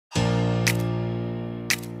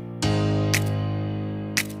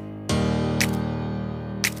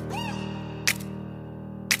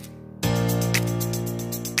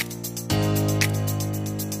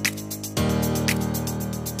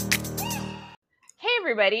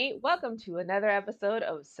everybody. Welcome to another episode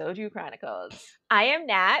of Soju Chronicles. I am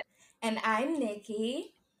Nat, And I'm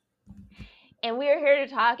Nikki. and we are here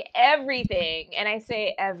to talk everything. And I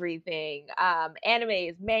say everything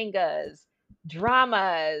animes, mangas,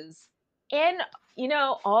 dramas, and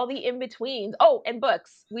all the in betweens. Oh, and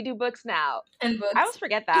books. We do books now. And I books. always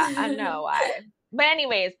forget that. I don't know why. But,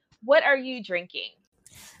 anyways, what are you drinking?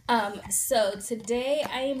 So today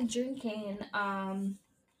I am drinking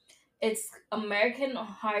it's American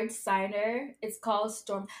hard cider. It's called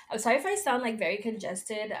Storm. I'm sorry if I sound like very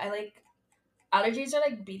congested. Allergies are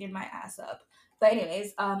like beating my ass up. But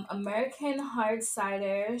anyways, American hard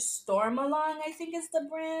cider, Storm Along, I think is the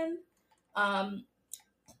brand. Um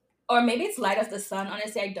or maybe it's Light of the Sun.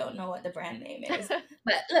 Honestly, I don't know what the brand name is.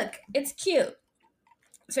 But look, it's cute.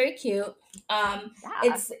 It's very cute. Yeah,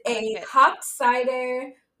 It's I like a it. hop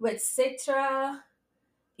cider with Citra,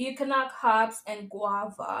 Econoc hops, and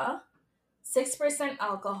guava. 6%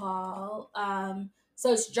 alcohol.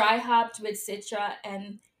 So it's dry hopped with Citra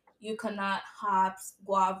and Econoc hops,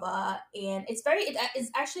 guava, and it's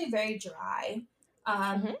actually very dry.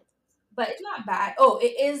 Hmm. But it's not bad. Oh,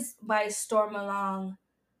 it is by Stormalong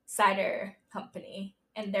Cider Company,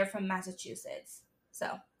 and they're from Massachusetts.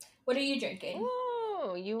 So, what are you drinking?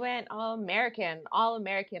 Ooh, you went all American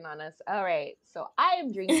on us. All right, so I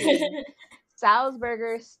am drinking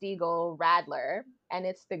Salzburger Stiegel Radler, and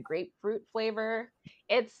it's the grapefruit flavor.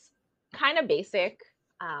 It's kind of basic,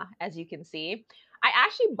 as you can see. I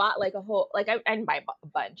actually bought like a whole, like I didn't buy a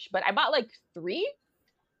bunch, but I bought like three,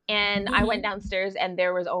 and I went Mm-hmm. downstairs and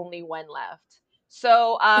there was only one left.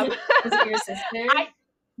 So Was it your sister? I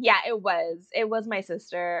yeah, it was my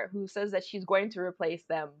sister who says that she's going to replace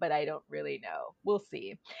them, but I don't really know. We'll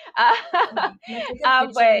see. I'm gonna take a picture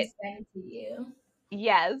But and send to you.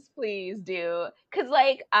 yes, please do. Cause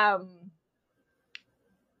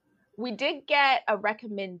we did get a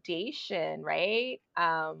recommendation, right?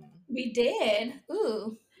 We did.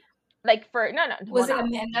 Ooh. Like for no, well, Was it not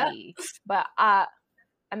Amanda? we, but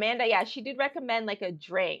Amanda, yeah, she did recommend like a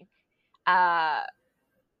drink. Uh,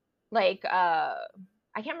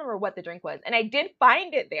 I can't remember what the drink was, and I did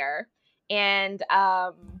find it there. And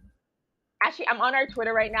actually, I'm on our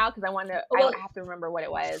Twitter right now because I Well, have to remember what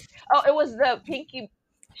it was. Oh, it was the Pinky.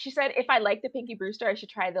 She said if I like the Pinky Brewster, I should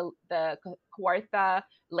try the Kawartha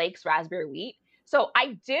Lakes Raspberry Wheat. So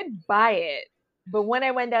I did buy it, but when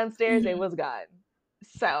I went downstairs, it mhm. was gone.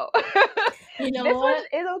 So You know this what?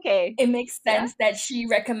 one is okay. It makes Yeah. sense that she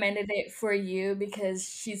recommended it for you because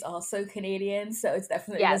she's also Canadian, so it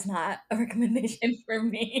definitely was Yes. not a recommendation for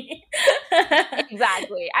me.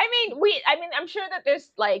 Exactly. I'm sure that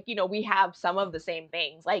there's like, we have some of the same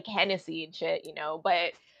things, like Hennessy and shit,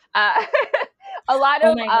 but uh a lot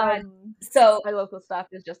Oh of my god. So my local stuff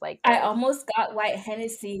is just like I this. almost got white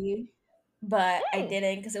Hennessy, but I Hmm,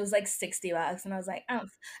 didn't because it was like $60, and I was like, I don't.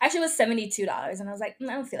 Actually, it was $72, and I was like, I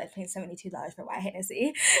don't feel like paying $72 for white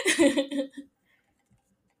Hennessy.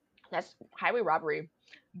 that's highway robbery.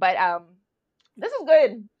 But this is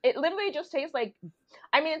good. It literally just tastes like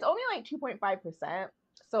it's only like 2.5%.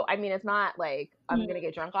 So it's not like I'm gonna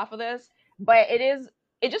get drunk off of this, but it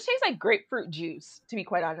just tastes like grapefruit juice, to be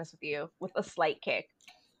quite honest with you, with a slight kick.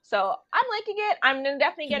 So I'm liking it. I'm gonna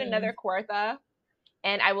definitely get another Mm. Cuarta,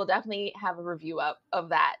 and I will definitely have a review up of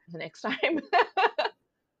that the next time.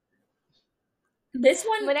 This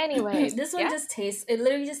one, But anyway, this one yeah, just tastes. It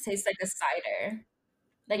literally just tastes like a cider.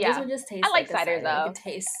 Like this yeah. one just I tastes like like a ciders cider. Like though, it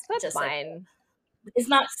tastes so that's just like fine. it's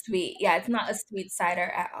not sweet. Yeah, it's not a sweet cider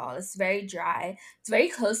at all. It's very dry. It's very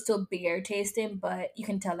close to a beer tasting, but you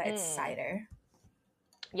can tell that it's Mm, cider.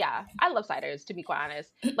 yeah, I love ciders, to be quite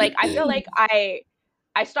honest. Like I feel like I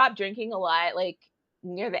stopped drinking a lot like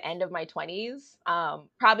near the end of my 20s,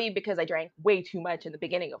 probably because I drank way too much in the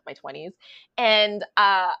beginning of my 20s. And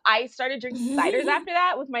I started drinking ciders after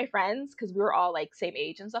that with my friends because we were all like same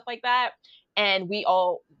age and stuff like that, and we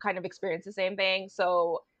all kind of experienced the same thing.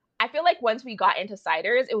 So I feel like once we got into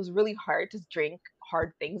ciders, it was really hard to drink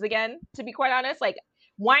hard things again, to be quite honest. Like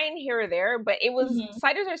wine here or there, but Mhm.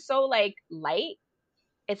 ciders are so like light,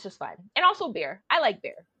 it's just fun. And also beer. I like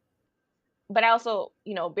beer. But I also,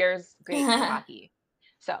 beer's great for hockey.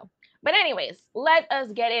 So, but anyways, let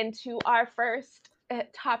us get into our first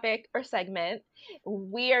topic or segment.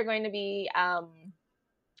 We are going to be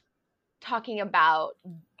talking about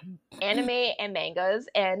anime and mangas,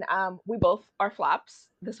 and we both are flops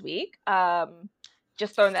this week.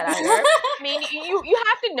 Just throwing that out here. You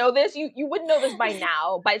have to know this. You would know this by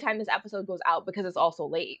now, by the time this episode goes out, because it's also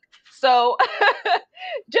late. So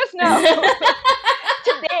just know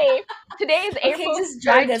today is Okay, April just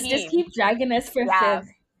drag us. Just 13th. keep dragging us for Yeah. fifth.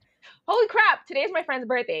 Holy crap! Today's my friend's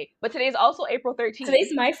birthday, but today's also April 13th.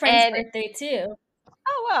 Today's my friend's And birthday too.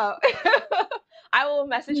 oh wow, I will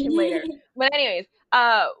message him later. Oh But anyways,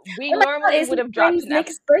 we my god, normally it's would my have dropped friend's an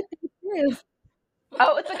episode. Nick's birthday too.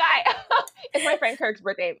 Oh, it's a guy. It's my friend Kirk's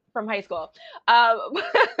birthday from high school.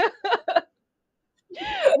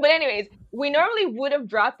 But anyways, we normally would have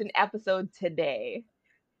dropped an episode today,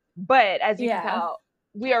 but as you can Yeah. tell,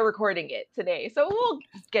 we are recording it today, so we'll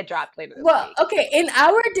get dropped later this Well, week. okay, in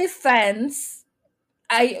our defense,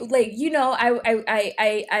 I like, you know,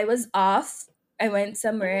 I was off. I went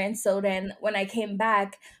somewhere, and so then when I came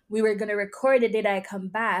back, we were gonna record the day that I come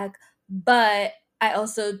back, but I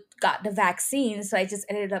also got the vaccine, so I just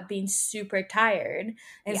ended up being super tired,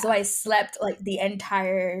 and so Yeah. I slept like the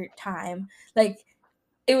entire time. Like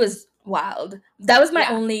it was wild. That was my Yeah.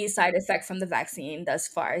 only side effect from the vaccine thus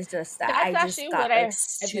far. Is just that That's I just actually got what like I've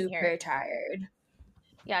been super hearing. tired.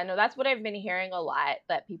 Yeah, no, that's what I've been hearing a lot,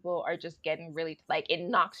 that people are just getting really, like, it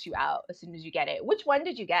knocks you out as soon as you get it. Which one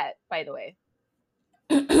did you get, by the way?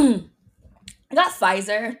 I got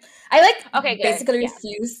Pfizer. I like Okay, good. basically Yeah.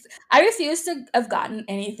 refused. I refused to have gotten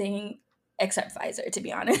anything except Pfizer, to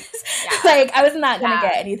be honest. Yeah. Like I was not gonna Yeah.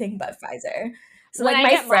 get anything but Pfizer. So When like I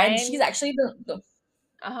my get friend, mine, she's actually the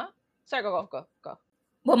sorry, go.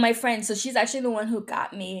 well, my friend, so she's actually the one who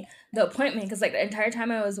got me the appointment because like the entire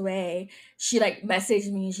time I was away, she like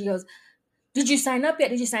messaged me. She goes, "Did you sign up yet?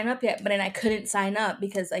 Did you sign up yet?" But then I couldn't sign up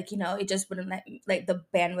because like, you know, it just wouldn't let me, like the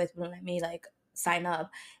bandwidth wouldn't let me like sign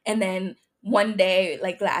up. And then one day,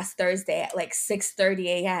 like last Thursday at like 6:30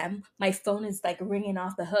 a.m., my phone is like ringing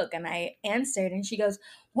off the hook and I answered and she goes,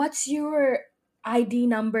 "What's your ID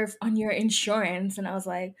number on your insurance?" And I was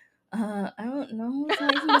like, I don't know. It's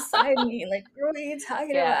not even beside me. Like, what are you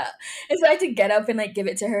talking Yeah. about? And so I had to get up and like give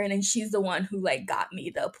it to her, and then she's the one who like got me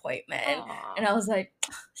the appointment. Aw. And I was like,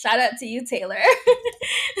 shout out to you, Taylor.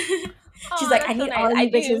 She's Aw, like, I that's so need nice. all I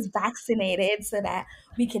you do. bitches vaccinated so that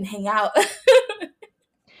we can hang out.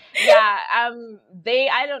 Yeah,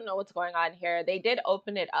 I don't know what's going on here. They did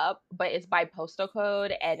open it up, but it's by postal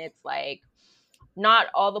code, and it's like not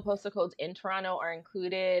all the postal codes in Toronto are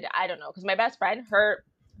included. I don't know, because my best friend,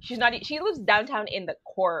 she lives downtown in the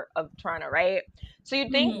core of Toronto, right? So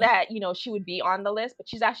you'd think Mhm. that, you know, she would be on the list, but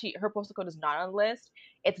her postal code is not on the list.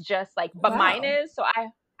 It's just like, but mine Wow. is, so I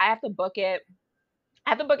have to book it.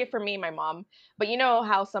 I have to book it for me and my mom. But you know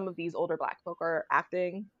how some of these older Black folk are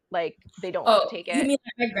acting like they don't want to Oh, take you it. mean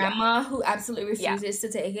like my Yeah, grandma who absolutely yeah, refuses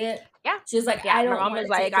to take it? yeah, She's like, yeah. I My don't mom want is to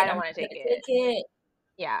like, take it. I don't I'm want not to take gonna it. take it.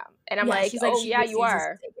 Yeah, and I'm Yeah, like, she's like, oh she yeah, you refuses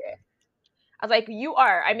to are. take it. I was like, you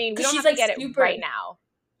are. I mean, we Because don't she's have to like get it super, right now.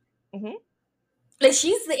 Hmm. like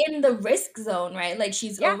she's in the risk zone, right? Like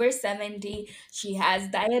she's Yeah, over 70, she has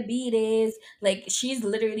diabetes, like she's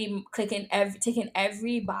literally taking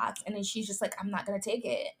every box, and then she's just like, I'm not gonna take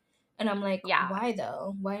it. And I'm like, yeah, why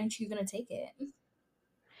though? Why aren't you gonna take it?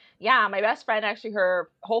 yeah. My best friend, actually, her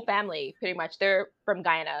whole family, pretty much, they're from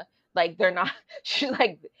Guyana. Like, they're not.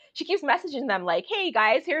 She keeps messaging them like, hey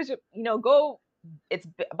guys, here's go. It's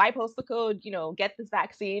by postal code. Get this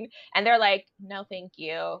vaccine, and they're like, no, thank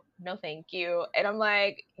you, no, thank you. And I'm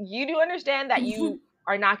like, you do understand that you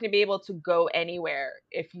are not going to be able to go anywhere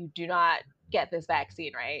if you do not get this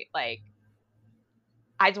vaccine, right? Like,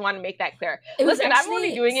 I just want to make that clear. It was Listen, I'm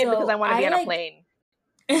only actually, doing it because I so want to be I on a like, plane.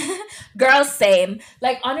 girl, same.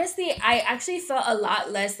 Like honestly, I actually felt a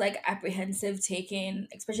lot less like apprehensive taking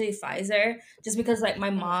especially Pfizer, just because like my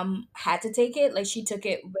Mhm. mom had to take it. Like she took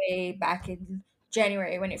it way back in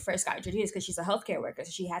January when it first got introduced because she's a healthcare worker,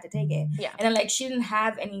 so she had to take it. Yeah. And then like she didn't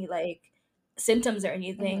have any like symptoms or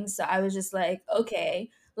anything, Mhm. so I was just like, okay,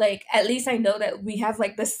 like at least I know that we have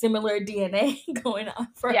like the similar DNA going on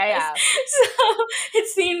for Yeah, us. yeah. So it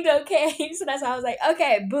seemed okay. So that's why I was like,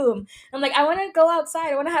 okay, boom. I'm like, I want to go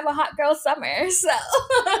outside. I want to have a hot girl summer. So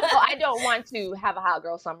Oh, I don't want to have a hot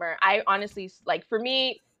girl summer. I honestly, like, for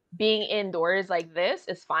me, being indoors like this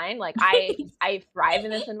is fine. Like, I thrive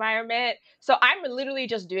in this environment. So I'm literally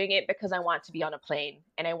just doing it because I want to be on a plane,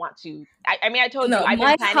 and I want to. I mean, I told you no, I've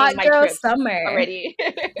been my planning hot my girl trips summer. already.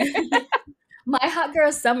 My hot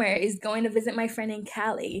girl summer is going to visit my friend in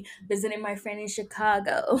Cali, visiting my friend in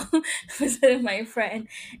Chicago, visiting my friend,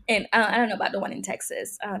 and I don't know about the one in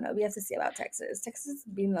Texas. I don't know. We have to see about Texas. Texas is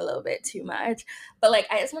being a little bit too much, but like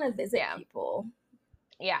I just want to visit Yeah, people.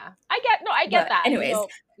 yeah. I get But that. anyways,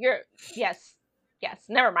 Yes, yes.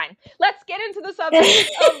 Never mind. Let's get into the subject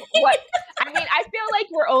of what. I mean, I feel like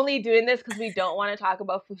we're only doing this because we don't want to talk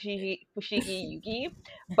about Fushigi Yugi,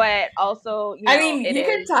 but also, I mean, it you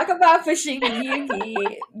can is. talk about Fushigi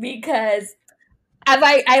Yugi because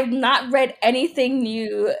I've not read anything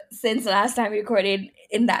new since the last time we recorded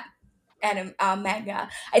in that manga.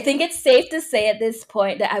 I think it's safe to say at this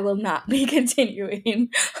point that I will not be continuing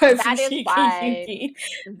her That is Fushigi fine. Yuki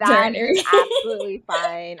That journey. is absolutely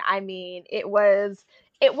fine. I mean, it was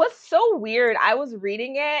so weird. I was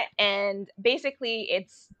reading it and basically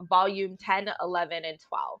it's volume 10, 11, and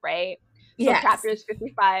 12, right? So Yes. chapters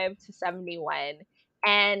 55 to 71.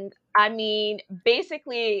 And I mean,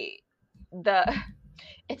 basically the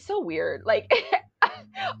it's so weird. Like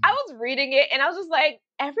I was reading it and I was just like,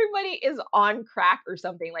 everybody is on crack or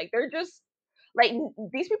something. Like they're just like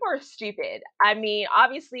these people are stupid. I mean,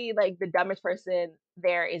 obviously, like the dumbest person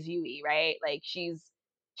there is Yui, right? Like she's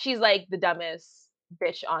like the dumbest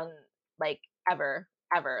bitch on like ever.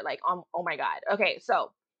 Like oh my god. Okay,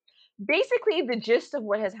 so basically the gist of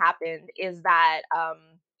what has happened is that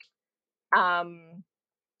um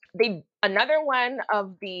they another one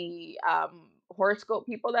of the horoscope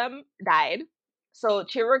people them died. So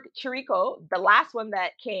Chiriko, the last one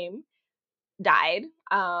that came, died.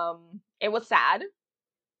 It was sad.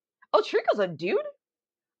 Oh, Chiriko's a dude?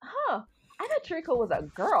 Huh. I thought Chiriko was a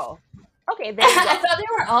girl. Okay, there you I go. thought they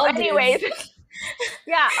were all dudes. Anyways,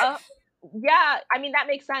 yeah, yeah, I mean that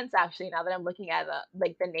makes sense actually now that I'm looking at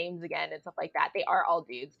the names again and stuff like that. They are all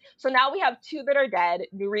dudes. So now we have two that are dead,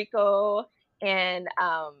 Noriko and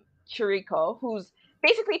Chiriko, who's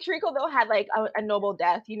basically Chiriko though had like a noble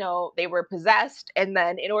death, they were possessed and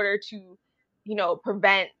then in order to,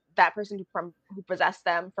 prevent that person from who possessed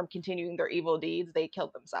them from continuing their evil deeds, they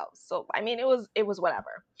killed themselves. So I mean it was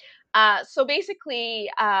whatever. So basically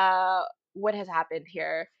what has happened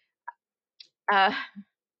here? Uh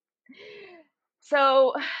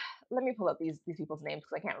So let me pull up these people's names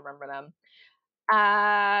because I can't remember them.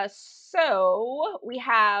 So we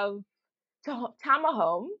have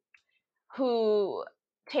Tamahome, who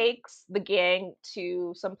takes the gang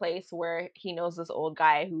to some place where he knows this old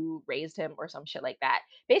guy who raised him or some shit like that.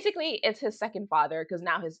 Basically, it's his second father because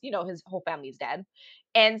now his whole family's dead.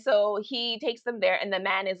 And so he takes them there, and the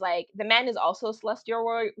man is also a celestial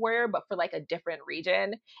warrior, but for like a different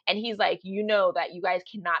region. And he's like, that you guys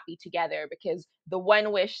cannot be together because the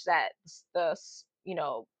one wish that the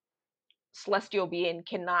celestial being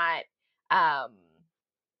cannot um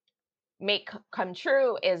make come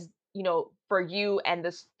true is for you and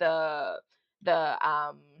the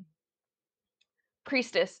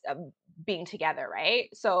priestess being together, right?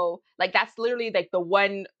 So like that's literally like the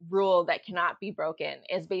one rule that cannot be broken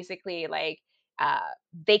is basically like uh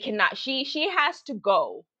they cannot she has to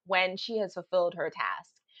go when she has fulfilled her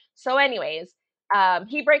task. So anyways,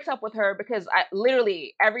 he breaks up with her because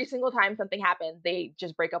literally every single time something happens they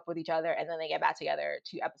just break up with each other and then they get back together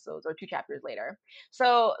 2 episodes or 2 chapters later.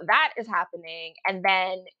 So that is happening and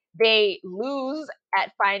then they lose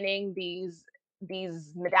at finding these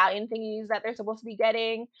medallion thingies that they're supposed to be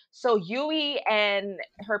getting. So Yui and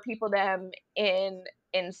her people them in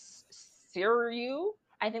Siryu,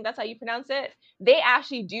 I think that's how you pronounce it. They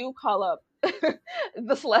actually do call up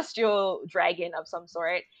the celestial dragon of some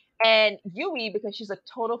sort. And Yui, because she's a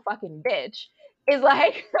total fucking bitch, is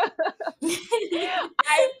like,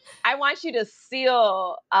 I I want you to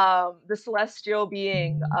seal the celestial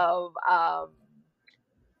being of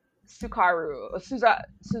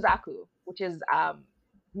Suzaku, which is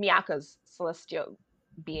Miyaka's celestial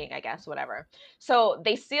being, I guess, whatever. So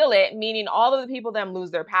they seal it, meaning all of the people then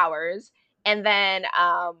lose their powers, and then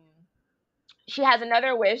she has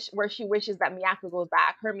another wish where she wishes that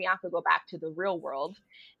her Miyako go back to the real world.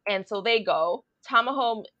 And so they go.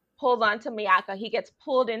 Tamahome pulls onto Miyaka. He gets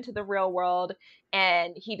pulled into the real world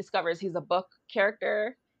and he discovers he's a book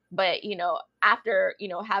character. But, after,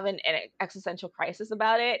 having an existential crisis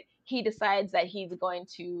about it, he decides that he's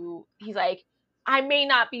like, I may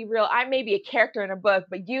not be real. I may be a character in a book,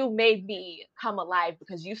 but you made me come alive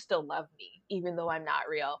because you still love me, even though I'm not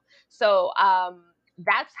real. So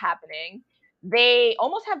that's happening. They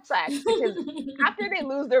almost have sex because after they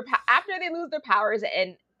lose their powers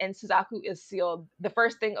and Suzaku is sealed, the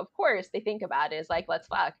first thing, of course, they think about is like, let's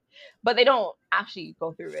fuck. But they don't actually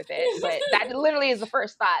go through with it. But that literally is the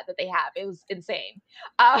first thought that they have. It was insane.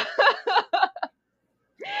 Uh,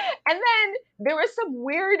 and then there was some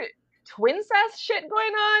weird twincest shit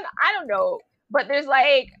going on. I don't know. But there's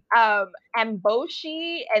like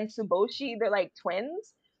Amboshi and Suboshi, they're like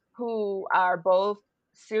twins who are both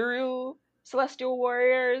Siru celestial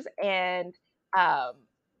warriors, and um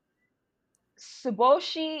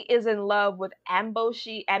Suboshi is in love with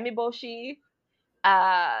Amiboshi.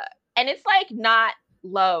 Uh and it's like not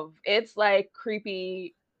love. It's like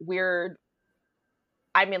creepy, weird,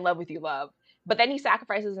 I'm in love with you love. But then he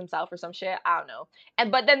sacrifices himself for some shit. I don't know.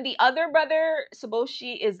 But then the other brother,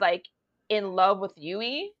 Suboshi, is like in love with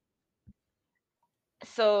Yui.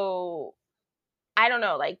 So I don't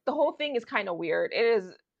know, like the whole thing is kind of weird. It is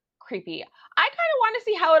creepy. I kind of want to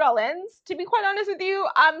see how it all ends, to be quite honest with you.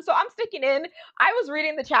 So I'm sticking in. I was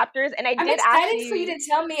reading the chapters and I I'm did excited for you actually, to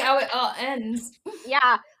tell me how it all ends.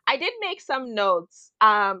 yeah, I did make some notes.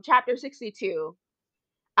 Chapter 62,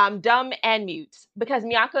 dumb and mute, because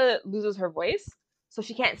Miyaka loses her voice, so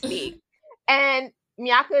she can't speak. And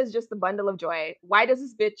Miyaka is just a bundle of joy. Why does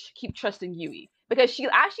this bitch keep trusting Yui? Because she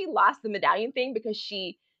actually lost the medallion thing because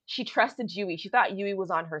she trusted Yui. She thought Yui was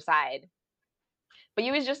on her side. But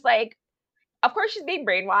Yui's just like, of course she's being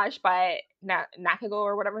brainwashed by Nakago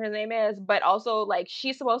or whatever his name is, but also like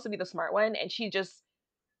she's supposed to be the smart one and she just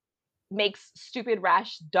makes stupid,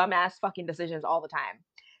 rash, dumbass fucking decisions all the time.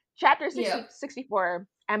 Chapter Yep. 64,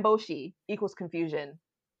 Amboshi equals confusion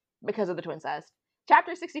because of the twin cest.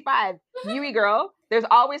 Chapter 65, Yui girl, there's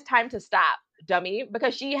always time to stop, dummy,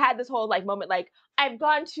 because she had this whole like moment like, I've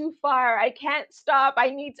gone too far, I can't stop,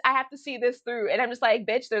 I have to see this through. And I'm just like,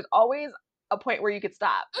 bitch, there's always a point where you could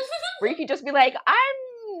stop, where you could just be like,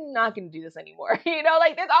 I'm not gonna do this anymore.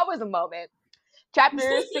 Like there's always a moment.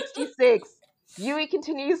 Chapter 66, Yui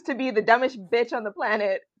continues to be the dumbest bitch on the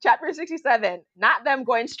planet. Chapter 67, not them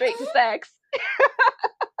going straight to sex.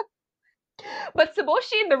 But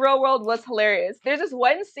Saboshi in the real world was hilarious. There's this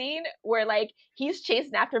one scene where like he's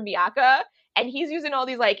chasing after Miyaka and he's using all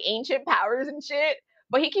these like ancient powers and shit,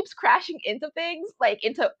 but he keeps crashing into things, like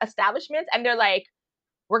into establishments, and they're like,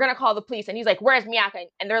 we're gonna call the police. And he's like, where's Miyaka?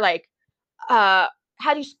 And they're like,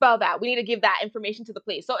 how do you spell that? We need to give that information to the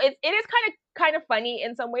police. So it is kind of funny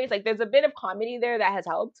in some ways. Like there's a bit of comedy there that has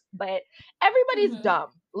helped, but everybody's Mhm. dumb.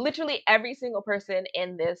 Literally every single person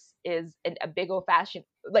in this is a big old fashioned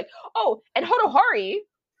like, oh, and Hotohori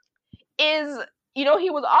is, he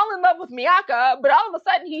was all in love with Miyaka, but all of a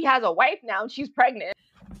sudden he has a wife now and she's pregnant.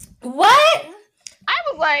 What? I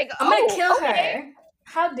was like, I'm gonna oh, kill okay. her.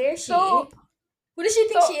 How dare she? So Who does she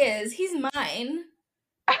think so she is? He's mine.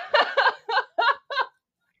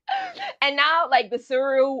 and now like the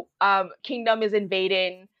Suru kingdom is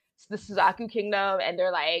invading the Suzaku kingdom and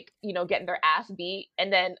they're like, getting their ass beat.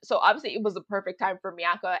 And then so obviously it was the perfect time for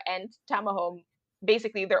Miyaka and Tamahome,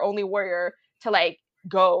 basically their only warrior, to like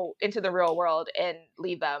go into the real world and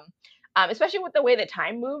leave them. Especially with the way that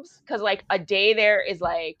time moves, because like a day there is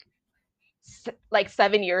like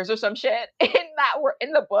 7 years or some shit in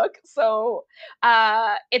the book. So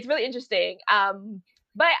it's really interesting.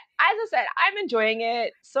 But as I said, I'm enjoying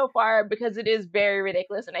it so far because it is very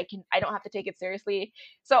ridiculous and I don't have to take it seriously.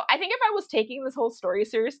 So I think if I was taking this whole story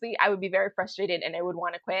seriously, I would be very frustrated and I would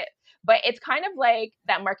want to quit. But it's kind of like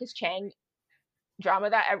that Marcus Chang drama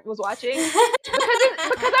that I was watching,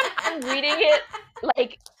 because I'm reading it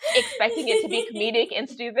like expecting it to be comedic and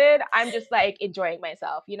stupid. I'm just like enjoying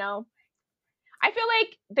myself. I feel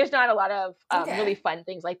like there's not a lot of really Okay. fun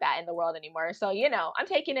things like that in the world anymore. So, I'm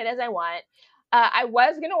taking it as I want. I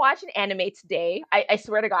was going to watch an anime today. I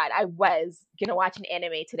swear to God, I was going to watch an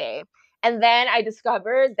anime today. And then I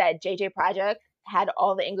discovered that JJ Project had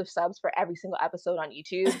all the English subs for every single episode on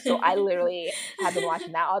YouTube. So I literally have been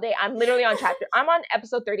watching that all day. I'm on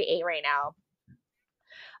episode 38 right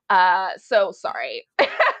now. So sorry.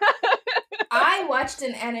 I watched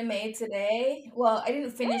an anime today. Well, I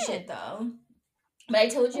didn't finish Mm, it though. But I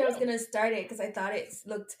told you I was mm. gonna start it because I thought it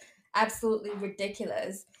looked absolutely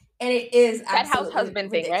ridiculous. And it is That house absolutely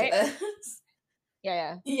husband thing, right? ridiculous.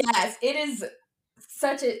 Yeah, Yes, it is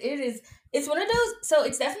it's one of those, so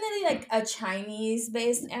it's definitely like a Chinese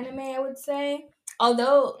based anime, I would say.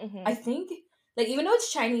 Although yeah. I think like even though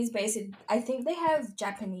it's Chinese based, I think they have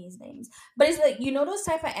Japanese names. But it's like those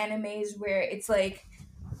type of animes where it's like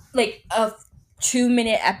a 2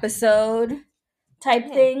 minute episode type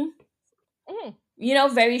Mm-hmm. thing.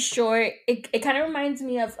 Mm-hmm. Very short. It kind of reminds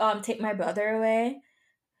me of Take My Brother Away.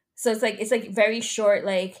 So it's like very short,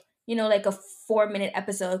 like a 4 minute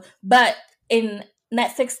episode. But in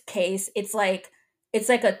Netflix case, it's like a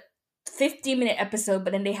 50-minute episode,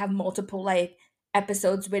 but then they have multiple like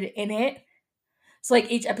episodes within it. So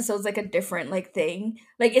like each episode's like a different like thing.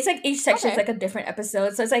 Like it's like each section's Okay. like a different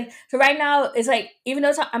episode. So it's like so right now it's like even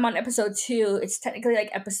though I'm on episode 2, it's technically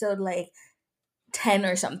like episode like 10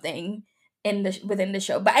 or something within the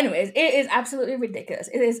show. But anyways, it is absolutely ridiculous.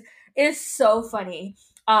 It is so funny.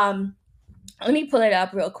 Let me pull it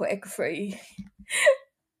up real quick for you.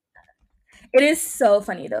 It is so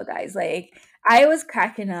funny though, guys. Like I was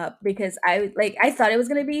cracking up because I thought it was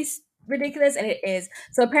gonna be ridiculous, and it is.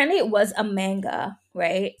 So apparently, it was a manga,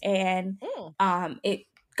 right? And Mm. it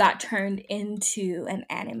got turned into an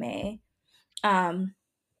anime. Um,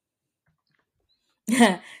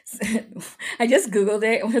 I just googled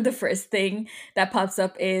it. One of the first thing that pops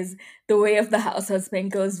up is The Way of the House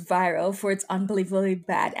Husband goes viral for its unbelievably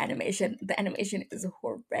bad animation. The animation is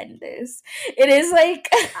horrendous. It is like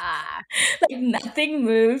Ah. like nothing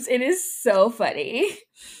moves. It is so funny.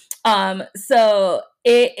 So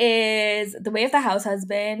it is The Way of the House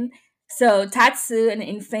Husband. So Tatsu, an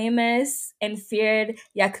infamous and feared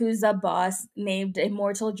Yakuza boss named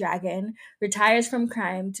Immortal Dragon, retires from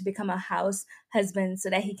crime to become a house husband so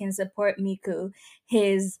that he can support Miku,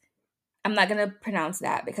 his, I'm not gonna pronounce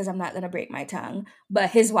that because I'm not gonna break my tongue, but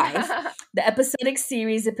his wife. The episodic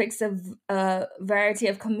series depicts a variety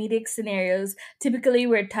of comedic scenarios, typically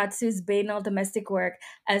where Tatsu's banal domestic work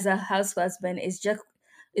as a house husband is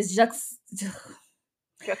Juxtaposition.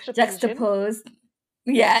 juxtaposed,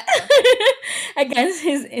 yeah, Okay. against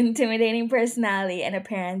his intimidating personality and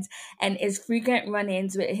appearance, and his frequent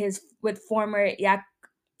run-ins with former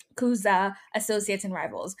Yakuza associates and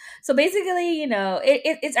rivals. So basically,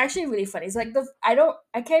 it's actually really funny. It's like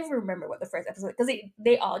I can't even remember what the first episode, because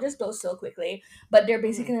they all just go so quickly. But they're Mhm.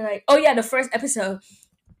 basically like, oh yeah, the first episode,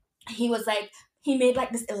 he was like, he made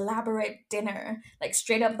like this elaborate dinner, like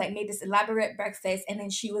straight up like made this elaborate breakfast, and then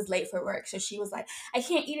she was late for work, so she was like, I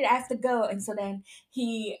can't eat it, I have to go. And so then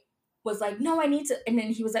he was like, no, I need to. And then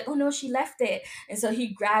he was like, oh no, she left it. And so he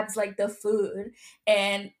grabs like the food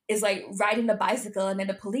and is like riding the bicycle, and then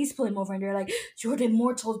the police pull him over and they're like, you're the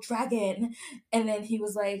immortal dragon. And then he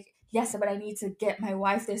was like, yes, but I need to get my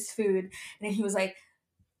wife this food. And then he was like,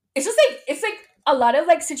 it's like a lot of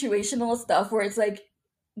like situational stuff where it's like,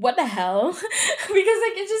 what the hell? Because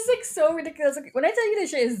like it's just like so ridiculous. Like when I tell you this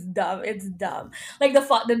shit is dumb, it's dumb. Like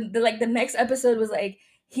the next episode was like,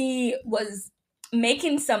 he was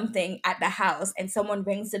making something at the house and someone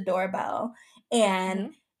rings the doorbell, and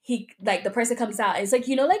Mhm. he, like, the person comes out. It's like,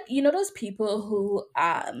 those people who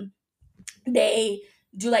they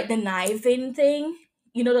do like the kniving thing,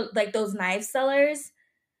 like those knife sellers.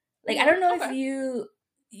 Like, I Mhm. don't know if Okay.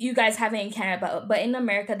 you guys have it in Canada, but in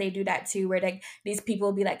America they do that too, where like these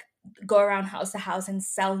people be like, go around house to house and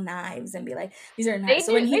sell knives and be like, these are They knives.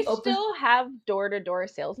 So when do. They he opened, still have door to door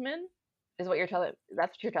salesmen. Is what you're telling.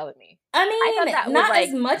 That's what you're telling me. I I thought that mean, was not as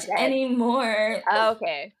like much dead. anymore. Oh,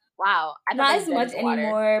 okay. Wow. I thought that Not was as dead in much the water.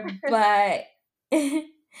 anymore, but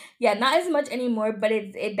yeah, not as much anymore, but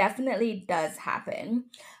it definitely does happen.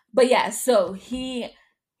 But yeah, so he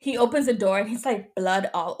opens the door and he's like blood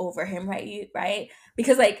all over him, right?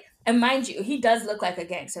 Because like, and mind you, he does look like a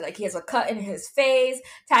gangster. Like, he has a cut in his face,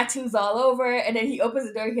 tattoos all over, and then he opens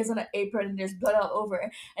the door, he has on an apron and there's blood all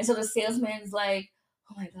over. And so the salesman's like,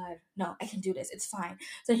 oh my god, no, I can do this. It's fine.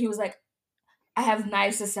 So he was like, I have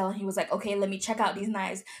knives to sell. And he was like, okay, let me check out these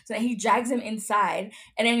knives. So then he drags him inside,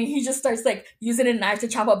 and then he just starts like using a knife to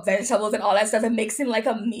chop up vegetables and all that stuff and makes him like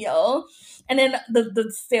a meal. And then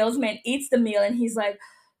the salesman eats the meal and he's like,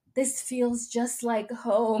 this feels just like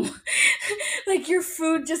home. Like, your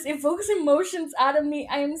food just evokes emotions out of me.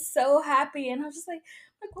 I am so happy. And I was just like,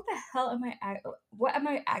 what the hell am what am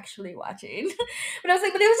I actually watching? But I was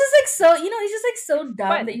like, but it was just like so, it's just like so dumb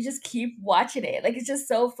that Fun. you just keep watching it. Like, it's just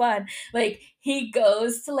so fun. Like, he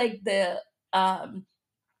goes to like um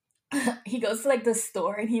he goes to like the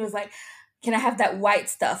store and he was like, can I have that white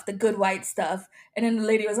stuff, the good white stuff? And then the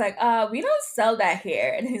lady was like, we don't sell that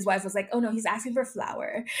here. And his wife was like, oh no, he's asking for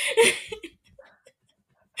flour.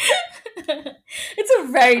 It's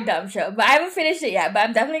a very dumb show, but I haven't finished it yet. But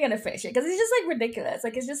I'm definitely gonna finish it because it's just like ridiculous.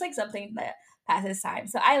 Like, it's just like something that passes time.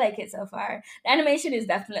 So I like it so far. The animation is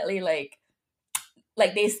definitely like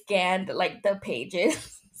they scanned like the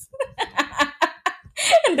pages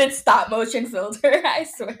and then stop motion filter. I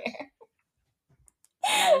swear.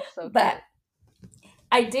 That is so But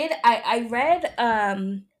cute. I read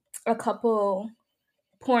a couple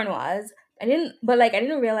pornoirs. I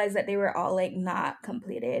didn't realize that they were all like not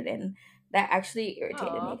completed, and that actually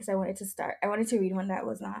irritated me Aw. because I wanted to read one that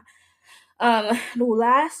was not. The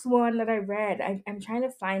last one that I read, I'm trying to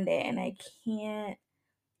find it and I can't.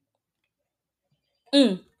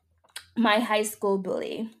 Mm, My High School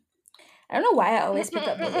Bully. I don't know why I always pick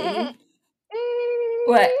up bully.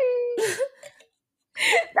 What?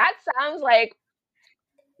 That sounds like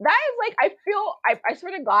that is like I feel I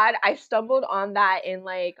swear to God I stumbled on that in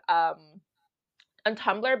like on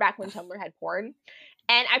Tumblr back when Tumblr had porn.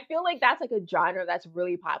 And I feel like that's like a genre that's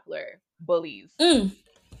really popular. Bullies. Mm,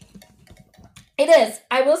 it is.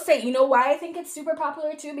 I will say, you know why I think it's super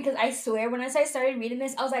popular too? Because I swear, when I started reading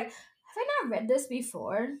this, I was like, have I not read this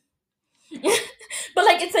before? But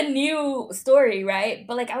like, it's a new story, right?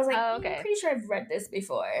 But like, I was like, Oh, I'm okay. pretty sure I've read this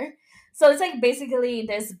before. So it's like basically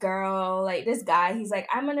this girl, like this guy, he's like,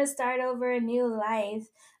 I'm gonna start over a new life.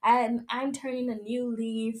 I'm turning a new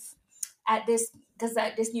leaf at this because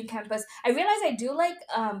at this new campus. I realize I do like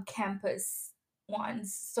campus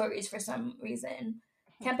ones stories for some reason.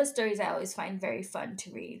 Campus stories I always find very fun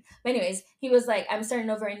to read. But anyways, he was like, I'm starting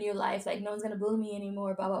over a new life, like no one's gonna bully me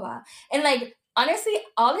anymore, blah blah blah. And like honestly,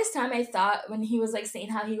 all this time I thought when he was like saying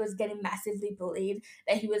how he was getting massively bullied,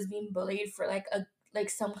 that he was being bullied for like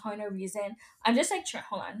some kind of reason. I'm just like,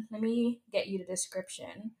 hold on, let me get you the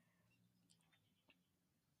description.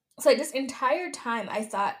 So like this entire time I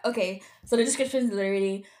thought, okay, so the description is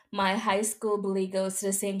literally, my high school bully goes to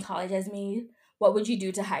the same college as me. What would you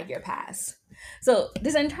do to hide your past? So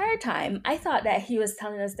this entire time I thought that he was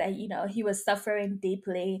telling us that, he was suffering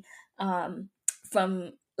deeply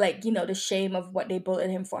from like, the shame of what they bullied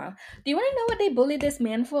him for. Do you want to know what they bullied this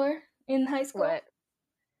man for in high school? What?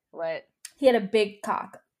 What? He had a big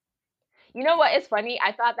cock. You know what? It's funny.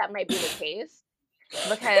 I thought that might be the case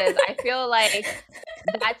because I feel like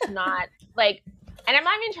that's not like, and I'm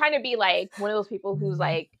not even trying to be like one of those people who's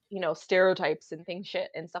like, stereotypes and things shit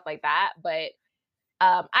and stuff like that. But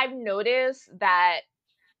I've noticed that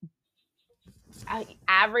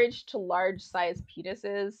average to large size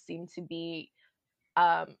penises seem to be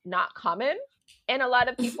not common in a lot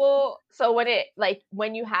of people. So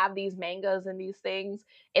when you have these mangas and these things,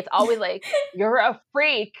 it's always like you're a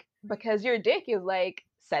freak because your dick is like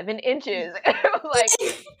 7 inches. Like, Like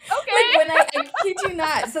okay. when I kid you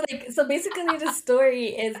not. So basically the story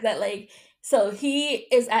is that like, so he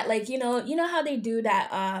is at like, you know how they do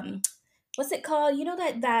that what's it called? You know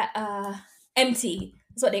that empty.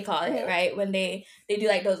 That's what they call it, Mhm. right? When they do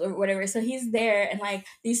like those or whatever. So he's there and like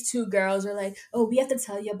these two girls are like, "Oh, we have to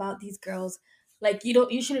tell you about these girls. Like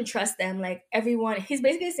you shouldn't trust them. Like everyone." He's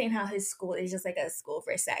basically saying how his school is just like a school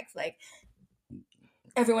for sex. Like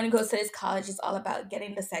everyone who goes to this college is all about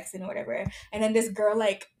getting the sex in or whatever. And then this girl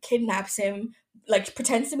like kidnaps him, like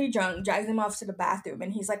pretends to be drunk, drags him off to the bathroom,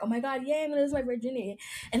 and he's like, "Oh my god, yeah, I'm gonna lose my virginity."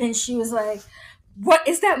 And then she was like, "What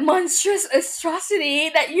is that monstrous atrocity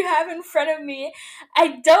that you have in front of me?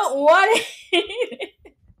 I don't want it."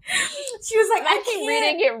 She was like, I'm "I actually can't."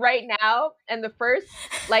 reading it right now, and the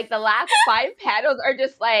last 5 panels are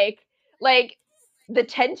just like the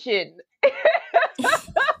tension.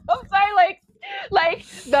 I'm sorry, like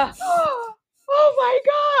the oh my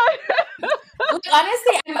Like,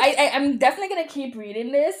 honestly, I'm definitely gonna keep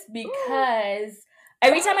reading this because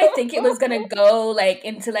every time I think it was gonna go like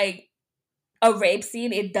into like a rape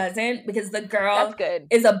scene, it doesn't, because the That's girl good.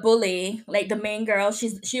 is a bully. Like the main girl,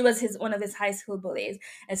 she was his one of his high school bullies,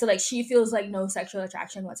 and so like she feels like no sexual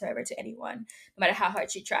attraction whatsoever to anyone, no matter how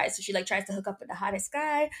hard she tries. So she like tries to hook up with the hottest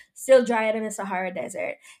guy, still dry out in the Sahara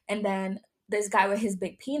Desert, and then this guy with his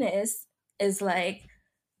big penis is like,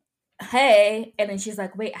 hey, and then she's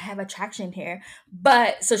like, wait, I have attraction here.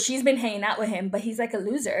 But so she's been hanging out with him, but he's like a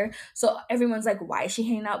loser, so everyone's like, why is she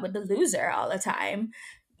hanging out with the loser all the time,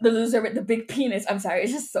 the loser with the big penis? I'm sorry,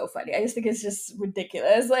 it's just so funny. I just think it's just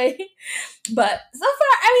ridiculous. Like, but so far,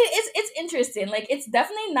 I mean, it's interesting. Like, it's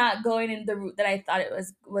definitely not going in the route that I thought it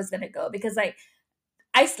was gonna go, because like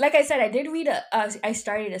I said, I did read I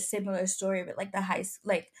started a similar story with like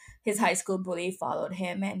like his high school bully followed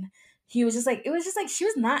him, and he was just like, it was just like she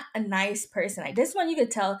was not a nice person. Like this one, you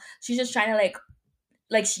could tell she's just trying to like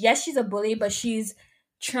yes, she's a bully, but she's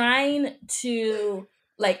trying to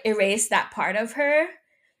like erase that part of her.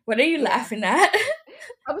 What are you Yeah. laughing at?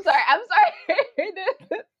 I'm sorry. I'm sorry.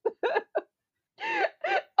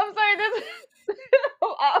 I'm sorry. This.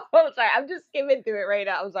 I'm sorry. I'm just skimming through it right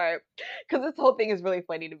now. I'm sorry, because this whole thing is really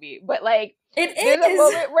funny to me. But like, It there's a is.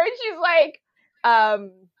 moment where she's like,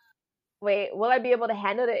 um, "Wait, will I be able to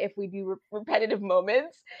handle it if we do repetitive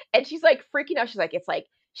moments?" And she's like freaking out. She's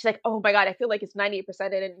like, "Oh my god, I feel like it's 98%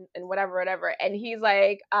 and whatever, whatever." And he's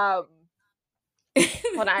like, hold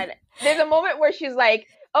on. There's a moment where she's like,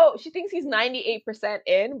 oh, she thinks he's 98%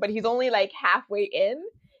 in, but he's only like halfway in.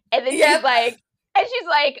 And then Yep. she's like,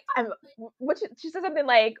 she says something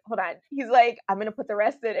like, hold on. He's like, I'm gonna put the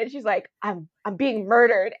rest in, and she's like, I'm being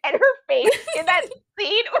murdered. And her face in that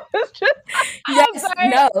scene was just, I'm Yes, sorry.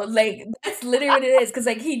 no, like that's literally what it is. Because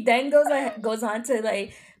like he then goes on to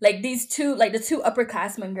like these two, like the two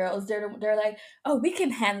upperclassmen girls. They're like, oh, we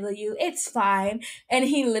can handle you. It's fine. And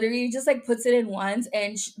he literally just like puts it in once,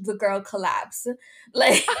 and the girl collapse.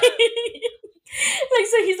 Like, like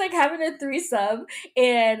so he's like having a threesome,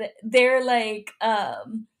 and they're like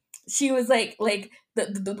she was like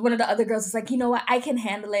one of the other girls was like, you know what, I can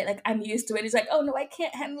handle it, like I'm used to it. He's like, oh no, I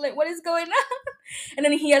can't handle it, what is going on? And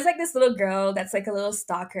then he has like this little girl that's like a little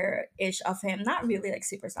stalker ish of him, not really like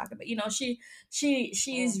super stalker, but you know, she's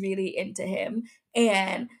Mm. really into him.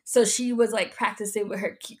 And so she was like practicing with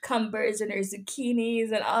her cucumbers and her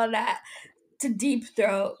zucchinis and all that to deep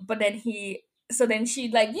throat. But then so then she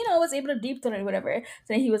like, you know, was able to deep throat or whatever.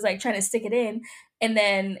 So then he was like trying to stick it in, and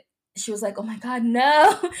then she was like, oh my god,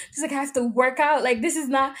 no. She's like, I have to work out, like this is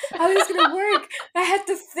not how it's gonna work, I have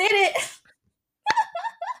to fit it.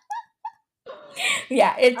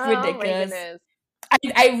 Yeah, it's Oh my ridiculous. goodness.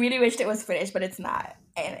 I really wished it was finished, but it's not.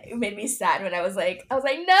 And it made me sad when I was like,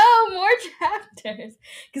 no, more chapters.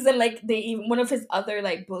 Because then, like, one of his other,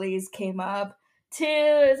 like, bullies came up too.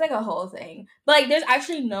 It's like a whole thing. But, like, there's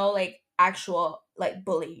actually no, like, actual, like,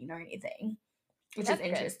 bullying or anything, which is That's good.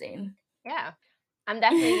 interesting. Yeah. I'm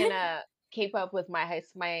definitely gonna keep up with my high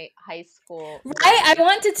school Right? I bully.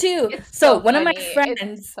 wanted to. It's So, so one of my funny. It's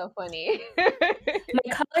friends, so funny.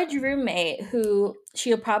 my college roommate, who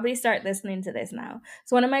she'll probably start listening to this now.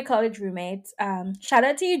 So one of my college roommates, shout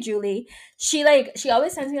out to you, Julie. She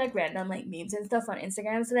always sends me like random like memes and stuff on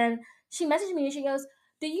Instagram. So then she messaged me and she goes,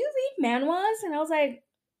 do you read manhwas? And I was like,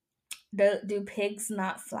 do pigs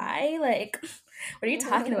not fly? Like, what are you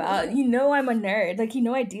talking about? You know I'm a nerd. Like, you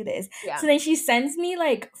know I do this. Yeah. So then she sends me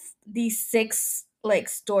like these 6 like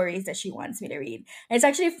stories that she wants me to read. And it's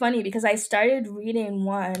actually funny because I started reading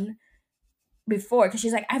one before because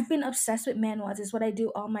she's like, I've been obsessed with manhwas. It's what I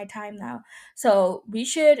do all my time now. So we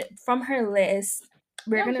should, from her list,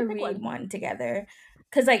 we're Yeah, we gonna should pick read one. one together.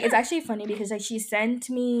 Because like it's Sure. actually funny because like she sent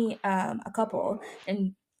me a couple,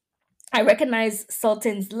 and I recognize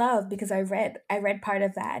Sultan's Love because I read part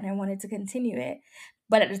of that and I wanted to continue it,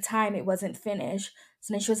 but at the time it wasn't finished.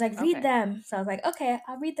 So then she was like, read Okay. them. So I was like, okay,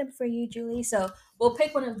 I'll read them for you, Julie. So we'll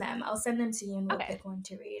pick one of them. I'll send them to you and we'll Okay. pick one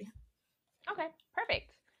to read. Okay.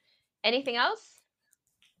 Perfect. Anything else?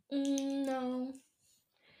 No.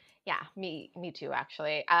 Yeah, me too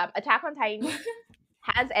actually. Attack on Titan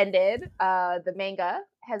has ended. The manga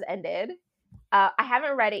has ended. I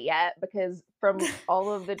haven't read it yet because from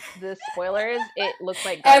all of the spoilers, it looks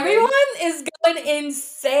like Everyone garbage. is going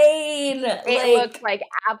insane. It looks like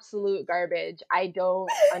absolute garbage. I don't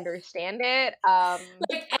understand it.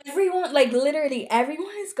 Like everyone, like literally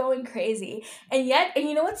everyone is going crazy. And yet, and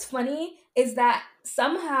you know what's funny is that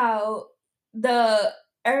somehow the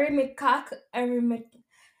Aramikisa?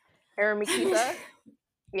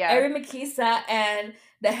 Yeah. Erimikisa and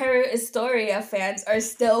the Hero Historia fans are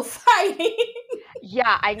still fighting.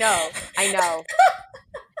 Yeah, I know. I know.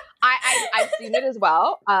 I've seen it as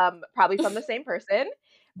well. Probably from the same person.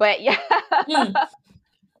 But yeah. Mm.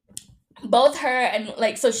 Both her and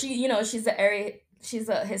like, so she, you know, she's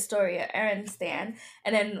a Historia Eren stan,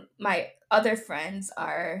 and then my other friends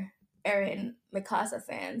are Eren Mikasa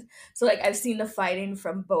fans. So like I've seen the fighting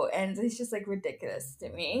from both ends. It's just like ridiculous to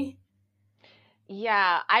me.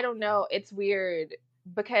 Yeah, I don't know. It's weird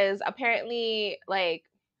because apparently like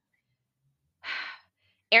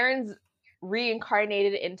Aaron's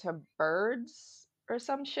reincarnated into birds or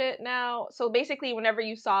some shit now. So basically, whenever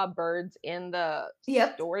you saw birds in the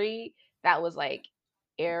Yep. story, that was like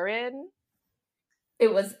Aaron.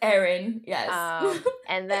 It was Eren, yes.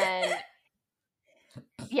 And then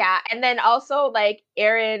yeah, and then also like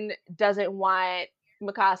Aaron doesn't want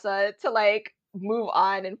Mikasa to like move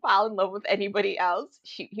on and fall in love with anybody else.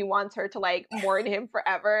 He wants her to like mourn him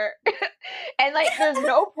forever. And like there's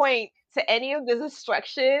no point to any of the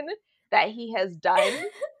destruction that he has done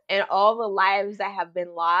and all the lives that have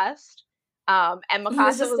been lost. And He was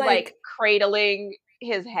Mikasa just was like like cradling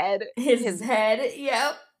his head. his head.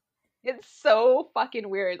 Yep. It's so fucking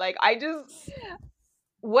weird. Like I just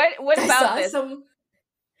what I about saw this?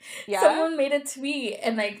 Yeah. someone made a tweet,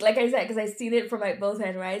 and like I said, because I seen it from like both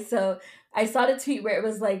ends, right? So I saw the tweet where it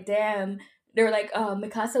was like, damn, they were like,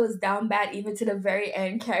 Mikasa was down bad even to the very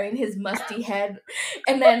end, carrying his musty head.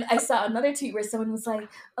 And then I saw another tweet where someone was like,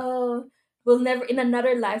 oh, we'll never, in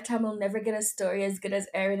another lifetime, we'll never get a story as good as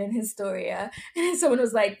Eren and Historia. And then someone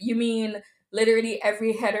was like, you mean literally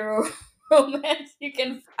every hetero romance you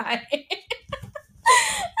can find?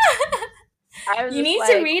 I was You just need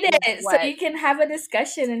to like, read it so what? you can have a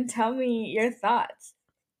discussion and tell me your thoughts.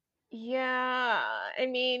 Yeah, I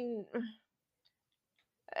mean,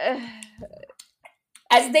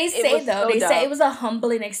 As they it say was though, so they say it dumb. was a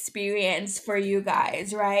humbling experience for you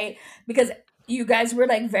guys, right? Because you guys were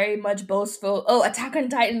like very much boastful. Oh, Attack on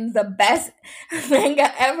Titan's the best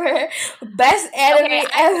manga ever, best Okay, anime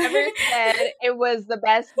I ever. never said it was the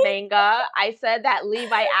best manga. I said that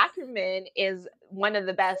Levi Ackerman is one of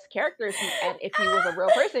the best characters. And if he was a real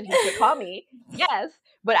person, he should call me. Yes,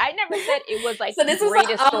 but I never said it was like So the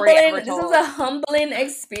greatest story ever this was told. a humbling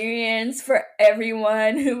experience for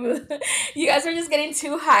everyone who you guys were just getting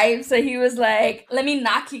too hyped. So he was like, "Let me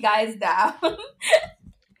knock you guys down."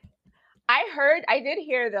 I did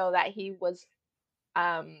hear though that he was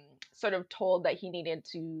um sort of told that he needed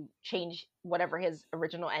to change whatever his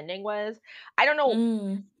original ending was. I don't know.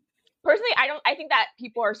 Mm. Personally, I think that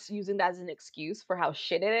people are using that as an excuse for how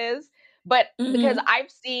shit it is. But because Mm-hmm. I've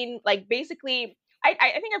seen like basically I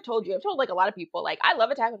think I've told like a lot of people, like I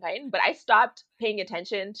love Attack on Titan, but I stopped paying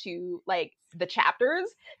attention to like the chapters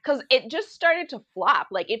because it just started to flop.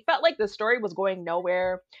 Like it felt like the story was going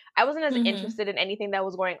nowhere. I wasn't as Mm-hmm. interested in anything that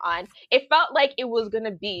was going on. It felt like it was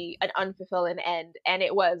gonna be an unfulfilling end, and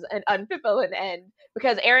it was an unfulfilling end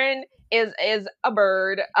because Eren is a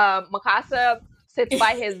bird. Mikasa sits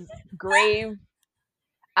by his grave.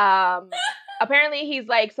 Um, apparently he's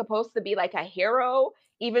like supposed to be like a hero,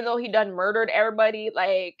 even though he done murdered everybody.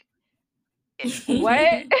 Like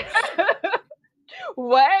what?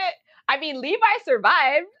 What? I mean, Levi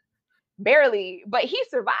survived barely, but he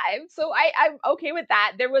survived, so I'm okay with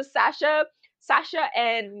that. There was Sasha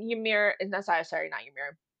and Ymir. No, sorry, not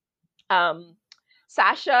Ymir.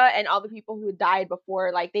 Sasha and all the people who died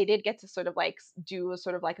before, like they did get to sort of like do a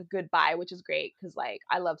sort of like a goodbye, which is great because like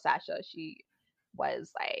I love Sasha. She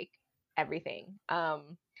was like everything.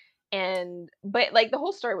 And but like the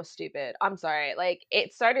whole story was stupid. I'm sorry. Like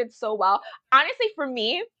it started so well. Honestly, for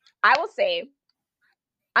me, I will say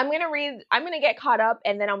I'm gonna get caught up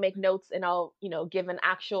and then I'll make notes and I'll, give an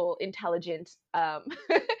actual intelligent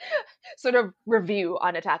sort of review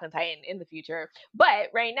on Attack on Titan in the future. But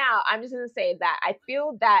right now, I'm just gonna say that I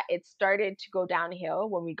feel that it started to go downhill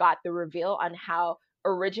when we got the reveal on how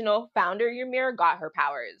original founder Ymir got her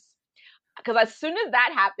powers. Because as soon as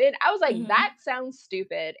that happened, I was like, Mm-hmm. that sounds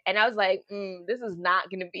stupid. And I was like, this is not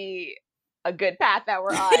gonna be a good path that we're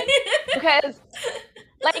on. Because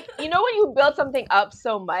like, when you build something up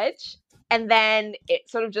so much and then it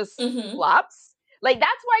sort of just Mm-hmm. flops, like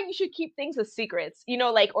that's why you should keep things as secrets,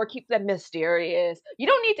 like, or keep them mysterious. You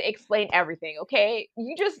don't need to explain everything, okay?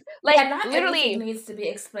 You just Yeah, like not everything literally needs to be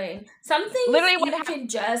explained. Some things literally what you happened. can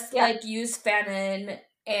just Yeah, like use fanon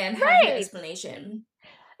and have your right. explanation.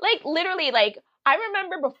 Like literally, like I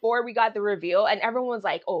remember before we got the reveal and everyone was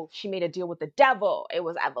like, oh, she made a deal with the devil. It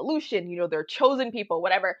was evolution, they're chosen people,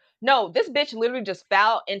 whatever. No, this bitch literally just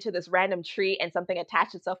fell into this random tree and something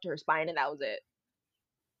attached itself to her spine and that was it.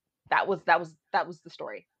 That was the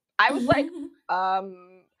story. I was like,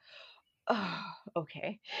 oh,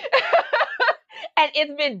 okay. And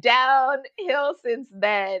it's been downhill since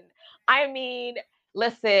then. I mean,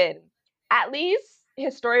 listen, at least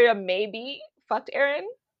Historia maybe fucked Eren.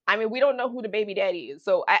 I mean, we don't know who the baby daddy is,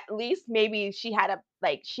 so at least maybe she had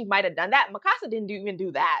she might have done that. Mikasa didn't even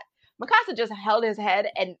do that. Mikasa just held his head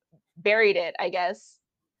and buried it, I guess,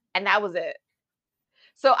 and that was it.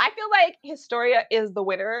 So I feel like Historia is the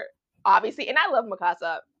winner, obviously, and I love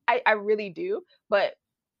Mikasa. I really do, but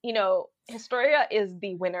Historia is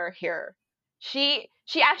the winner here. She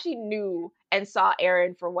actually knew and saw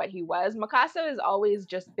Eren for what he was. Mikasa has always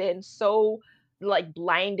just been so like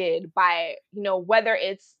blinded by, whether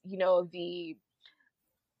it's,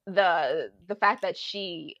 the fact that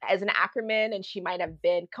she is an Ackerman and she might have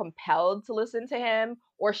been compelled to listen to him,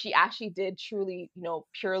 or she actually did truly,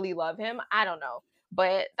 purely love him. I don't know.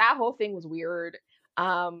 But that whole thing was weird.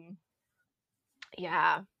 Um,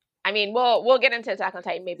 yeah. I mean, we'll get into Attack on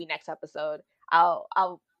Titan maybe next episode. I'll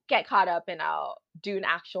get caught up and I'll do an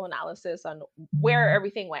actual analysis on where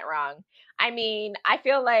everything went wrong. I mean, I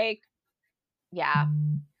feel like yeah,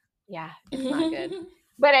 yeah, it's not good.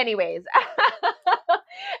 But anyways,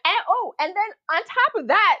 and then on top of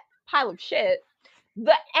that pile of shit,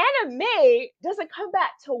 the anime doesn't come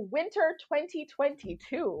back till winter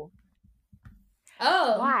 2022.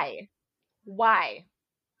 Oh, Why? Why?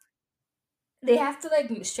 they have to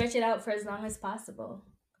like stretch it out for as long as possible.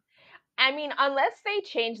 I mean, unless they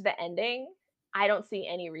change the ending, I don't see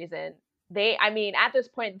any reason. I mean, at this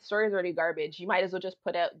point, the story's already garbage. You might as well just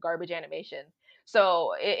put out garbage animation.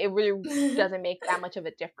 So it really doesn't make that much of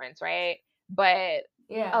a difference, right? But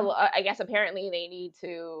Yeah. I guess apparently they need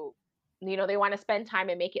to, they want to spend time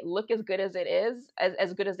and make it look as good as it is,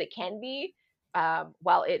 as good as it can be,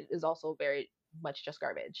 while it is also very much just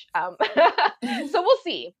garbage. So we'll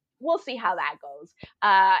see. We'll see how that goes.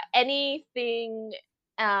 Anything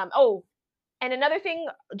oh, and another thing,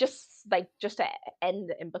 just to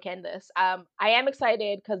end and bookend this, I am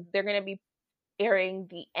excited because they're gonna be airing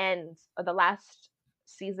the end of the last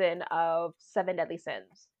season of Seven Deadly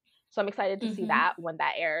Sins. So I'm excited to see Mm-hmm. that when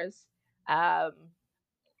that airs. Um,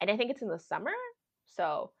 and I think it's in the summer.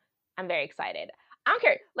 So I'm very excited. I don't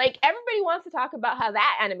care. Like everybody wants to talk about how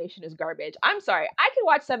that animation is garbage. I'm sorry. I can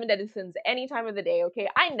watch Seven Deadly Sins any time of the day. Okay,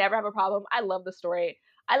 I never have a problem. I love the story.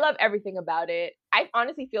 I love everything about it. I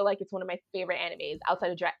honestly feel like it's one of my favorite animes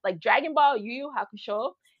outside of like Dragon Ball, Yu Yu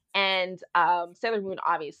Hakusho, and Sailor Moon,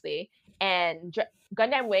 obviously, and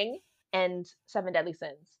Gundam Wing and Seven Deadly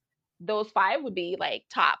Sins. Those five would be like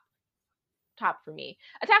top for me.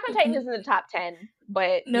 Attack on Titan is in the top 10,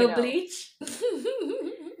 but No Bleach. we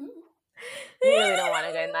really don't want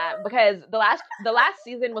to go in that because the last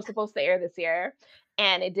season was supposed to air this year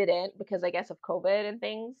and it didn't because I guess of COVID and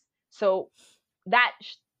things. So that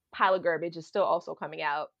pile of garbage is still also coming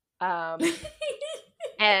out.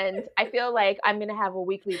 And I feel like I'm gonna have a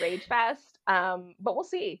weekly rage fest. But we'll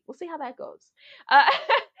see. We'll see how that goes. Uh,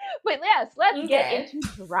 but yes, let's get Okay. into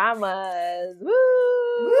dramas. Woo!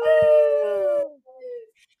 Woo!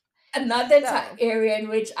 Another So, area in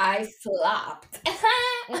which I flopped.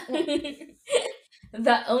 mm-mm.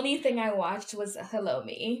 The only thing I watched was Hello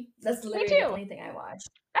Me. That's Me literally the too. only thing I watched.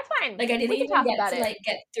 That's fine. Like I didn't We can even talk get about to it. like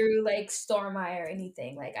get through like Storm Eye or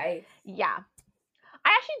anything. Like I Yeah. I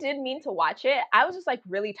actually did mean to watch it. I was just like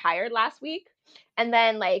really tired last week. And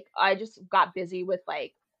then like I just got busy with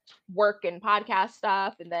like work and podcast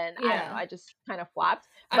stuff and then I don't know, yeah. I just kind of flopped.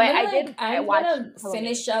 But I I'm watched gonna Hello Me.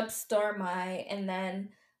 finish up Storm Eye and then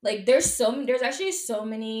like there's actually so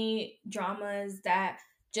many dramas that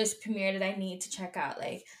just premiered that I need to check out.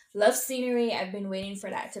 Like Love Scenery, I've been waiting for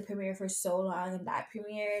that to premiere for so long and that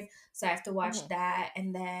premiered. So I have to watch Mhm. that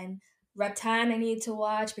and then Rattan I need to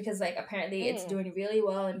watch because like apparently it's Mm. doing really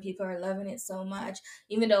well and people are loving it so much.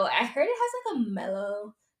 Even though I heard it has like a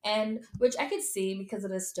mellow end, which I could see because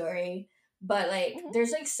of the story, but like Mhm.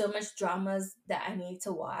 there's like so much dramas that I need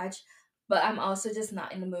to watch, but I'm also just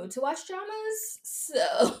not in the mood to watch dramas.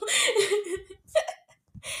 So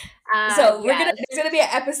so Yes. there's gonna be an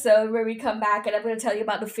episode where we come back and I'm gonna tell you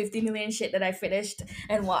about the 50 million shit that I finished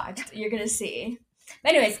and watched. You're gonna see.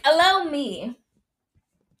 But anyways, allow me.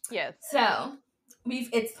 Yes. So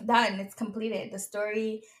it's done, it's completed. The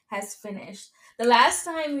story has finished. The last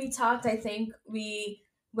time we talked, I think we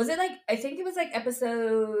was it like I think it was like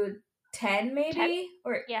episode 10 10? maybe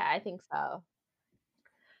or Yeah, I think so.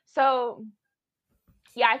 So,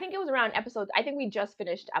 yeah, I think it was around episode I think we just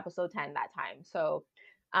finished episode 10 that time. So,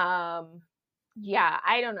 um yeah,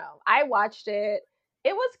 I don't know. I watched it.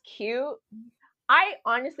 It was cute. I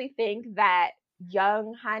honestly think that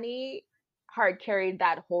young Honey hard carried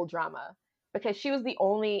that whole drama because she was the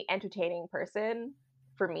only entertaining person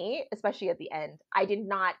for me, especially at the end. I did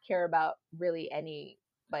not care about really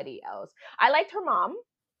anybody else. I liked her mom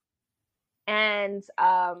and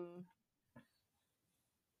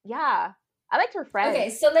yeah, I liked her Okay,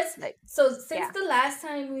 friends. so Like since yeah. the last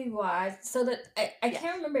time we watched, so that I Yes.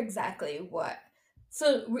 can't remember exactly what.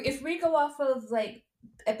 So if we go off of like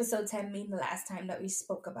episode 10 being the last time that we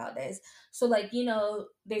spoke about this, so like we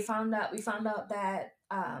found out that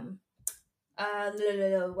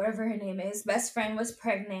whatever her name is, best friend was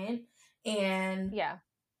pregnant, and Yeah.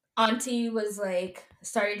 auntie was like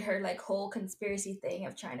started her like whole conspiracy thing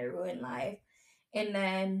of trying to ruin life, and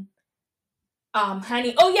then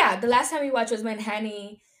Hani. Oh yeah, the last time we watched was when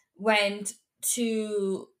Hani went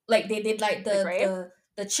to like they did like The grave?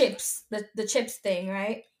 the chips the chips thing,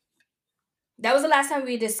 right? That was the last time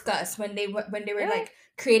we discussed when they were Really? like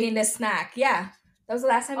creating the snack. Yeah, that was the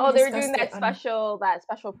last time we Oh, they were doing discussed it on. that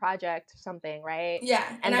special project or something, right? Yeah,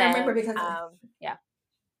 and And I remember then because yeah.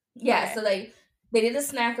 yeah, Okay. so like they did a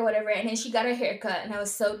snack or whatever, and then she got her haircut, and I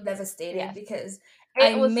was so devastated Yes. because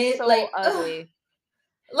It I was miss so ugly.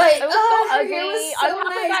 like It was so her hair ugly. was On so top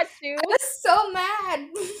of nice. that I too, was so mad.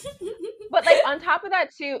 but like on top of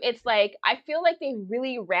that too, it's like I feel like they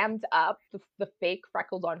really ramped up the fake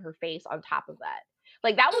freckles on her face on top of that.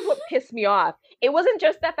 Like that was what pissed me off. It wasn't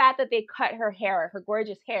just the fact that they cut her hair, her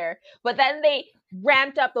gorgeous hair, but then they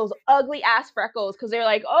ramped up those ugly ass freckles because they're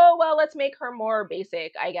like, oh well, let's make her more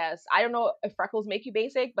basic. I guess I don't know if freckles make you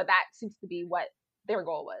basic, but that seems to be what their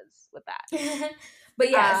goal was with that. But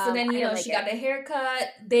yeah, so then I didn't like she it. got a haircut.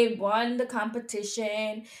 They won the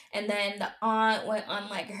competition, and then the aunt went on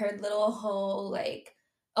like her little whole like,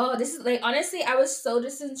 oh, this is like honestly, I was so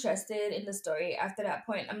disinterested in the story after that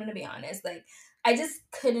point. I'm gonna be honest, like I just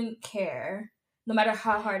couldn't care, no matter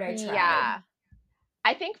how hard I tried. Yeah.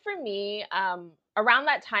 I think for me, around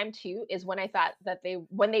that time too is when I thought that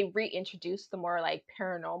when they reintroduced the more like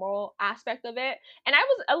paranormal aspect of it, and I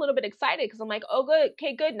was a little bit excited because I'm like, oh good,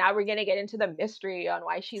 okay, good. Now we're gonna get into the mystery on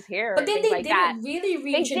why she's here But and then things they like that. didn't really They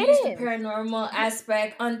reintroduce the didn't. paranormal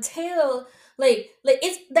aspect until like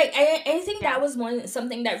it's like I think Yeah. that was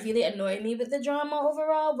something that really annoyed me with the drama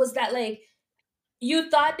overall, was that like you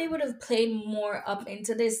thought they would have played more up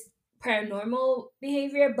into this paranormal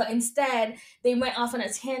behavior, but instead they went off on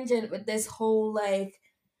a tangent with this whole like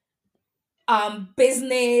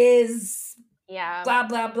business Yeah. blah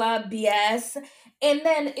blah blah BS. And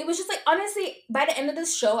then it was just like, honestly, by the end of the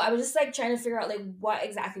show, I was just like trying to figure out like what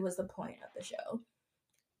exactly was the point of the show.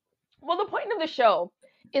 Well, the point of the show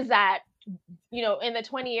is that, in the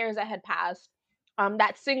 20 years that had passed,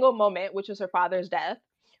 that single moment, which was her father's death,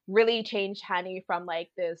 really changed Hani from like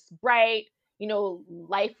this bright,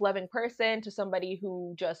 life loving person to somebody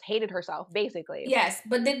who just hated herself, basically, Yes,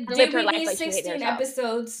 but and did lived her we life need like she hated 16 herself.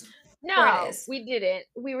 episodes for No, this? we didn't.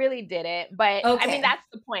 We really didn't. But I mean, Okay. that's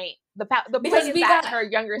the point. The point Because is that her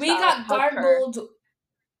younger we self got helped her. garbled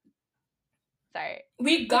Sorry.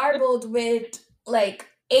 we garbled with like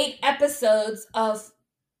 8 episodes of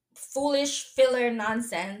foolish filler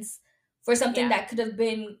nonsense for something Yeah. that could have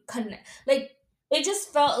been like it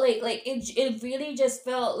just felt like it really just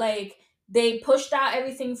felt like they pushed out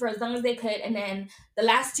everything for as long as they could, and then the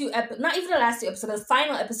last not even the last 2 episodes, the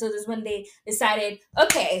final episode is when they decided,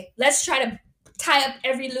 okay, let's try to tie up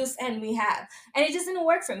every loose end we have, and it just didn't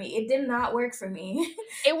work for me. It did not work for me.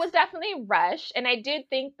 It was definitely rushed. And I did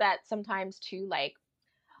think that sometimes too, like,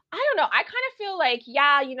 I don't know. I kind of feel like,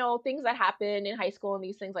 yeah, things that happen in high school and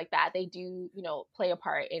these things like that, they do, play a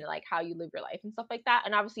part in like how you live your life and stuff like that.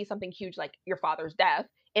 And obviously something huge like your father's death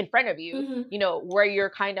in front of you, Hmm. where you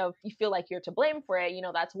feel like you're to blame for it,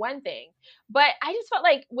 that's one thing. But I just felt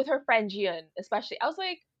like with her friend Jian, especially, I was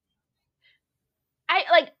like,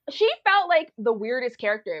 she felt like the weirdest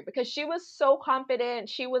character because she was so confident.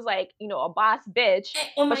 She was like, a boss bitch,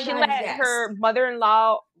 Oh but my she god, let yes. her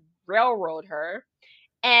mother-in-law railroad her.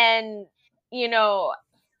 And,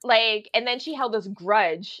 and then she held this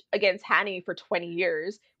grudge against Hani for 20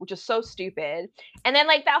 years, which is so stupid. And then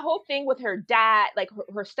like that whole thing with her dad, like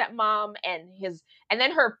her stepmom and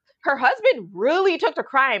then her husband really took to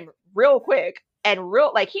crime real quick and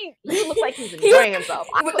real like he looked like he was he was enjoying himself.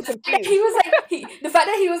 I was he confused. was like the fact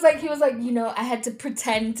that he was like, I had to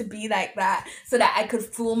pretend to be like that so that I could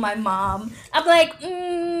fool my mom. I'm like,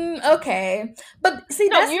 okay, but see,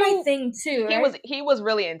 No, that's my thing too, right? he was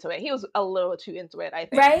really into it. He was a little too into it, I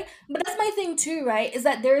think. Right, but that's my thing too, right? Is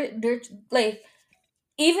that they're like,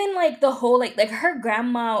 even like the whole like her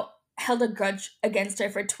grandma held a grudge against her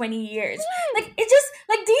for 20 years. Like it just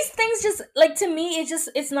like these things just like, to me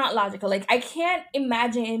it's not logical. Like I can't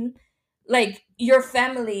imagine like your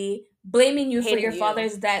family blaming you for Hating your you.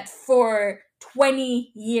 father's death for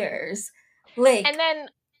 20 years. Like, And then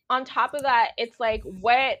on top of that, it's like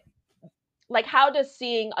how does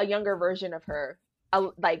seeing a younger version of her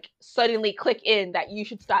like suddenly click in that you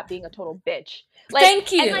should stop being a total bitch? Like,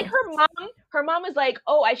 thank and like you. her mom is like,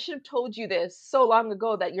 oh, I should have told you this so long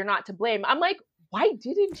ago that you're not to blame. I'm like, why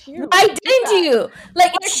didn't you Why do didn't that? you?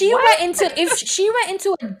 Like Like what? if she went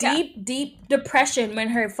into a Yeah, deep depression when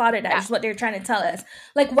her father died, yeah, is what they're trying to tell us.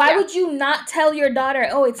 Like, why yeah, would you not tell your daughter,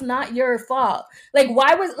 oh, it's not your fault? Like,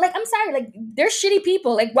 why was like, I'm sorry, like they're shitty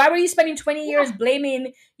people. Like, why were you spending 20 yeah. years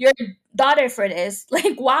blaming your daughter for this?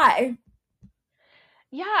 Like, why?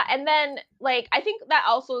 Yeah, and then like I think that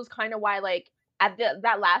also is kind of why like at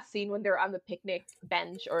that last scene when they're on the picnic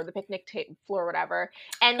bench or the picnic floor or whatever,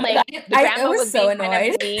 and Oh my God, like the I grandma was was so being kind of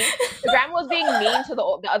annoyed. mean. The grandma was being mean to the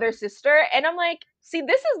other sister, and I'm like, see,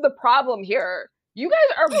 this is the problem here. You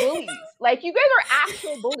guys are bullies. Like you guys are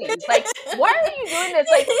actual bullies. Like why are you doing this?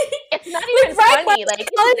 Like it's not Like, even right, why funny. was she Like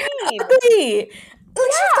it's calling her mean. ugly?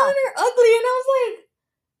 Like, she's Yeah. calling her ugly, and I was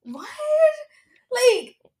like, what?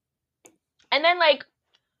 Like, And then like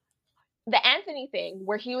the Anthony thing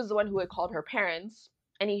where he was the one who had called her parents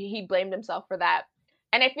and he blamed himself for that.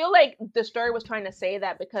 And I feel like the story was trying to say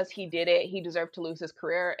that because he did it, he deserved to lose his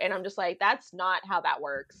career. And I'm just like, that's not how that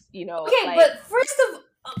works, okay, like but first of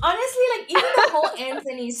honestly, like even the whole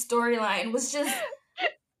Anthony storyline was just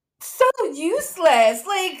so useless.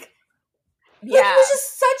 Like it yeah. was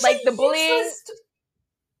just such Like the a bullying, useless.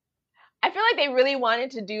 I feel like they really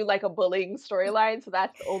wanted to do like a bullying storyline, so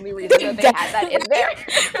that's the only reason that they That- had that in there.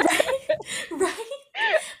 right, right.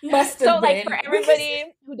 Must So have like for been because everybody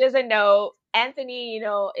who doesn't know, Anthony,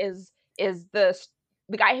 is the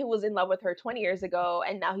the guy who was in love with her 20 years ago,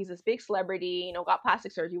 and now he's this big celebrity, got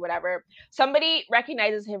plastic surgery, whatever. Somebody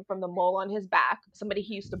recognizes him from the mole on his back, somebody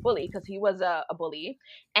he used to bully because he was a bully.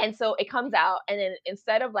 And so it comes out, and then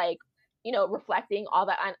instead of like, reflecting all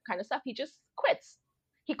that kind of stuff, he just quits.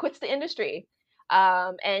 He quits the industry.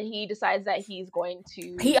 And he decides that he's going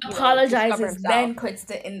to, He discover apologizes, himself. then quits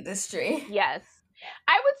the industry. Yes.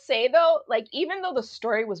 I would say though, like even though the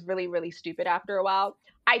story was really, really stupid after a while,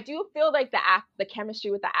 I do feel like the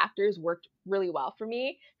chemistry with the actors worked really well for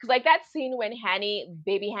me. Cause like that scene when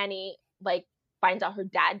baby Hanny, like finds out her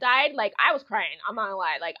dad died, like I was crying. I'm not gonna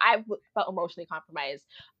lie. Like I felt emotionally compromised.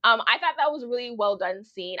 I thought that was a really well done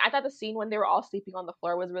scene. I thought the scene when they were all sleeping on the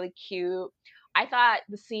floor was really cute. I thought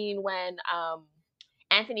the scene when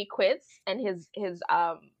Anthony quits and his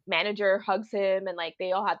manager hugs him, and like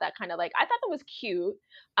they all had that kind of like, I thought that was cute.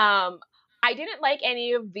 I didn't like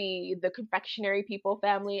any of the confectionery people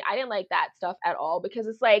family. I didn't like that stuff at all because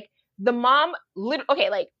it's like the mom okay,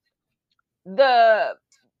 like the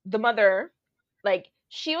mother, like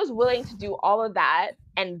she was willing to do all of that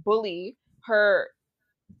and bully her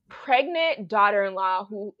pregnant daughter-in-law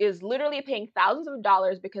who is literally paying thousands of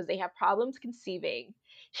dollars because they have problems conceiving.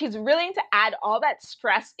 She's willing to add all that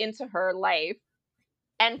stress into her life,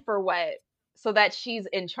 and for what? So that she's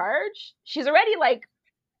in charge? She's already like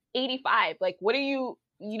 85. Like what you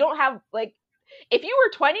don't have, like, if you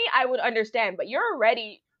were 20 I would understand, but you're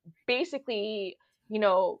already basically,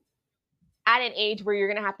 at an age where you're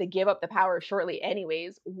going to have to give up the power shortly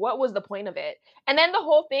anyways. What was the point of it? And then the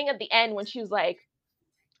whole thing at the end when she was like,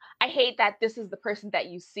 I hate that this is the person that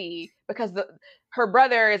you see, because her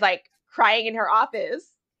brother is like crying in her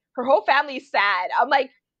office. Her whole family's sad. I'm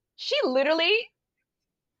like, she literally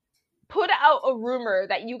put out a rumor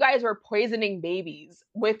that you guys were poisoning babies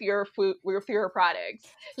with your food, with your products.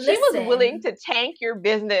 Listen, she was willing to tank your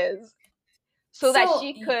business so that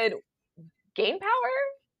she could gain power.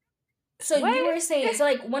 So what? You were saying, so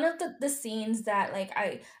like one of the scenes that like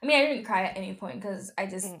I mean I didn't cry at any point because I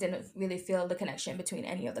just didn't really feel the connection between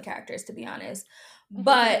any of the characters, to be honest.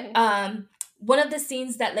 But one of the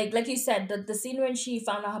scenes that like you said, the scene when she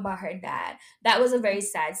found out about her dad, that was a very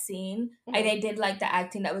sad scene. I did like the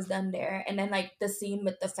acting that was done there, and then like the scene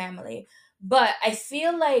with the family. But I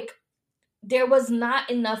feel like there was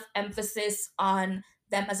not enough emphasis on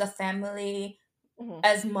them as a family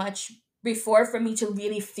as much before for me to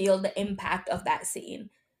really feel the impact of that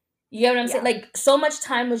scene. You know what I'm saying? Like so much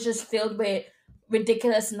time was just filled with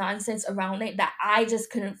ridiculous nonsense around it that I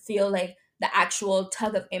just couldn't feel like the actual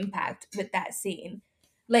tug of impact with that scene.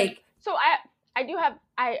 Like, so I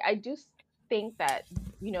do think that,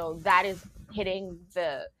 that is hitting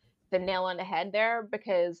the nail on the head there,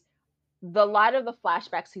 because a lot of the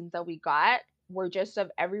flashback scenes that we got were just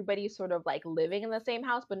of everybody sort of like living in the same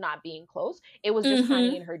house but not being close. It was just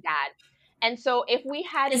Honey and her dad. And so if we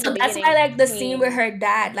had, so that's why like the scene with her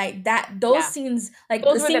dad, like that, those scenes, like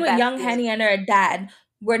those the scene with young Honey and her dad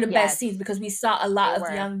were the best scenes because we saw a lot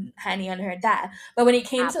of young Honey and her dad. But when it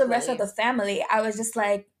came to the rest of the family, I was just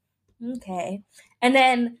like, okay. And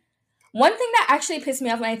then one thing that actually pissed me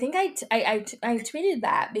off, and I think I tweeted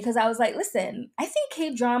that because I was like, listen, I think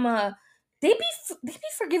K-drama, they be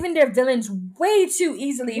forgiving their villains way too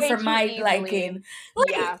easily for my liking.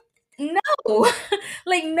 Like, no,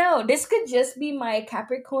 like no, this could just be my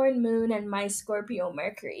Capricorn moon and my Scorpio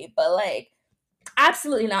Mercury, but like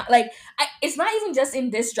absolutely not. Like it's not even just in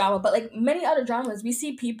this drama, but like many other dramas, we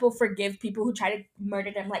see people forgive people who try to murder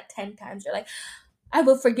them like 10 times. They're like, I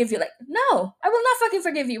will forgive you. Like, no, I will not fucking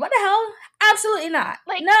forgive you. What the hell? Absolutely not.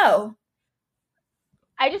 Like, no.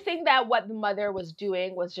 I just think that what the mother was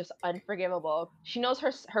doing was just unforgivable. She knows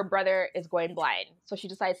her brother is going blind, so she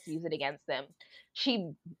decides to use it against him.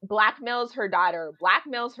 She blackmails her daughter,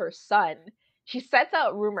 blackmails her son. She sets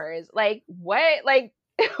out rumors. Like, what? Like,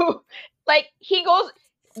 like he goes,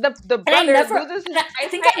 the brother loses his I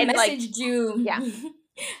think I messaged you. Yeah.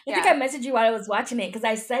 I think I messaged you while I was watching it because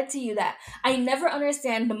I said to you that I never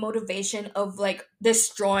understand the motivation of like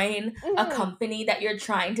destroying a company that you're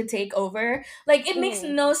trying to take over. Like it makes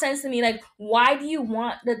no sense to me. Like why do you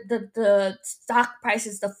want the stock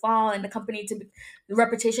prices to fall and the company to the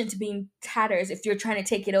reputation to be in tatters if you're trying to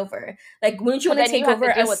take it over? Like wouldn't you want to take over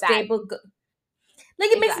a stable?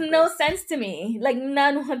 Like, it makes no sense to me. Like,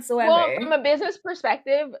 none whatsoever. Well, from a business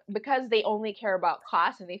perspective, because they only care about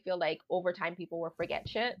cost and they feel like over time people will forget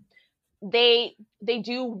shit, they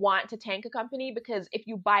do want to tank a company, because if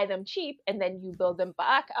you buy them cheap and then you build them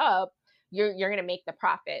back up, you're going to make the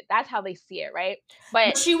profit. That's how they see it, right?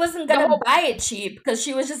 But she wasn't going to buy it cheap because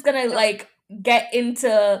she was just going to, like, get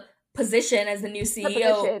into position as the new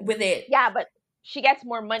CEO with it. Yeah, but she gets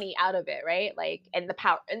more money out of it, right? Like, and the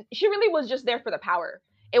power, and she really was just there for the power.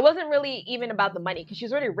 It wasn't really even about the money because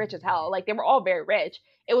she's already rich as hell. Like, they were all very rich.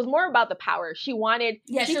 It was more about the power.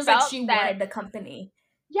 Yeah, she She was like felt she that, wanted the company.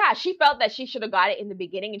 yeah, she felt that she should have got it in the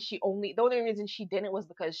beginning, and the only reason she didn't was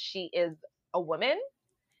because she is a woman.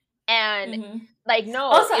 And Hmm. like,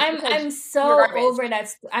 no, Also, it's I'm because I'm you're so garbage. over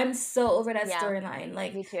that. I'm so over that Yeah, storyline.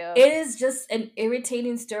 Like, me too. it is just an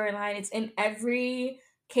irritating storyline. It's in every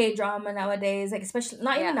K drama nowadays. Like, especially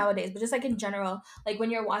not even Yeah, nowadays, but just like in general. Like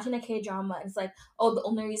when you're watching a K drama, it's like, oh, the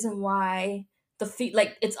only reason why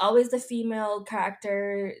like it's always the female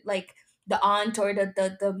character, like the aunt or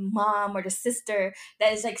the mom or the sister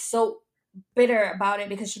that is like so bitter about it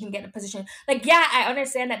because she didn't get a position. Like, yeah, I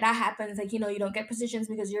understand that that happens. Like, you don't get positions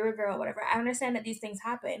because you're a girl, whatever. I understand that these things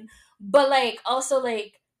happen, but like also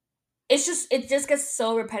like it just gets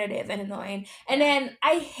so repetitive and annoying. And yeah. then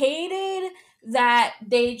I hated that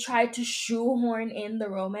they tried to shoehorn in the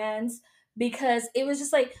romance because it was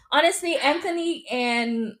just like honestly, Anthony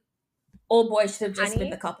and old boy should have just been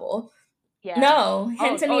the Honey, couple. yeah. No,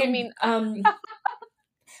 Oh, you mean,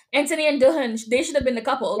 Anthony and Dylan, they should have been the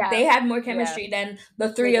couple. yeah, They had more yeah, chemistry than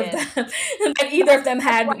the they three of did. them than either of them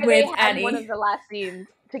That's why had they with had one Annie. of the last scenes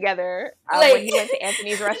together, when Like, he went to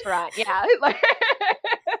Anthony's restaurant. Yeah, like,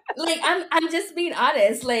 like I'm just being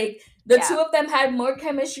honest. Like the yeah. two of them had more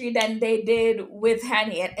chemistry than they did with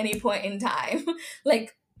Hanny at any point in time.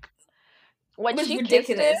 Like it When was she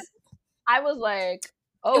kissed him, ridiculous. I was like,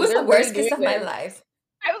 It "Oh, was the they're really worst kiss doing of my this." life.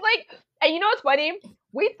 I was like, and you know what's funny?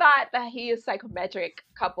 We thought that he is psychometric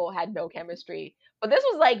couple had no chemistry, but this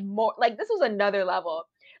was like more like this was another level.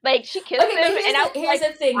 Like, she kissed Okay, but him, and I was here's like,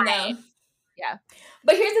 the thing "Fine." though. Yeah,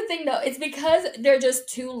 But here's the thing though, it's because they're just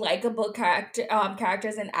two likable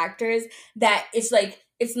characters and actors that it's like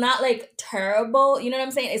it's not like terrible, you know what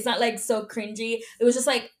I'm saying? It's not like so cringy. It was just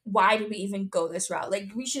like, why did we even go this route? Like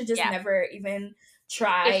we should just yeah. never even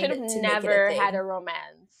They should have tried to make it a never had a thing.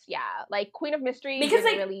 romance. Yeah, like Queen of Mystery Because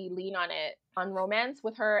didn't like really lean on romance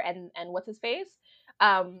with her and what's his face.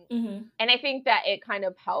 mhm. And I think that it kind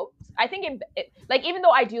of helped. I think like, even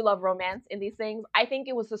though I do love romance in these things, I think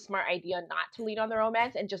it was a smart idea not to lead on the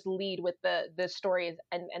romance and just lead with the stories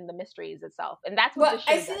and the mysteries itself. And that's what Well, this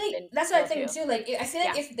should I have feel done like in that's what I season think two. too. Like I feel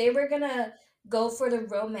like Yeah, if they were gonna go for the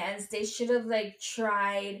romance, they should have like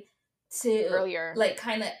tried to earlier. like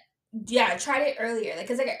kind of yeah, tried it earlier. Like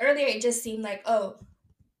cuz like earlier it just seemed like, oh,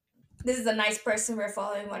 this is a nice person we're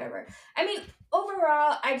following, whatever. I mean,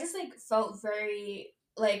 overall, I just like felt very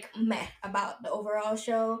like meh about the overall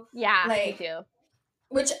show. Yeah, me Like, too.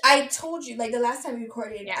 which I told you, like the last time we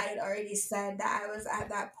recorded, I Yeah, had already said that I was at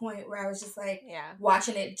that point where I was just like yeah.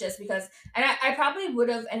 watching it just because, and I probably would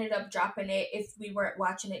have ended up dropping it if we weren't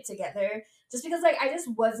watching it together, just because like I just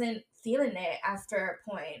wasn't feeling it after a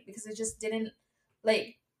point because it just didn't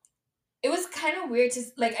like it was kind of weird to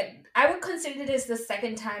like I would consider this the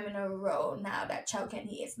second time in a row now that Chow Ken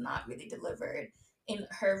Hee is not really delivered in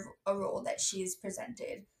her a role that she's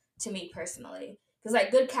presented to me personally because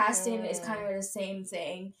like good casting is kind Mm, of the same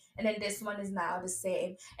thing and then this one is now the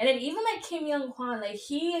same and then even like Kim Young Kwan like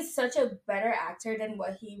he is such a better actor than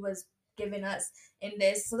what he was giving us in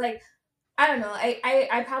this so like I don't know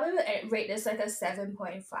I probably would rate this like a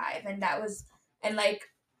 7.5 and that was and like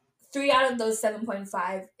three out of those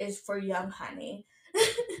 7.5 is for young Honey.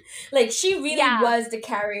 Like she really yeah, was the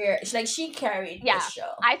carrier. Like she carried this yeah.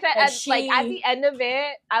 show. I said, Like like, at she the end of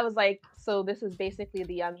it, I was like, so this is basically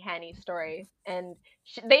the young Hanny story, and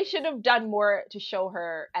they should have done more to show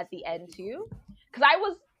her at the end too, because I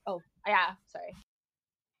was, oh yeah, sorry.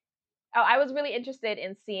 Oh, I was really interested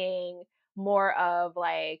in seeing more of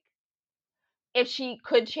like if she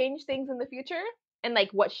could change things in the future and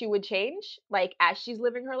like what she would change like as she's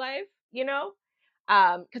living her life, you know?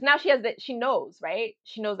 Because now she knows, right?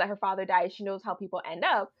 She knows that her father died. She knows how people end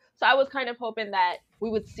up. So I was kind of hoping that we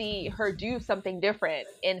would see her do something different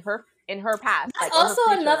in her past, that's like, or her also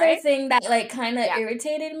future, another right? thing that like kind of Yeah.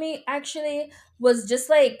 irritated me actually was just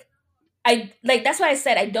like I like that's why I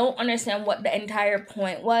said I don't understand what the entire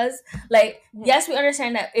point was. Like, Mhm. yes, we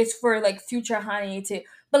understand that it's for like future Honey to,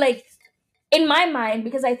 but like in my mind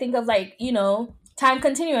because I think of like time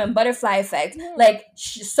continuum butterfly effect Mhm. like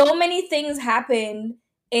so many things happened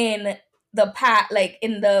in the past like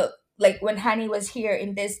in the like when Hani was here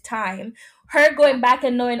in this time her Yeah. going back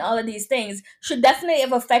and knowing all of these things should definitely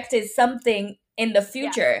have affected something in the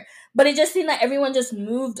Yeah. future but it just seemed like everyone just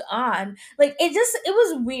moved on like it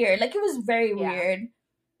was weird like it was very Yeah. weird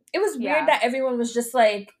it was weird Yeah. that everyone was just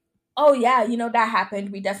like oh yeah that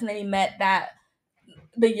happened we definitely met that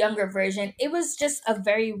the younger version. It was just a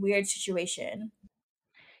very weird situation.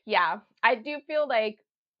 Yeah. I do feel like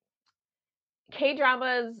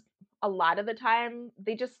K-dramas, a lot of the time,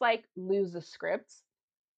 they just, like, lose the script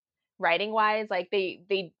writing-wise, like, they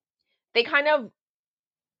kind of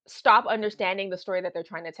stop understanding the story that they're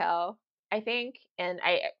trying to tell, I think, and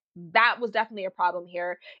I that was definitely a problem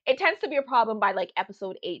here. It tends to be a problem by, like,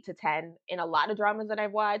 episode 8 to 10 in a lot of dramas that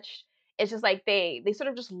I've watched. It's just like they sort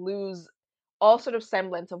of just lose all sort of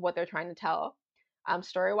semblance of what they're trying to tell,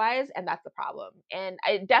 story-wise, and that's the problem, and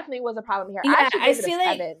it definitely was a problem here. I Yeah, actually I gave it a feel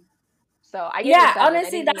like 7, so I gave it a yeah, 7, I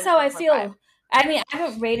honestly, didn't give that's it a how I 7.5. feel. I mean, I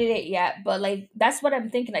haven't rated it yet, but like that's what I'm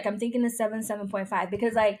thinking. Like I'm thinking a 7.5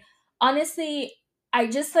 because like honestly, I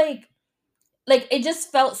just like it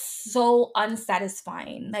just felt so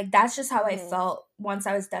unsatisfying. Like that's just how I Mhm, felt once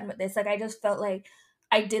I was done with this. Like I just felt like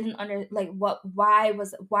I didn't under like why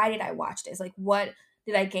did I watch this? Like what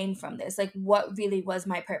did I gain from this? Like what really was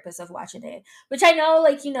my purpose of watching it? Which I know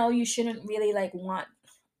like you shouldn't really like want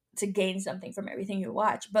to gain something from everything you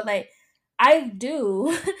watch, but like I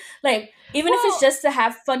do. Like even if it's well, just to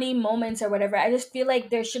have funny moments or whatever, I just feel like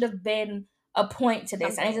there should have been a point to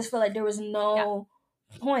this, and I something. just feel like there was Yeah, no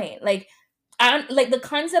point. Like I don't like the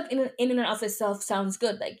concept in and of itself sounds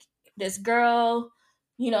good. Like this girl,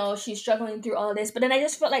 she's struggling through all of this, but then I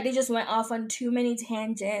just felt like they just went off on too many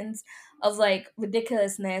tangents of like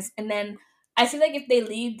ridiculousness, and then I feel like if they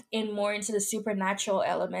lead in more into the supernatural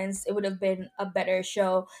elements, it would have been a better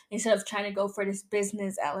show instead of trying to go for this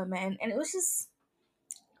business element. And it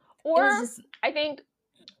or was just I think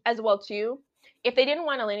as well too, if they didn't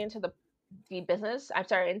wanna lean into the business I'm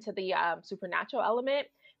sorry, into the, supernatural element,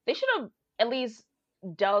 they should have at least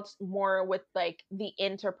dealt more with, like, the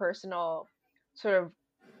interpersonal sort of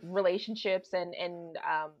relationships and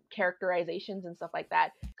characterizations and stuff like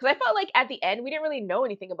that. Because I felt like at the end, we didn't really know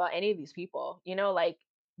anything about any of these people, like,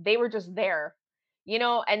 they were just there,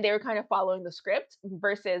 and they were kind of following the script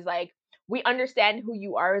versus, like, we understand who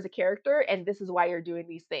you are as a character, and this is why you're doing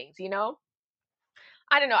these things, you know?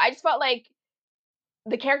 I don't know, I just felt like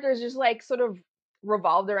the characters just, like, sort of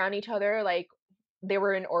revolved around each other, like, they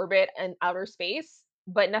were in orbit and outer space,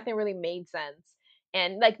 but nothing really made sense.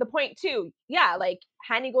 And, like, the point too, yeah, like,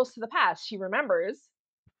 Hanny goes to the past, she remembers,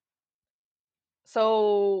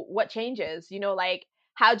 so what changes? Like,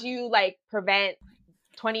 how do you, like, prevent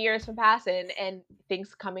 20 years from passing and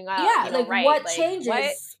things coming out, yeah, like right? what Like, what?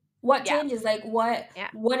 changes? What Yeah, changes? Like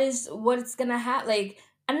yeah, what's gonna happen? Like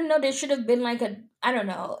I don't know. There should have been like a I don't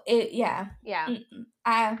know. It yeah. yeah. Mm-mm.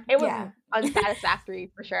 I It was yeah.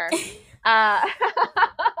 unsatisfactory for sure. Uh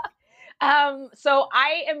so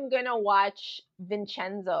I am gonna watch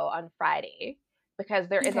Vincenzo on Friday because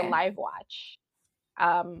there is a Okay. live watch.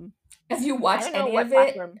 Um, Have you I watched don't know any what of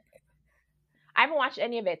it? platform. I haven't watched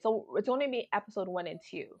any of it, so it's only be episode 1 and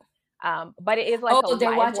 2. But it is like a Oh, they're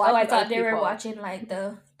live watch. Oh, watch I with other thought they were people. watching like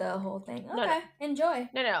the whole thing. No, no, Okay, enjoy,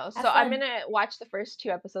 no, no. have So I'm fun. gonna watch the first 2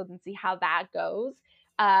 episodes and see how that goes.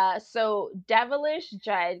 So Devilish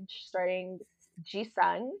Judge starring Ji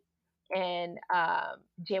Sung and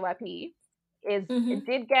JYP it Mm-hmm.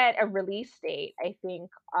 did get a release date. I think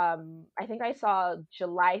I saw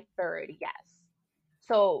July 3rd. Yes.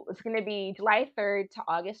 So it's going to be July 3rd to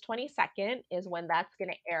August 22nd is when that's going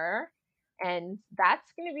to air. And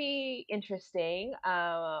that's going to be interesting.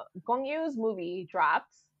 Gong Yu's movie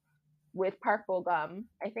drops with Park Bo Gum,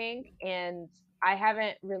 I think, and I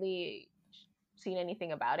haven't really seen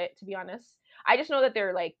anything about it, to be honest. I just know that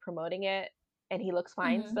they're like promoting it and he looks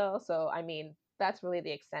fine Mm-hmm. still. So, I mean, that's really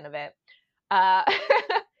the extent of it. Uh,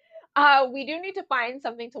 we do need to find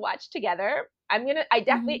something to watch together. I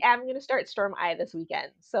definitely Mm-hmm. am gonna start Storm Eye this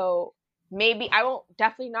weekend. So maybe I won't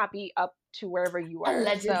definitely not be up to wherever you are.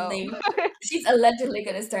 So, Allegedly, she's allegedly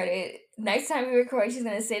gonna start it. Next time we record, she's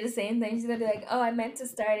gonna say the same thing. She's gonna be like, "Oh, I meant to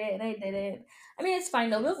start it and I didn't." I mean, it's fine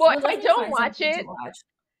though. We'll well, we'll definitely find something to watch.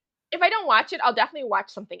 if I don't watch it, I'll definitely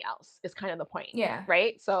watch something else. Is kind of the point, Yeah.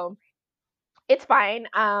 right? So it's fine.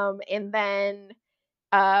 And then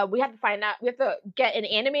we have to get an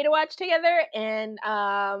anime to watch together and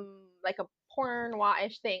like a porn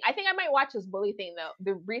ish thing. I think I might watch this bully thing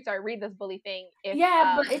though. Read this bully thing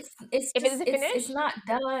Yeah, but it's if just it's it's finished. not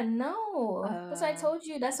done. No, that's why I Uh told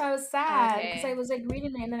you. That's why I was sad because I okay. was like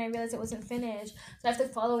reading it and then I realized it wasn't finished. So I have to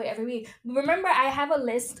follow it every week. Remember, I have a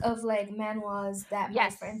list of like manhwas that my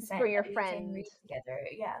Yes, friend sent for your that we can friend. read together.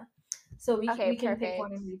 Yeah, so Okay, we can pick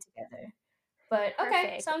one perfect. and read together. But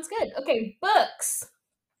okay, Perfect. sounds good. Okay, books.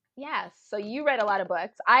 Yes. So you read a lot of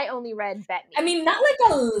books. I only read Bet I Me. mean, not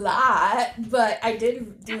like a lot, but I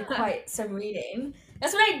did do quite some reading.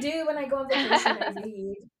 That's what I do when I go on vacation. I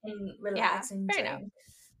read and Yeah, relax and fair enough.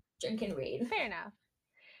 drink and read. Fair enough.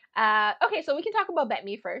 Okay, so we can talk about Bet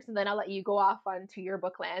Me first, and then I'll let you go off onto your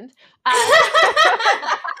bookland. Uh,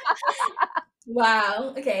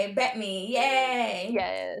 Wow. Okay, Bet Me. Yay.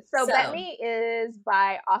 Yes. So Bet So, Me is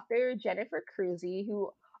by author Jennifer Cruzy,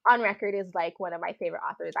 who on record is like one of my favorite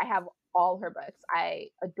authors. I have all her books. I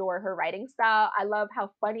adore her writing style. I love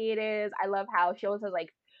how funny it is. I love how she always has like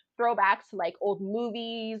throwbacks to like old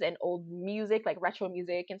movies and old music, like retro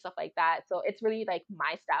music and stuff like that. So it's really like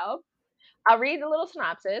my style. I'll read a little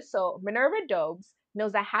synopsis. So Minerva Dobbs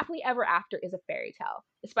knows that happily ever after is a fairy tale,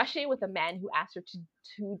 especially with a man who asks her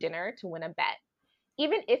to dinner to win a bet,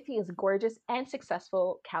 even if he is gorgeous and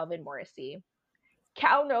successful Calvin Morrissey.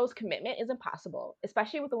 Cal knows commitment is impossible,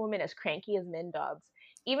 especially with a woman as cranky as Min Dobbs,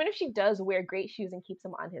 even if she does wear great shoes and keeps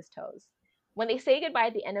him on his toes. When they say goodbye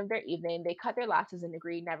at the end of their evening, they cut their losses and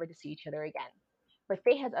agree never to see each other again. But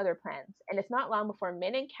fate has other plans, and it's not long before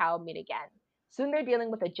Min and Cal meet again. Soon they're dealing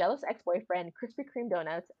with a jealous ex-boyfriend, Krispy Kreme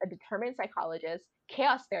donuts, a determined psychologist,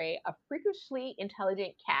 chaos theory, a freakishly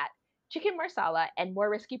intelligent cat, chicken marsala, and more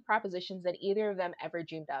risky propositions than either of them ever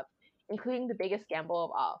dreamed of, including the biggest gamble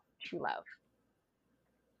of all, true love.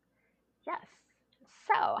 Yes.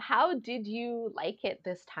 So, how did you like it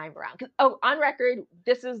this time around? 'Cause, oh, on record,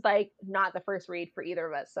 this is like not the first read for either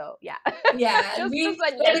of us. So, yeah, yeah, just letting you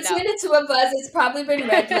like, guys between know. the two of us, it's probably been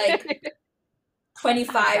read like Oh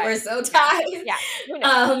 25 or God, so yeah, times. yeah. Who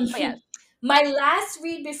knows? Um, But yes. my last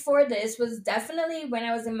read before this was definitely when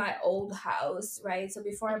I was in my old house, right? So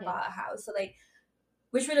before I Hmm. bought a house. So like,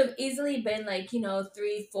 which would have easily been like,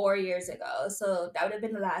 3, 4 years ago. So that would have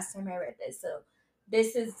been the last time I read this. So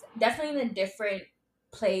this is definitely in a different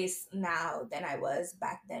place now than I was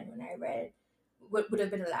back then when I read what would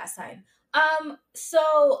have been the last time.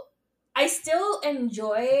 So I still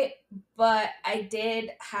enjoy it, but I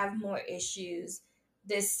did have more issues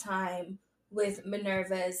this time with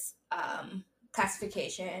Minerva's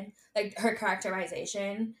classification, like her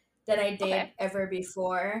characterization, than I did Okay. ever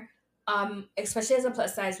before. Especially as a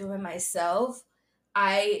plus size woman myself,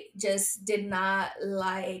 I just did not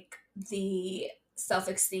like the self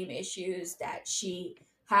esteem issues that she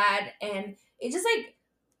had, and it just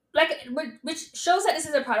which shows that this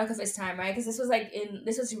is a product of its time, right? Because this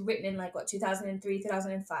was written in like what 2003,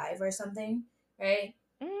 2005 or something, right?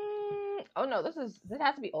 Oh no, this has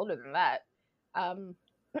to be older than that. Um,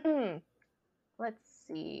 let's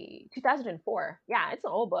see, 2004. Yeah, it's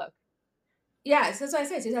an old book. Yeah, so that's why I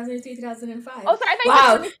said 2003, 2005. Oh, sorry, I thought you said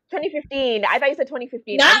Wow, 2015. I thought you said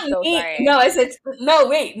 2015. I'm not so me. sorry. No, I said no.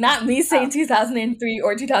 Wait, not me saying Oh. 2003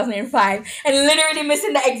 or 2005, and literally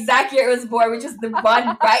missing the exact year it was born, which is the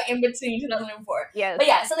one right in between 2004. Yes. But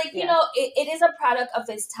yeah, so like Yes. it is a product of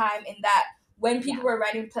its time in that when people Yeah. were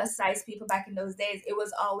writing plus size people back in those days, it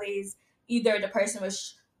was always either the person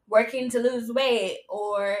was working to lose weight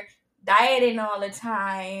or dieting all the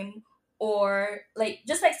time or like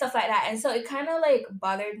just like stuff like that, and so it kind of like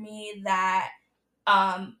bothered me that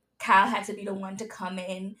Kyle had to be the one to come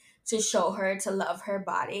in to show her to love her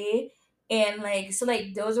body. And like so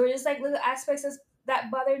like those were just like little aspects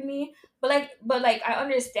that bothered me. But like I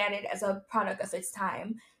understand it as a product of its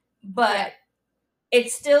time. Yeah. But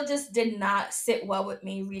it still just did not sit well with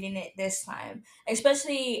me reading it this time,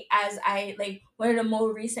 especially as I like one of the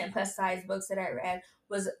more recent plus size books that I read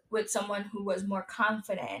was with someone who was more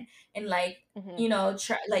confident and like Hmm.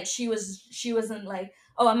 like she wasn't like,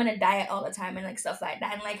 oh, I'm gonna diet all the time and like stuff like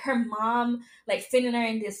that, and like her mom like fitting her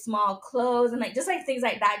in these small clothes and like just like things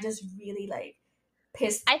like that just really like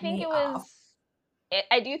pissed I think me it off. was.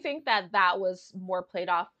 I do think that that was more played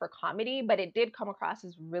off for comedy, but it did come across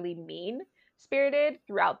as really mean spirited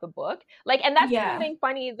throughout the book. Like, and that's Yeah, something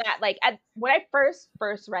funny that like when I first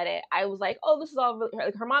read it, I was like, oh, this is all really,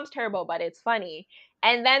 like her mom's terrible, but it's funny.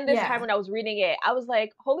 And then this time yeah, when I was reading it, I was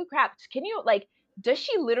like, holy crap, can you like? Does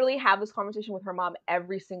she literally have this conversation with her mom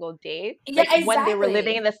every single day? yeah, Like when they were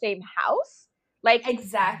living in exactly, the same house? Like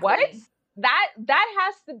what? exactly. That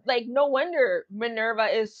has to like no wonder Minerva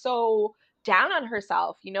is so down on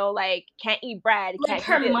herself, like can't eat bread, Like can't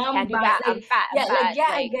do her this, mom can't do buy that, I'm like fat, I'm yeah, like fat, yeah,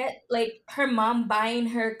 I like get like her mom buying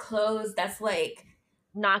her clothes that's like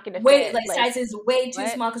not gonna way fit. like Like sizes way too what?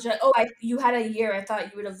 small because you're like, oh, you had a year, I thought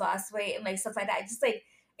you would have lost weight and like stuff like that. Just like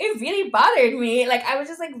it really bothered me. Like I was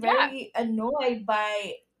just like Yeah. very annoyed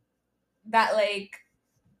by that like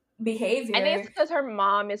I think it's behavior. because her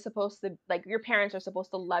mom is supposed to like your parents are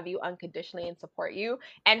supposed to love you unconditionally and support you,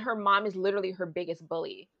 and her mom is literally her biggest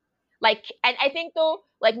bully. Like, and I think though,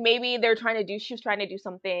 like maybe she was trying to do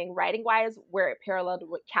something writing wise where it paralleled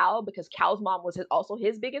with Cal because Cal's mom was also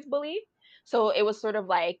his biggest bully. So it was sort of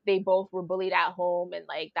like they both were bullied at home and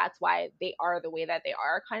like that's why they are the way that they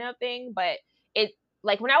are kind of thing. But it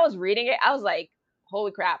like when I was reading it, I was like,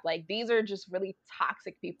 holy crap, like these are just really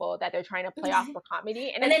toxic people that they're trying to play off for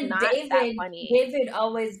comedy, and And it's then not that funny. David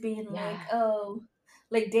always being Yeah. like, oh,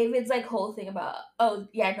 like David's like whole thing about, oh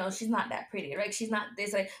yeah, no, she's not that pretty. Like she's not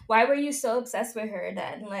this. Like, why were you so obsessed with her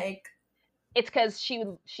then? Like, It's because she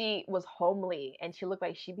was homely and she looked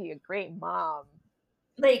like she'd be a great mom.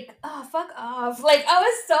 oh fuck off. Like I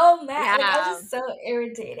was so mad. Like I was Yeah. just so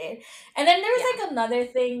irritated. And then there was Yeah. like another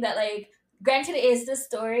thing that like granted it is the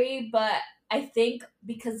story, but I think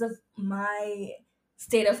because of my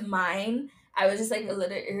state of mind, I was just like a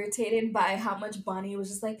little irritated by how much Bonnie was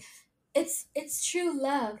just like, it's true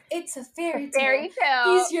love. It's a A fairy tale. fairy tale.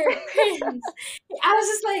 He's your prince. I was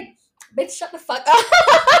just like, bitch, shut the fuck up.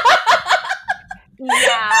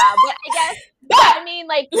 Yeah, but I guess But I mean,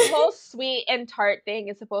 like the whole sweet and tart thing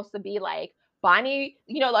is supposed to be like Bonnie,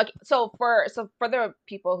 like so for the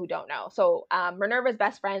people who don't know, so Minerva's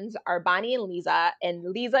best friends are Bonnie and Lisa, and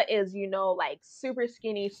Lisa is like super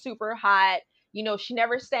skinny, super hot. She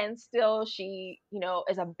never stands still. She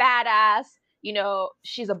is a badass.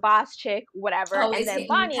 She's a boss chick, whatever. And always then hitting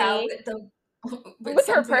the cow Bonnie with the with with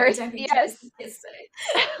her something every purse, time he tries yes. to kiss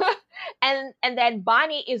it. And then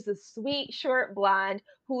Bonnie is the sweet short blonde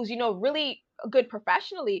who's really good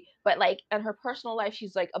professionally, but like in her personal life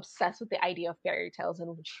she's like obsessed with the idea of fairy tales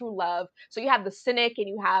and true love. So you have the cynic and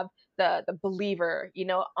you have the believer,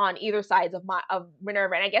 on either sides of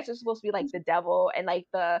Minerva. And I guess it's supposed to be like the devil and like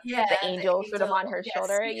Yeah, the the angel sort of angel. on her Yes,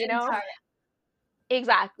 shoulder, sweet and tart.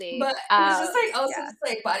 exactly. But it was just like also Yeah, just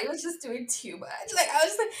like Bonnie was just doing too much. Like I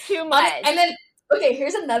was just like too on it, and much. then okay,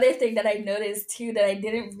 here's another thing that I noticed too that I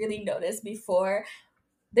didn't really notice before.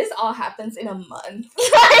 This all happens in a month.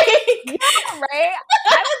 Like Yeah, right?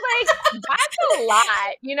 I was like, that's a lot,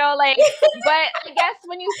 like, but I guess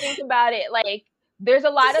when you think about it, like, there's a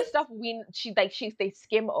lot of stuff they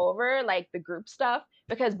skim over, like the group stuff,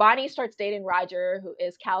 because Bonnie starts dating Roger, who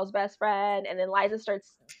is Cal's best friend, and then Liza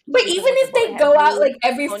starts but sleeping even with the if they bullethead go out dude, like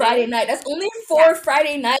every Friday Tony. night, that's only Yeah. 4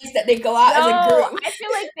 Friday nights that they go out as a No, group. I feel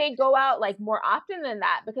like they go out like more often than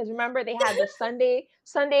that because remember they had the Sunday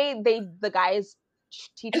the guys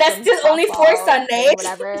teach And that's them still only 4 softball Sundays. and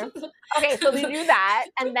whatever. Okay, so they do that,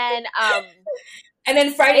 and then And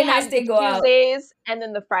then Friday they nights have they go out. Tuesdays, and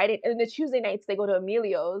then the Tuesday nights they go to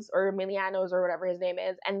Emilio's or Emiliano's or whatever his name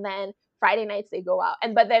is, and then Friday nights they go out.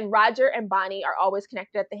 But then Roger and Bonnie are always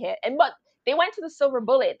connected at the hit. But they went to the Silver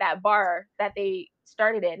Bullet, that bar that they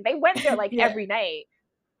started in. They went there like Yeah. every night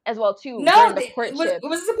as well too No, during the courtship. it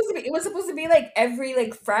was supposed to be like every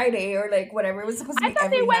like Friday or like whatever. It was supposed to I be thought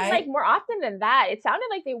they every went night. like more often than that. It sounded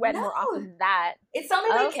like they went No. more often than that. It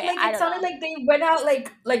sounded Okay, I it don't sounded know. like they went out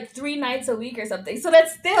like 3 nights a week or something. So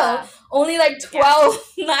that's still Yeah. only like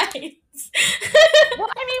 12 nights. Well,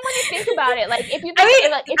 I mean, when you think about it, like if you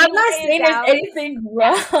think, like, if I'm you not write it saying down, there's anything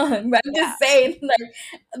wrong, but I'm Yeah. just saying like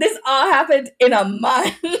this all happened in a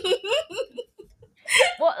month.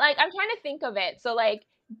 well, like I'm trying to think of it. So like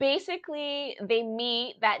basically they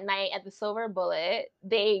meet that night at the Silver Bullet.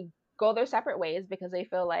 They go their separate ways because they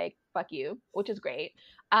feel like fuck you, which is great.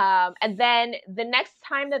 And then the next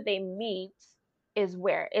time that they meet is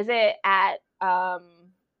where? Is it at the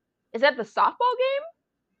softball game?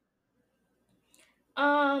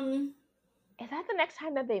 Is that the next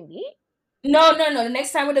time that they meet? No. The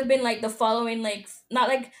next time would have been like the following, like not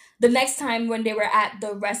like the next time when they were at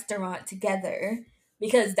the restaurant together,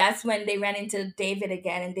 because that's when they ran into David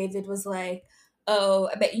again, and David was like, "Oh,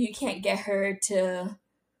 I bet you can't get her to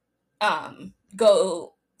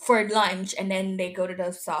go for lunch," and then they go to the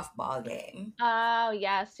softball game. Oh,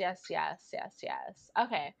 yes.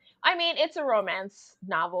 Okay. I mean, it's a romance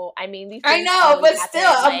novel. I mean, these I things know, always but happen,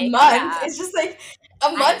 still, a like, month. yeah. It's just like a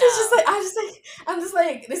month is just like I'm just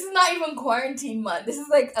like this is not even quarantine month. This is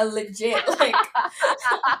like a legit like.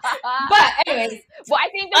 But anyways, well, I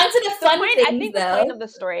think onto the fun point, things I think the though. point of the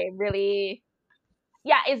story really,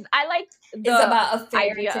 is I like It's the about a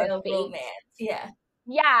fairy idea tale of fate. romance. Yeah.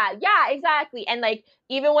 Yeah, exactly. And like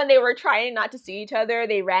even when they were trying not to see each other,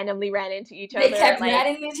 they randomly ran into each other. They kept like,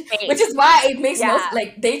 ranting each, fate. which is why it makes Yeah. most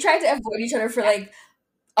like they tried to avoid each other for like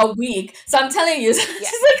a week. So I'm telling you,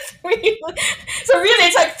 it's like 3 so really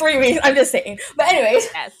it's like 3 weeks. I'm just saying. But anyways,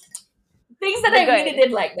 Yes. things that They're I good. really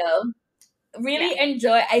did like though. Really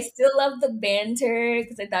enjoy. I still love the banter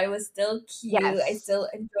because I thought it was still cute. Yes. I still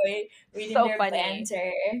enjoy reading So their funny.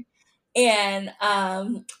 banter. And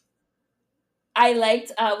I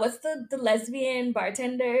liked what's the lesbian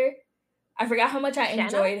bartender? I forgot how much I Shanna?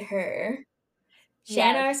 enjoyed her.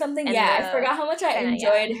 Shanna or Yes. something? And Yeah, I forgot how much I Shanna,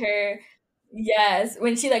 enjoyed her. Yes,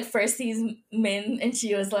 when she like first sees Min and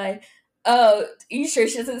she was like, "Oh, you sure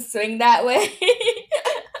she doesn't swing that way?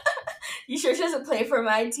 You sure she doesn't play for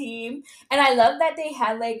my team. And I love that they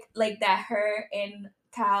had like that her and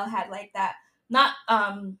Cal had like that, not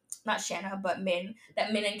not Shanna but Min,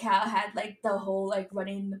 that Min and Cal had like the whole like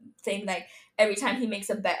running thing, like every time he makes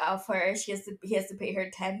a bet off her, he has to pay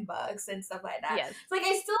her $10 and stuff like that. Yes. So like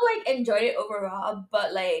I still like enjoyed it overall,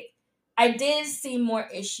 but like I did see more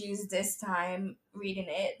issues this time reading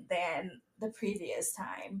it than the previous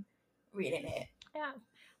time reading it. Yeah.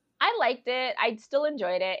 I liked it. I still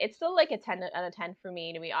enjoyed it. It's still like a 10 out of 10 for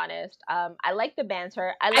me, to be honest. I like the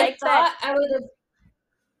banter. I I like that. thought I would have.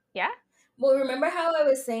 Yeah. Well, remember how I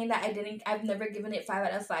was saying that I've never given it 5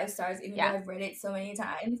 out of 5 stars, even though Yeah. I've read it so many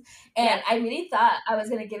times. Yeah. And I really thought I was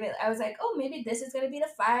gonna give it. I was like, oh, maybe this is gonna be the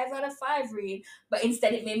 5 out of 5 read, but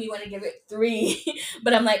instead it made me want to give it 3.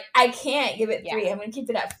 But I'm like, I can't give it 3. Yeah. I'm gonna keep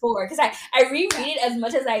it at 4 because I reread Yeah. it as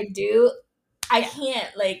much as I do. I Yeah.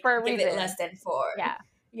 can't like For a give it reason. less than 4. Yeah.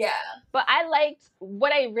 Yeah. But I liked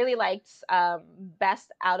what I really liked best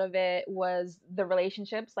out of it was the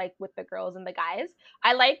relationships, like with the girls and the guys.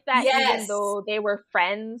 I liked that even Yes. though they were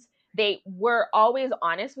friends, they were always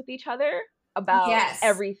honest with each other about Yes.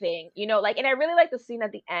 everything, you know, like, and I really like the scene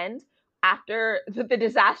at the end after the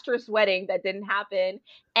disastrous wedding that didn't happen.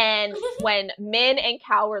 And when Min and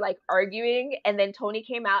Cal were like arguing, and then Tony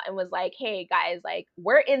came out and was like, hey guys, like,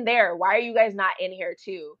 we're in there. Why are you guys not in here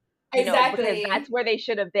too? You know, because Exactly. that's where they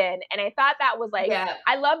should have been. And I thought that was like, Yeah.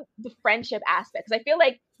 I love the friendship aspect because I feel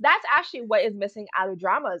like that's actually what is missing out of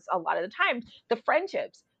dramas a lot of the time. The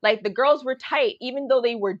friendships, like the girls were tight, even though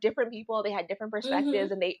they were different people, they had different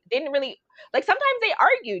perspectives, and they didn't really like. Sometimes they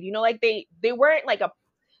argued, you know, like they weren't like a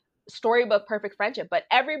storybook perfect friendship, but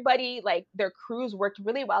everybody, like their crews worked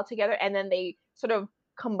really well together, and then they sort of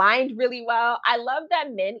combined really well. I love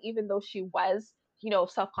that Min, even though she was, you know,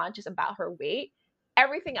 self-conscious about her weight,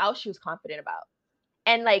 everything else she was confident about.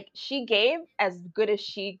 And like she gave as good as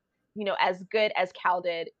she, you know, as good as Cal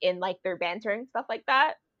did in like their banter and stuff like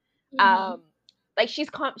that. Like she's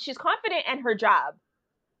confident in her job.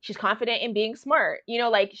 She's confident in being smart. You know,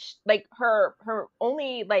 like like her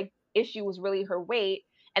only like issue was really her weight,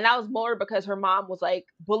 and that was more because her mom was like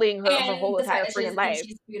bullying her And whole the fact entire that she freaking doesn't think life,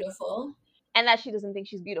 she's beautiful. and that she doesn't think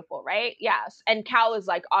she's beautiful, right? Yes. And Cal is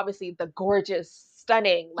like obviously the gorgeous,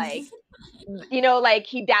 stunning, like, you know, like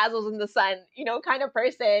he dazzles in the sun, you know, kind of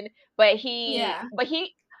person. But Yeah.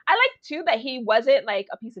 I like too that he wasn't like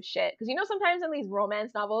a piece of shit, because you know sometimes in these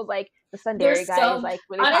romance novels, like the Sundari There's guy is so like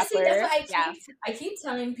really honestly that's popular. why Yeah. I keep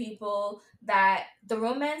telling people that the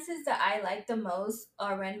romances that I like the most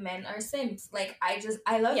are when men are simps. Like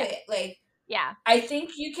I love Yeah. it. Like Yeah. I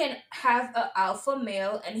think you can have an alpha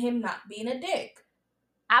male and him not being a dick.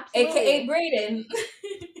 AKA Absolutely. Brayden.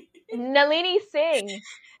 Nalini Singh,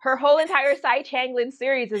 her whole entire Sai Changlin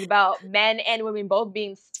series is about men and women both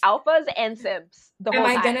being alphas and simps the whole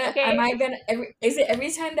time. Am Okay. I gonna is it every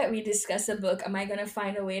time that we discuss a book, am I gonna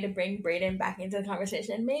find a way to bring Brayden back into the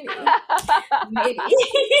conversation? Maybe.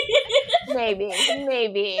 Maybe.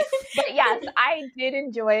 maybe. But yes, I did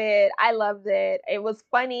enjoy it. I loved it. It was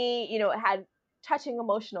funny. You know, it had touching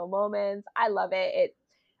emotional moments. I love it.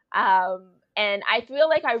 And I feel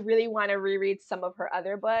like I really want to reread some of her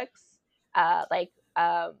other books. I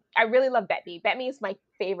really love Bet Me. Bet Me is my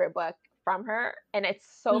favorite book from her, and it's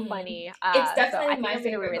so funny. It's So I definitely think my I'm gonna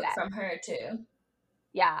favorite reread book that. from her too.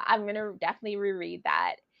 Yeah, I'm gonna definitely reread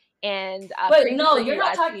that. And Wait, Crazy no, for you're You, not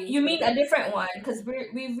I've talking. seen You for the mean a book. different one? Because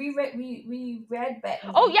we read Bet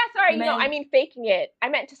Oh Me. yeah, sorry. You No, I meant mean Faking It. I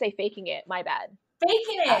meant to say Faking It. My bad.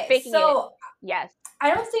 Faking It. Faking It. So Yes.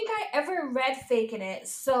 I don't think I ever read Faking It.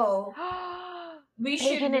 So we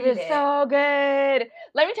should Faking It read is it. so good.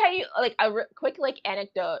 Let me tell you like a quick like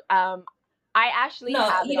anecdote. I actually No,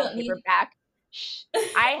 have it you on don't need. paperback.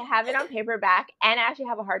 I have it on paperback, and I actually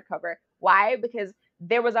have a hardcover. Why? Because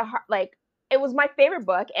there was like it was my favorite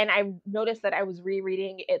book, and I noticed that I was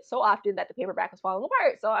rereading it so often that the paperback was falling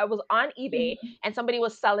apart. So I was on eBay, and somebody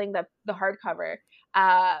was selling the hardcover,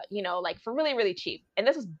 you know, like for really really cheap. And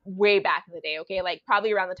this was way back in the day, okay, like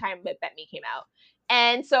probably around the time that Bet Me came out.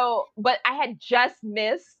 And so, but I had just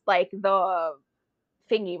missed like the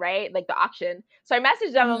thingy, right? Like the auction. So I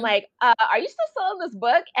messaged them. I'm like, are you still selling this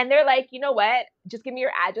book? And they're like, you know what? Just give me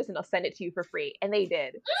your address and I'll send it to you for free. And they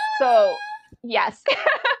did. So yes.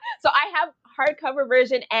 So I have hardcover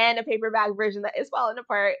version and a paperback version that is falling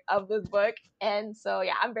apart of this book. And so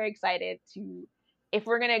yeah, I'm very excited to, if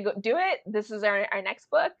we're gonna do it, this is our next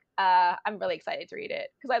book. I'm really excited to read it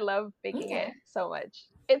because I love Faking It so much.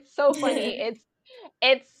 It's so funny.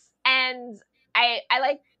 It's and I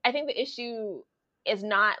think the issue is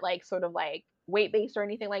not like sort of like weight based or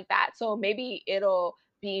anything like that. So maybe it'll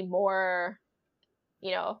be more,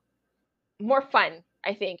 you know, more fun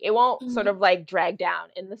I think it won't sort Mhm. of like drag down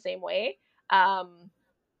in the same way. Um,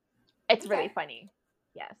 it's Okay. really funny.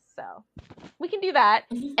 Yes, so we can do that.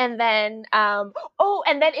 Mhm. And then oh,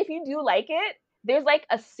 and then if you do like it, there's like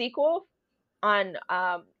a sequel on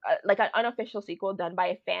like an unofficial sequel done by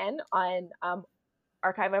a fan on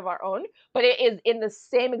Archive of Our Own, but it is in the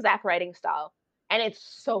same exact writing style, and it's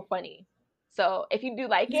so funny. So if you do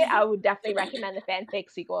like it, I would definitely recommend the fanfic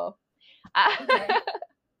sequel. Uh, Okay.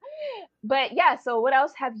 but yeah, so what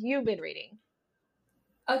else have you been reading?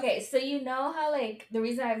 Okay, so you know how like the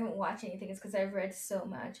reason I haven't watched anything is because I've read so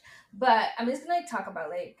much. But I'm just gonna like, talk about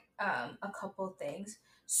like a couple things. Mhm.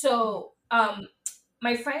 So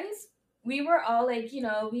my friends, we were all like,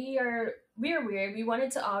 we are weird. We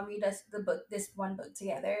wanted to all read us the book, this one book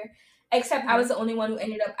together. Except I was Mhm. the only one who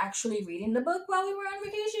ended up actually reading the book while we were on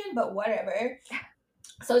vacation, but whatever.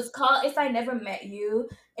 So it's called If I Never Met You.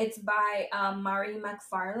 It's by Mari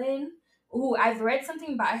McFarlane. Ooh, I've read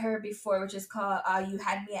something by her before, which is called You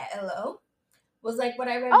Had Me at Hello. Was like what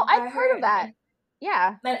I Oh, read I've by heard her, of that.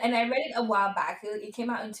 Yeah. and I read it a while back. It came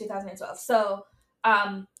out in 2012. So,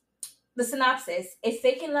 um, the synopsis: If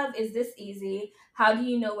faking love is this easy, how do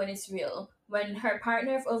you know when it's real? When her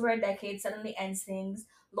partner of over a decade suddenly ends things,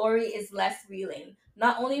 Lori is left reeling.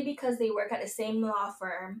 Not only because they work at the same law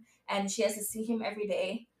firm and she has to see him every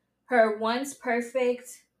day, her once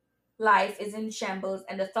perfect life is in shambles,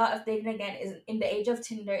 and the thought of dating again is in the age of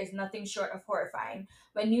Tinder is nothing short of horrifying.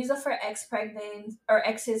 When news of her ex's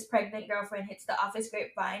pregnant girlfriend hits the office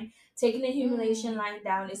grapevine, taking the humiliation Mm. lying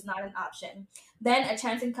down is not an option. Then a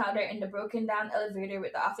chance encounter in the broken down elevator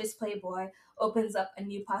with the office playboy opens up a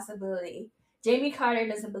new possibility. Jamie Carter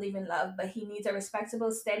doesn't believe in love, but he needs a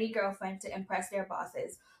respectable, steady girlfriend to impress their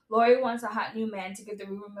bosses. Lori wants a hot new man to give the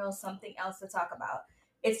rumor mill something else to talk about.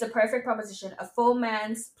 It's the perfect proposition, a full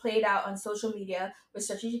man's played out on social media with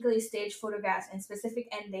strategically staged photographs and specific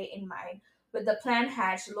end date in mind. With the plan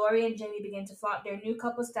hatched, Lori and Jamie begin to flaunt their new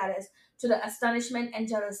couple status to the astonishment and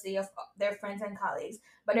jealousy of their friends and colleagues.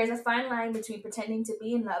 But there's a fine line between pretending to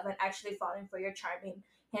be in love and actually falling for your charming,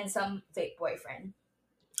 handsome, fake boyfriend.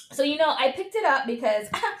 So, I picked it up because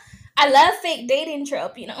I love fake dating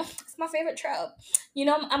trope, It's my favorite trope.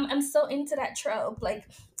 I'm so into that trope. Like,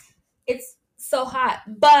 it's so hot.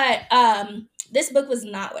 But this book was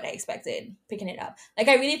not what I expected picking it up. Like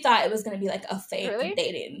I really thought it was gonna be like a fake Really?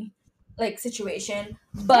 dating like situation.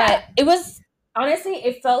 Yeah. But it was honestly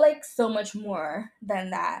it felt like so much more than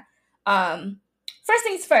that. First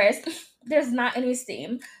things first, there's not any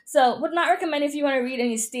steam. So would not recommend if you want to read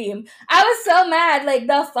any steam. I was so mad, like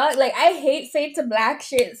the fuck. Like I hate fade to black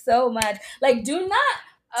shit so much. Like do not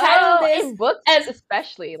title Oh, this in books as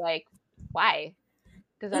especially, like why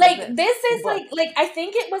does that like exist this in is books? like I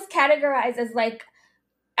think it was categorized as like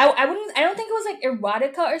I don't think it was like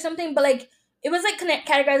erotica or something, but like it was like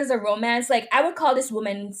categorized as a romance. Like I would call this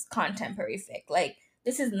woman's contemporary fic. Like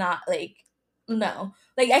this is not like no.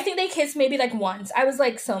 Like I think they kissed maybe like once. I was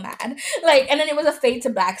like so mad. Like and then it was a fade to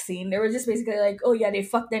black scene. They were just basically like, oh yeah, they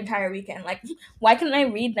fucked the entire weekend. Like why couldn't I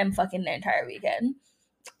read them fucking the entire weekend?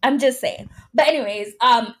 I'm just saying. But anyways,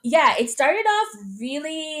 yeah, it started off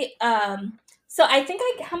really so I think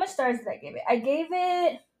how much stars did I give it? I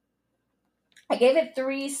gave it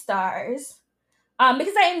 3 stars.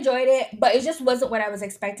 Because I enjoyed it, but it just wasn't what I was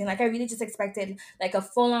expecting. Like I really just expected like a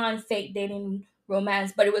full on fake dating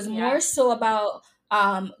romance, but it was Yeah. more so about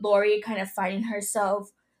Lori kind of finding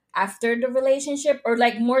herself after the relationship, or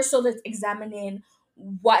like more so that's examining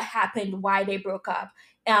what happened, why they broke up.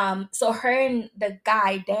 So her and the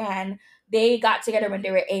guy Dan, they got together when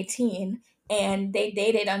they were 18, and they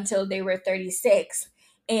dated until they were 36,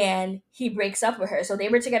 and he breaks up with her. So they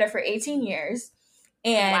were together for 18 years,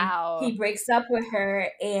 and he Wow. breaks up with her,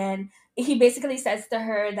 and he basically says to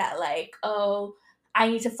her that like, oh, I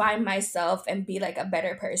need to find myself and be like a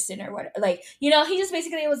better person or what, like, he just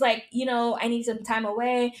basically was like, I need some time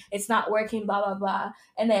away, it's not working, blah blah blah.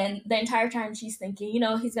 And then the entire time she's thinking,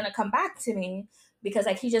 he's gonna come back to me because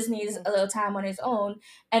like he just needs Mhm. a little time on his own.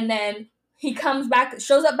 And then he comes back,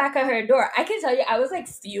 shows up back at her door. I can tell you, I was like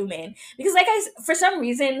fuming because like for some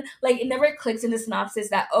reason, like it never clicks in the synopsis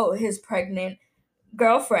that, oh, his pregnant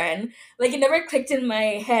girlfriend. Like it never clicked in my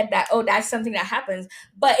head that, oh, that's something that happens.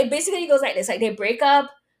 But it basically goes like this: like they break up,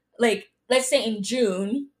 like let's say in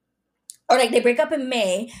June, or like they break up in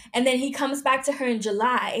May, and then he comes back to her in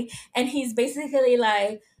July, and he's basically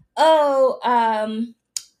like, oh,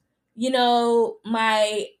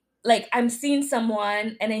 my, like I'm seeing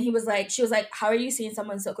someone. And then she was like, how are you seeing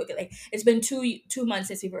someone so quickly? Like it's been 2 months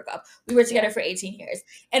since we broke up. We were together Yeah. for 18 years.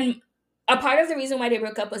 And a part of the reason why they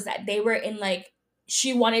broke up was that they were in like,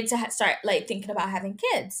 she wanted to start like thinking about having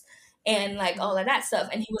kids. and like all Mhm. of that stuff.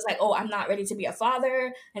 And he was like, oh, I'm not ready to be a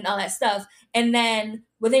father and all that stuff. And then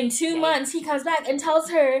within 2 months, he Yikes. comes back and tells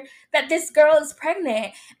her that this girl is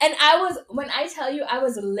pregnant. And when I tell you, I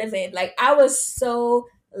was livid. Like, I was so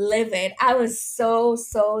livid. I was so,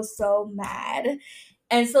 so, so mad.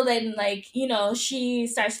 And so then, like, she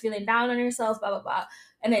starts feeling down on herself, blah, blah, blah.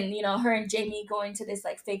 And then, her and Jamie go into this,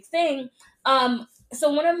 like, fake thing. So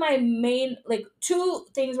one of my main, like, two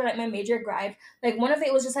things were, like, my major gripe. Like, one of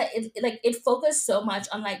it was just, like, it focused so much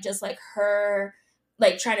on, like, just, like, her,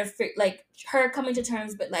 like, trying to, like, her coming to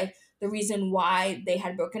terms, but, like, the reason why they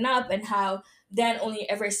had broken up and how Dan only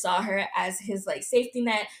ever saw her as his, like, safety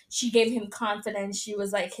net. She gave him confidence. She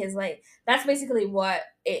was, like, his, like, that's basically what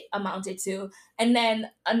it amounted to. And then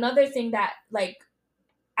another thing that, like,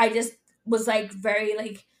 I just was, like, very,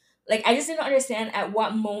 like I just didn't understand at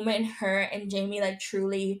what moment her and Jamie, like,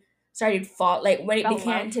 truly started fall, like, when it Fell in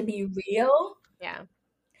began love. to be real. Yeah.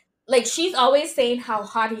 Like, she's always saying how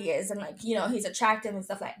hot he is and, like, he's attractive and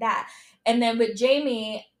stuff like that. And then with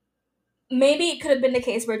Jamie, maybe it could have been the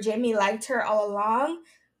case where Jamie liked her all along,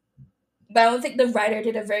 but I don't think the writer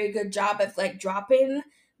did a very good job of, like, dropping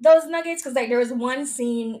those nuggets, because, like, there was one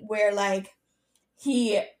scene where, like,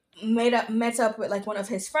 he met up with, like, one of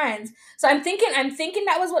his friends. So I'm thinking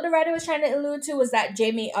that was what the writer was trying to allude to, was that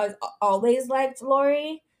Jamie always liked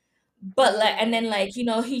Lori, but, like, and then, Mm.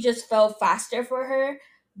 like, he just fell faster for her,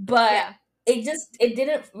 but Yeah. it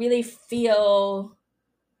didn't really feel,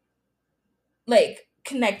 like,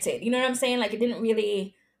 connected. You know what I'm saying? Like, it didn't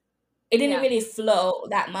Yeah. really flow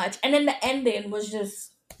that much. And then the ending was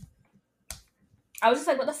just, I was just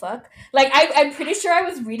like, what the fuck? Like, I'm pretty sure I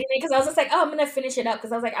was reading it because I was just like, oh, I'm gonna finish it up,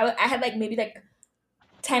 because I was like, I had, like, maybe, like,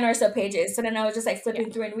 10 or so pages. So then I was just, like, Yeah.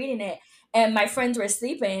 flipping through and reading it. And my friends were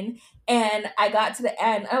sleeping. And I got to the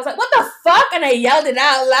end. And I was like, what the fuck? And I yelled it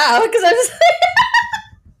out loud because I was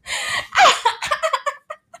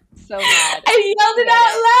So mad. I yelled I it get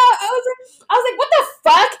out it. loud. I was like, what the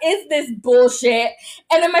fuck is this bullshit?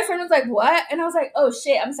 And then my friend was like, what? And I was like, oh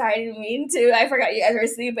shit, I'm sorry, I didn't mean to. I forgot you guys were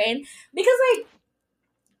sleeping. Because,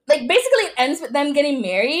 like, basically it ends with them getting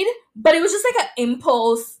married, but it was just like an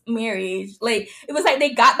impulse marriage. Like, it was like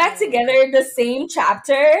they got back Mm. together the same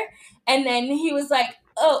chapter, and then he was like,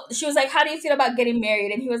 oh, she was like, how do you feel about getting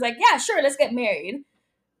married? And he was like, yeah, sure, let's get married.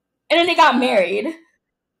 And then they got Uh, married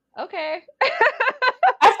okay.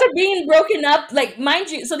 after being broken up. Like, mind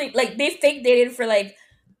you, so they fake dated for like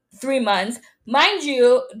 3 months. Mind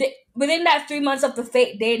you, within that 3 months of the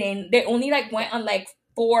fake dating, they only, like, Yeah. went on, like,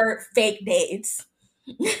 4 fake dates.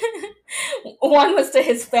 One was to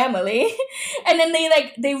his family, and then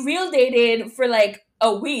they real dated for like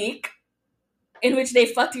a week, in which they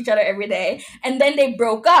fucked each other every day, and then they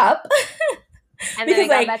broke up And then because, they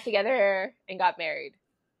got like, back together and got married.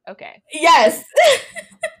 Okay. yes.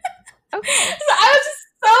 Okay. So I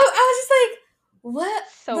was just like, what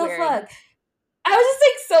So the weird. fuck? I was just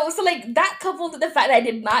like, so like, that coupled with the fact that I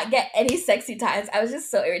did not get any sexy times, I was just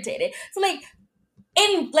so irritated. So, like,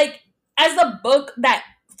 in, like, as a book that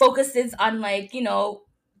focuses on, like,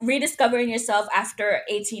 rediscovering yourself after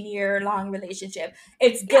 18-year long relationship,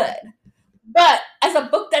 it's Yeah. good. But as a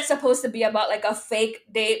book that's supposed to be about, like, a fake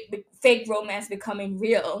date, fake romance becoming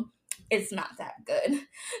real, it's not that good.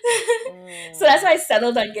 So that's Mm. why I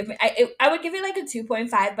settled on giving, I would give it like a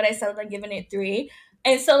 2.5, but I settled on giving it 3.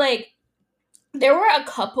 And so, like, there were a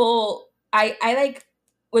couple, I like,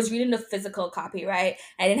 was reading the physical copy, right?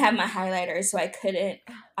 I didn't have my highlighters, so I couldn't,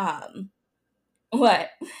 what?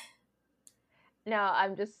 No,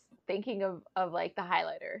 I'm just thinking of like the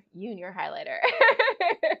highlighter. You and your highlighter.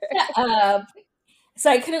 uh, so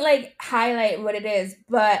I couldn't, like, highlight what it is,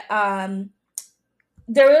 but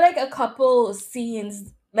there were, like, a couple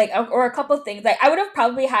scenes, like, or a couple things, like, I would have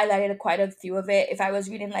probably highlighted quite a few of it if I was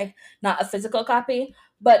reading, like, not a physical copy.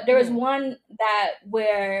 But there was Mhm. one that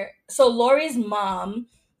where, so Lori's mom,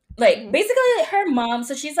 like, Mhm. basically, like, her mom,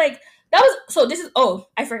 so she's like, that was, so this is, oh,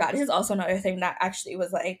 I forgot, this is also another thing that actually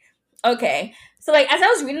was like, okay. So, like, as I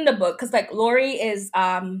was reading the book, because, like, Lori is,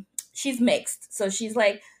 she's mixed, so she's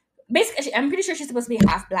like, basically, I'm pretty sure she's supposed to be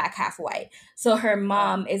half black, half white. So her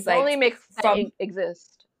mom is, The like, only mix that from,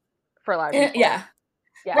 exist for a lot of people. yeah,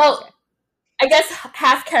 Yeah. well, Okay. I guess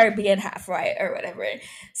half Caribbean, half white, or whatever.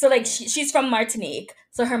 So, like, she's from Martinique.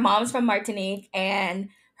 So her mom's from Martinique, and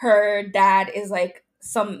her dad is, like,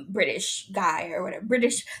 some British guy or whatever,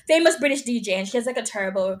 famous British DJ, and she has, like, a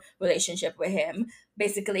terrible relationship with him.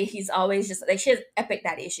 Basically, he's always just like, she has epic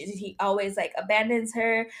daddy issues. He always, like, abandons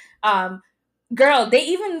her. Um, Girl, they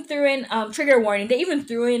even threw in, trigger warning. They even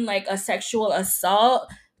threw in, like, a sexual assault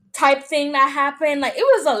type thing that happened. Like, it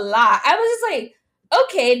was a lot. I was just like,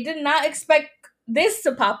 okay, did not expect this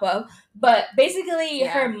to pop up, but basically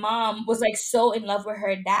her Yeah. mom was like so in love with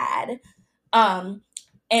her dad. Um,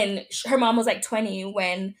 and her mom was like 20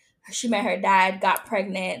 when she met her dad, got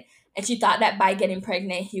pregnant, and she thought that by getting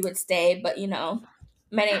pregnant he would stay, but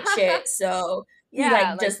men ain't shit, so he Yeah,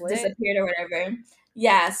 like like just what? disappeared or whatever.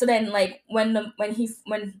 Yeah, so then like when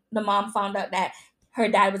the mom found out that her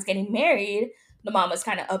dad was getting married, the mom was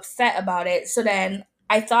kind of upset about it. So then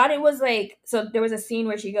I thought it was like, so there was a scene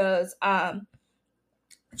where she was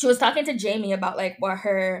talking to Jamie about like what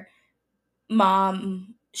her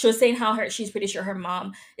mom, she was saying how she's pretty sure her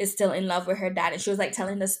mom is still in love with her dad, and she was like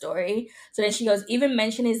telling the story. So then she goes, even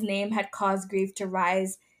mention his name had caused grief to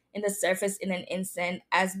rise in the surface in an instant,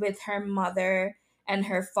 as with her mother and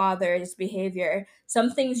her father's behavior.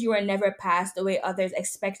 Some things you were never past the way others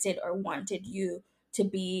expected or wanted you to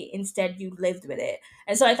be. Instead, you lived with it.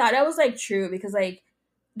 And so I thought that was like true, because like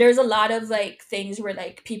there's a lot of like things where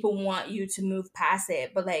like people want you to move past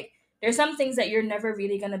it, but like there's some things that you're never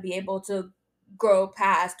really going to be able to grow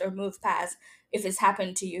past or move past if it's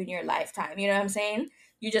happened to you in your lifetime. You know what I'm saying?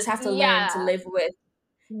 You just have to learn to Yeah. live with.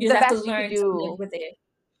 You The just have to best you could learn to live do with it.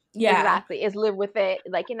 Yeah. exactly is live with it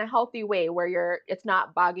like in a healthy way where it's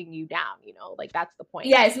not bogging you down, like that's the point.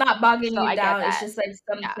 Yeah, it's not bogging So you I get down. It's that. just like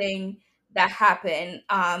Yeah. something that happened.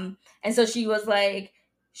 And so she was like,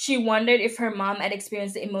 she wondered if her mom had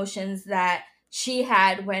experienced the emotions that she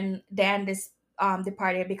had when Dan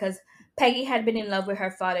departed, because Peggy had been in love with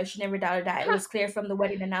her father. She never doubted that. It was clear from the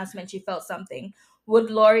wedding announcement she felt something. Would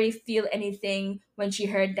Lori feel anything when she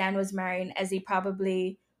heard Dan was marrying, as he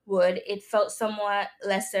probably would? It felt somewhat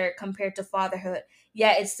lesser compared to fatherhood.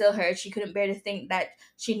 Yeah, it still hurt. She couldn't bear to think that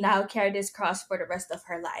she now carried this cross for the rest of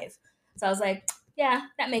her life. So I was like, yeah,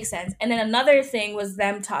 that makes sense. And then another thing was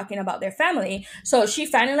them talking about their family. So she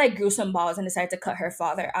finally like grew some balls and decided to cut her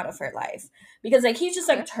father out of her life, because like he's just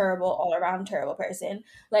like Okay. terrible, all around terrible person.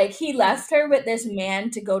 Like he Mhm. left her with this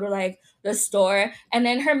man to go to like the store, and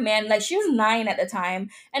then her man, like she was 9 at the time,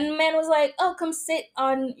 and the man was like, "Oh, come sit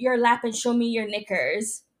on your lap and show me your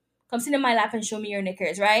knickers. Come sit in my lap and show me your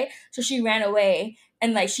knickers," right? So she ran away,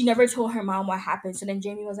 and like she never told her mom what happened. So then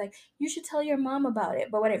Jamie was like, "You should tell your mom about it,"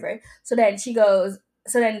 but whatever. So then she goes.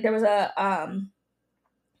 So then there was a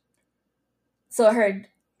So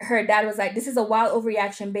her dad was like, "This is a wild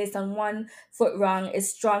overreaction based on 1 foot wrong.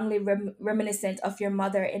 Is strongly reminiscent of your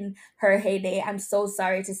mother in her heyday. I'm so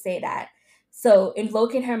sorry to say that." So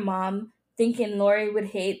invoking her mom, thinking Lori would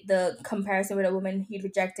hate the comparison with a woman he'd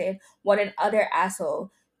rejected. What an utter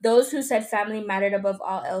asshole. Those who said family mattered above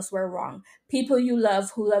all else were wrong. People you love,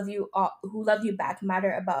 who love you back,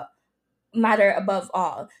 matter above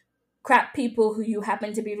all. Crap people who you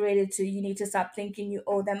happen to be related to, you need to stop thinking you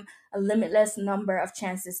owe them a limitless number of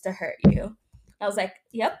chances to hurt you. I was like,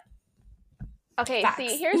 yep, Okay,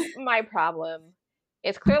 see, facts. here's my problem.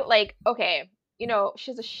 It's clear, like, okay,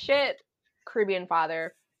 she's a shit Caribbean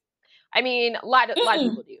father. I mean, a lot of Mm-mm.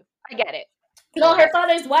 people do. I get it. No, her Okay.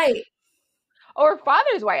 father's white. Oh, her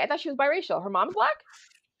father's white. I thought she was biracial. Her mom's black?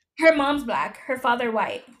 Her mom's black. Her father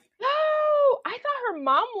white. No, I thought her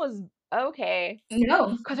mom was okay.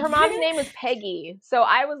 No. Because her mom's name is Peggy. So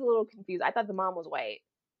I was a little confused. I thought the mom was white.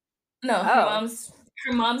 No, Oh,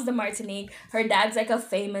 her mom's the Martinique. Her dad's like a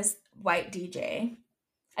famous white DJ.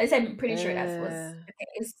 At least I'm pretty sure that was uh, the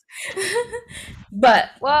case. but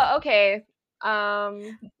well, okay.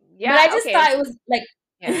 But I Yeah, just okay. thought it was like,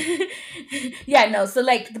 Yeah. yeah, no. So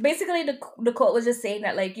like, basically, the quote was just saying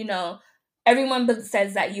that like everyone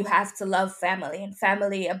says that you have to love family and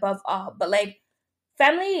family above all, but like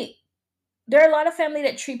family, there are a lot of family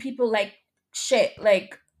that treat people like shit,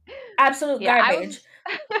 like absolute Yeah, I was garbage.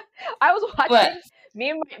 I was But watching me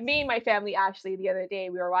and my family actually the other day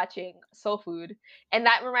we were watching Soul Food, and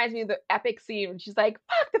that reminds me of the epic scene when she's like,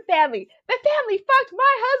 "Fuck the family fucked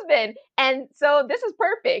my husband," and so this is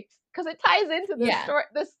perfect because it ties into this yeah, story,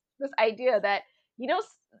 this idea that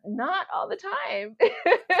not all the time.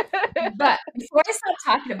 but before I start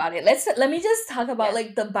talking about it, let me just talk about Yeah.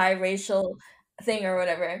 like the biracial thing or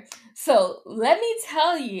whatever. So let me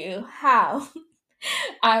tell you how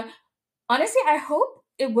I honestly, I hope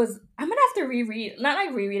it was. I'm gonna have to reread, not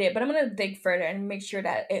like reread it, but I'm gonna dig further and make sure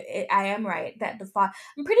that I am right. That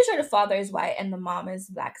I'm pretty sure the father is white and the mom is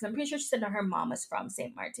black. Because I'm pretty sure she said that her mom is from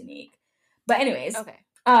Saint Martinique. But anyways, Okay.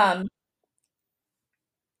 um,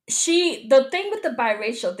 the thing with the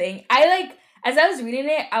biracial thing, I like as I was reading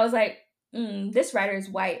it, I was like, this writer is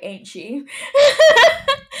white, ain't she?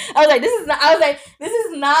 I was like, this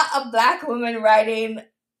is not a black woman writing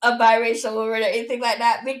a biracial woman or anything like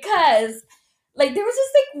that, because like there was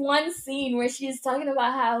just like one scene where she was talking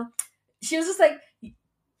about how she was just like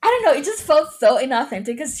I don't know, it just felt so inauthentic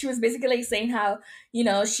because she was basically like saying how,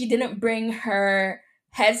 she didn't bring her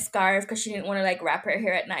headscarf because she didn't want to like wrap her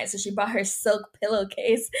hair at night. So she brought her silk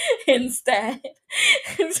pillowcase instead.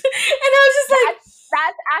 And I was just like,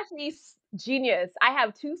 That's actually genius. I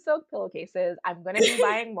have 2 silk pillowcases. I'm gonna be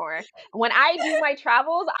buying more. When I do my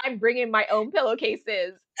travels, I'm bringing my own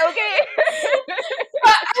pillowcases. Okay.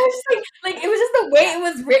 but I was just like it was just the way Yeah. it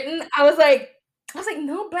was written. I was like,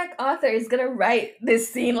 no Black author is gonna write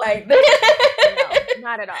this scene like this. No,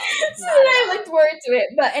 not at all. So Not at I all. looked forward to it.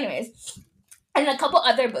 But anyways, and a couple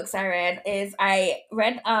other books I read is I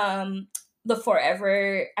read the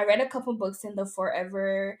Forever. I read a couple books in the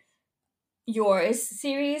Forever Yours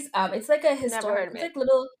series. It's like a Never heard historic. of It's it. like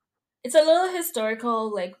little. It's a little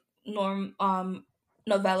historical like norm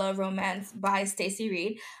novella romance by Stacey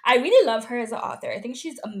Reed. I really love her as an author. I think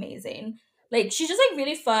she's amazing. Like she's just like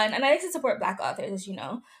really fun, and I like to support Black authors, as you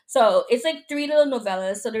know. So it's like three little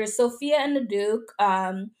novellas. So there's Sophia and the Duke,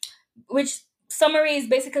 which summary is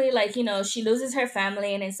basically like she loses her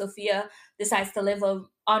family, and then Sophia decides to live a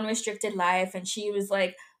unrestricted life, and she was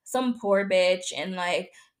like some poor bitch, and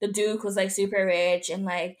like the Duke was like super rich, and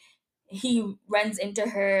like he runs into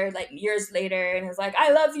her like years later and is like,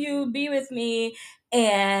 I love you, be with me.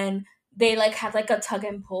 And they like have like a tug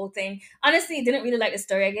and pull thing. Honestly, didn't really like the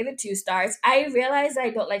story. I gave it 2 stars. I realized I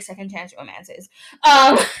don't like second chance romances.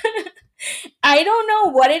 um I don't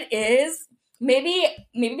know what it is. Maybe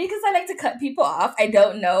because I like to cut people off. I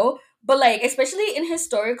don't know. But like especially in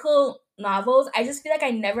historical novels, I just feel like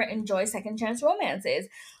I never enjoy second chance romances.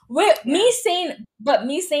 With Yeah.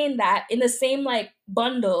 me saying that in the same like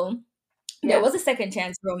bundle, there Yeah. was a second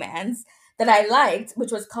chance romance that I liked,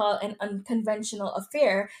 which was called An Unconventional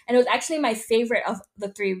Affair, and it was actually my favorite of the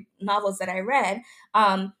 3 novels that I read.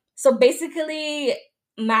 So basically,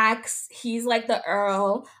 Max, he's like the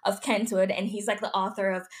Earl of Kentwood, and he's like the author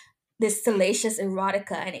of this salacious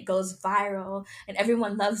erotica, and it goes viral, and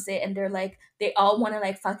everyone loves it, and they're like, they all want to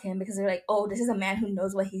like fuck him because they're like, oh, this is a man who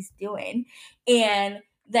knows what he's doing. And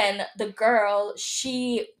then the girl,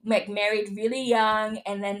 she like married really young,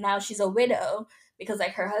 and then now she's a widow because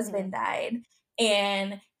like her Mhm. husband died.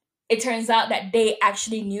 And it turns out that they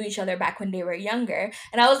actually knew each other back when they were younger.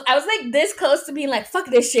 And I was like this close to being like fuck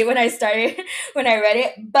this shit when I started when I read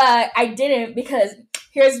it, but I didn't, because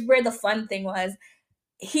here's where the fun thing was.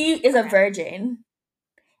 He is a Okay. virgin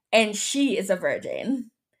and she is a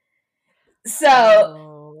virgin. So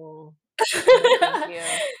Oh. No, thank you.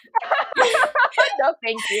 No,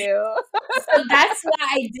 thank you. so that's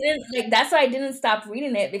why I didn't stop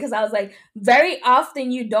reading it, because I was like, very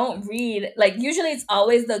often you don't read, like usually it's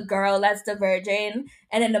always the girl that's the virgin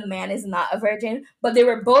and then the man is not a virgin, but they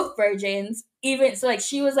were both virgins. Even so, like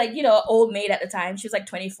she was like, old maid at the time. She was like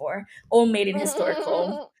 24, old maid in Mhm.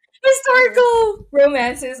 historical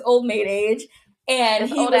romances, old maid age. And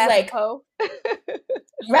This he old was ass like, hoe.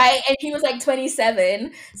 right? And he was like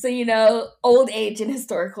 27. So, old age in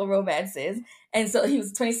historical romances. And so he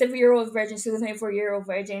was a 27-year-old virgin, she was a 24-year-old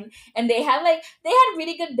virgin. And they had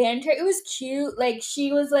really good banter. It was cute. Like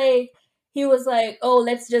he was like, oh,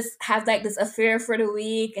 let's just have like this affair for the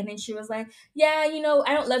week. And then she was like, yeah,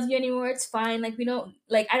 I don't love you anymore. It's fine. Like we don't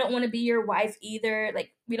like I don't want to be your wife either.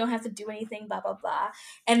 Like we don't have to do anything, blah blah blah.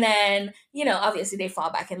 And then, obviously they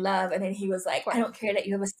fall back in love. And then he was Of like, I course. don't care that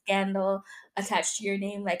you have a scandal attached to your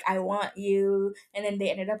name, like I want you. And then they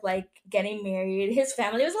ended up like getting married. His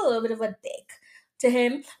family was a little bit of a dick to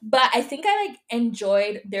him, but I think I like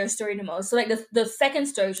enjoyed their story the most. So like the second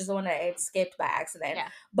story, which is the one that I skipped by accident, Yeah.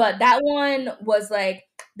 but that one was like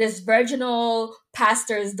this virginal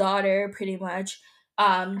pastor's daughter, pretty much.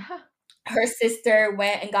 Her sister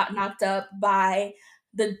went and got knocked up by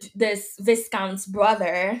this viscount's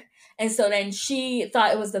brother, and so then she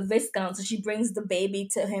thought it was the viscount, so she brings the baby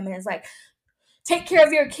to him and is like, take care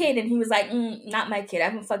of your kid. And he was like, not my kid. I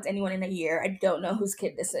haven't fucked anyone in a year. I don't know whose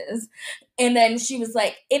kid this is. And then she was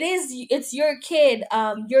like, it's your kid.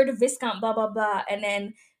 You're the viscount, blah blah blah. And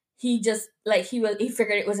then he just like he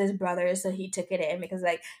figured it was his brother, so he took it in, because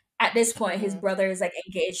like at this point his Mhm. brother is like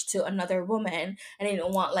engaged to another woman, and he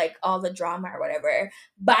didn't want like all the drama or whatever.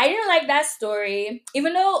 But I didn't like that story,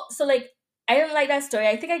 even though, so like I didn't like that story.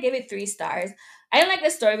 I think I gave it 3 stars. I didn't like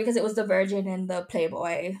the story because it was the virgin and the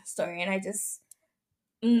playboy story, and I just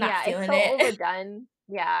not Yeah, it's feeling so it. overdone.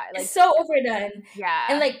 Yeah, It's like so overdone. And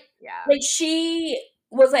yeah. like Yeah. like she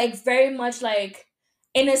was like very much like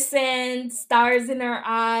innocent, stars in her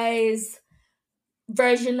eyes,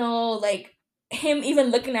 virginal, like him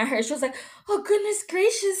even looking at her, she was like, oh goodness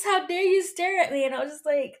gracious, how dare you stare at me? And I was just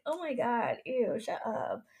like, oh my god, ew, shut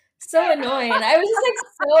up. So annoying. I was just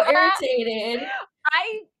like so irritated.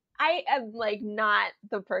 I I am like not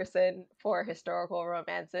the person for historical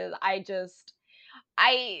romances. I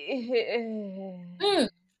Mm.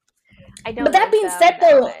 I But don't that like being them said, that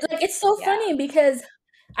though, much. like it's so Yeah. funny because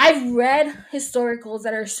I've read historicals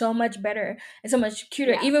that are so much better and so much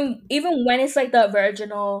cuter, Yeah. even when it's like the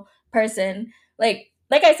original person. Like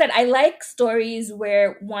I said, I like stories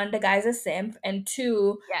where one, the guy's a simp, and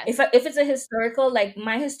two, Yes. if it's a historical, like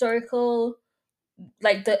my historical,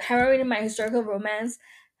 like the heroine in my historical romance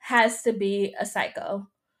has to be a psycho.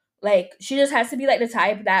 Like she just has to be like the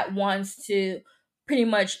type that wants to pretty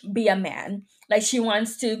much be a man. Like she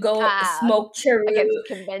wants to go Ah, smoke cheroot. against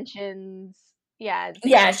conventions. Yeah, and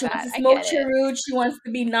things Yeah, like she wants that. to I smoke get it. cheroot. She wants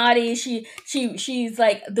to be naughty. She's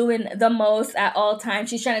like doing the most at all times.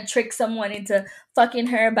 She's trying to trick someone into fucking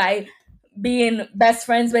her by being best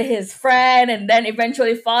friends with his friend and then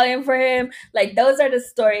eventually falling for him. Like those are the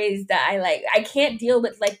stories that I like. I can't deal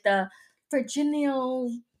with like the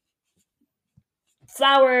virginal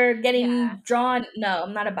flower Yeah. getting drawn. No,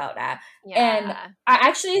 I'm not about that. And Yeah. I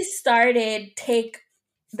actually started Take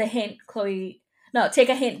a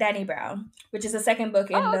Hint, Danny Brown, which is the second book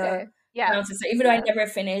in Oh, the okay. Yeah. Brown sister. Yeah.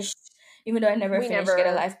 Even though I never finished Get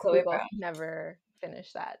a Life, We Chloe both Brown. never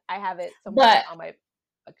finished that. I have it somewhere But on my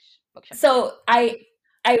bookshelf too. so I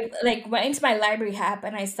like went into my library app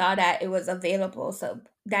and I saw that it was available. So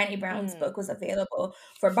Danny Brown's Mm. book was available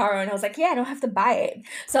for borrow, and I was like, yeah, I don't have to buy it.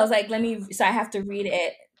 So I was like, so I have to read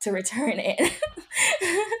it to return it.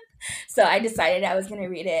 So I decided I was gonna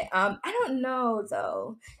read it. I don't know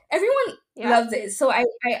though. Everyone Yeah. loves it, so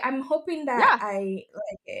I'm hoping that Yeah. I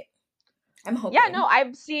like it. I'm Yeah, no, hoping.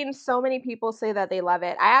 I've seen so many people say that they love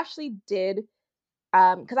it. I actually did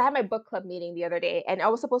because I had my book club meeting the other day and I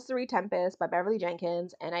was supposed to read Tempest by Beverly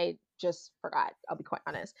Jenkins and I just forgot, I'll be quite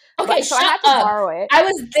honest. Okay, But so I shut had to up. borrow it. I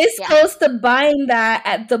was this Yeah. close to buying that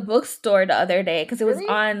at the bookstore the other day because it was Really?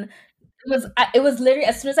 on. It was literally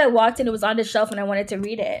as soon as I walked in, it was on the shelf, and I wanted to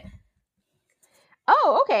read it.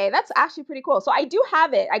 Oh, okay. That's actually pretty cool. So I do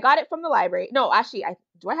have it. I got it from the library. No, actually, I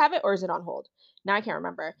do I have it or is it on hold? Now I can't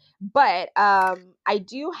remember. But I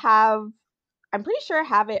do have I'm pretty sure I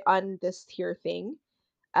have it on this here thing.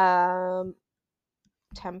 Um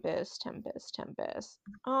Tempest.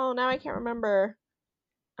 Oh, now I can't remember.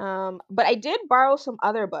 But I did borrow some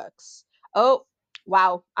other books. Oh,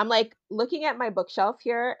 wow. I'm like looking at my bookshelf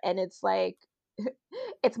here and it's like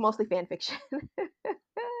it's mostly fan fiction.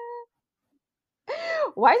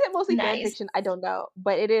 Why is it mostly fan Nice. fiction? I don't know,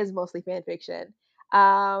 but it is mostly fan fiction.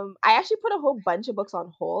 I actually put a whole bunch of books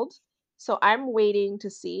on hold, so I'm waiting to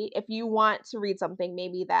see if you want to read something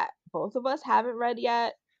maybe that both of us haven't read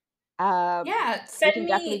yet. Yeah, We send can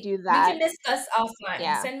definitely me. do We that. can discuss offline.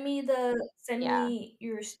 Yeah, Send yeah. me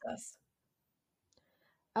your stuff.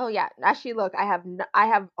 Oh yeah. Actually, look, I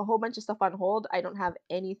have a whole bunch of stuff on hold. I don't have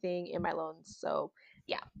anything in my loans, so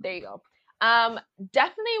yeah, there you go. Um,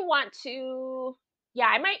 Definitely want to. Yeah,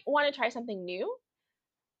 I might want to try something new.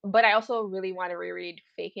 But I also really want to reread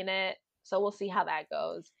Faking It, so we'll see how that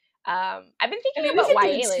goes. I've been I thinking mean, we about can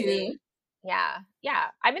do YA two. lately. Yeah, yeah.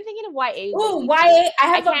 I've been thinking of YA Oh, lately too. YA! I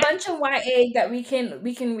I have a can't. bunch of YA that we can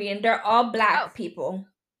read, and they're all Oh, black people.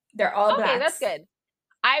 They're all okay, that's blacks. good.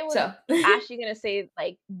 I was So actually gonna say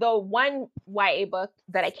like the one YA book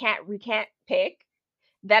that we can't pick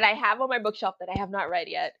that I have on my bookshelf that I have not read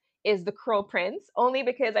yet is The Cruel Prince, only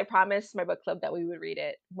because I promised my book club that we would read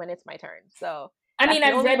it when it's my turn. So I that's mean, the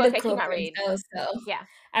I've only read book The I Cruel cannot Prince, read. so Yeah.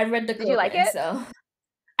 I've read The Did you Cruel like Prince, it? so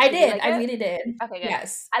Did you like I it? really did. Okay, good.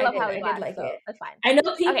 Yes, I I love did. Holly I did Black, like so it. that's fine. I know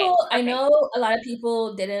Okay, people. I okay. know a lot of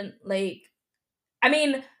people didn't like. I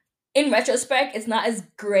mean, in retrospect, it's not as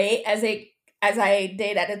great as I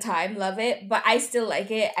did at the time. Love it, but I still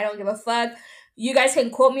like it. I don't give a fuck. You guys can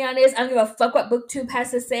quote me on this. I don't give a fuck what BookTube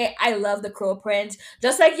has to say. I love The Cruel Prince,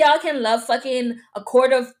 just like y'all can love fucking A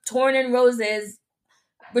Court of Thorn and Roses,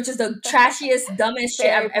 which is the trashiest, dumbest shit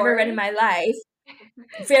Fairy I've ever read in porn. my life.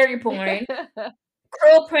 Fairy porn.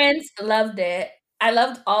 Cruel Prince, loved it. I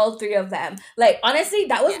loved all three of them. Like honestly,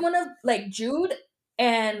 that was Yeah. one of like Jude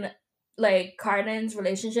and like Carden's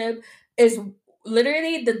relationship is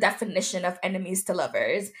literally the definition of enemies to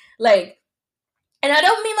lovers. Like, and I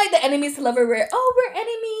don't mean like the enemies to lover where we're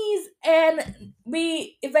enemies and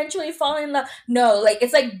we eventually fall in love. No, like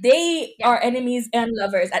it's like they Yeah. are enemies and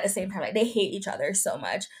lovers at the same time. Like they hate each other so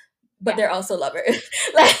much, but Yeah. they're also lovers.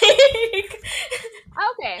 Like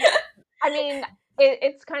Okay. I mean,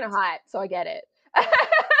 it's kind of hot, so I get it.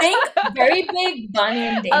 think very big Bonnie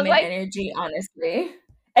and I was Damon like, energy, honestly.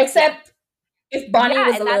 yeah. Except if Bonnie Yeah,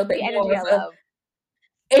 was a and little that's bit the more energy of I a love.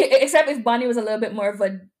 except if Bonnie was a little bit more of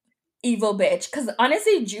a evil bitch. Because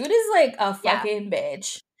honestly, Jude is like a Yeah. fucking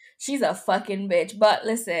bitch. She's a fucking bitch. But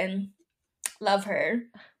listen, love her.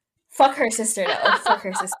 Fuck her sister though. Fuck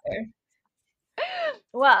her sister.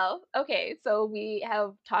 Well, okay, so we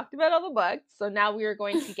have talked about all the books. So now we are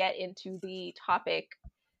going to get into the topic,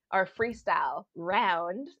 our freestyle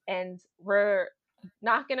round, and we're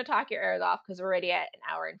not going to talk your ears off because we're already at an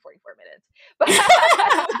hour and 44 minutes. But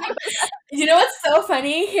you know what's so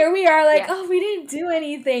funny? Here we are, like, yeah. oh, we didn't do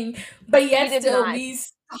anything, but yet still Not. we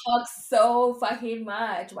talk so fucking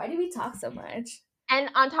much. Why do we talk so much? And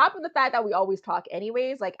on top of the fact that we always talk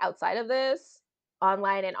anyways, like outside of this,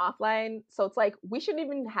 online and offline. So it's like we shouldn't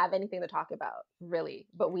even have anything to talk about, really,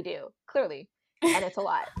 but we do, clearly. And it's a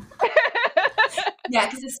lot. Yeah,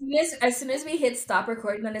 because as soon as we hit stop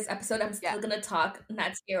recording on this episode, I'm still gonna talk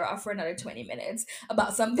Nat Scare off for another 20 minutes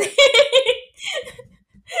about something.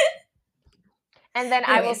 And then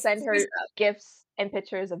I will send her gifts and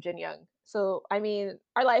pictures of Jin Young. So I mean,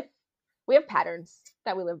 our life, we have patterns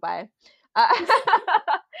that we live by.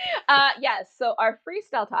 Yes, so our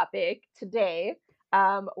freestyle topic today,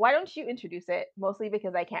 why don't you introduce it? Mostly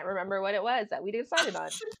because I can't remember what it was that we decided on.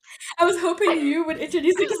 I was hoping you would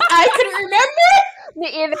introduce it because I couldn't remember.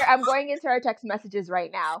 Me either. I'm going into our text messages right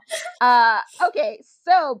now. Okay,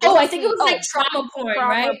 so I think it was like trauma porn,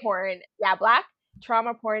 right? Porn. Yeah, black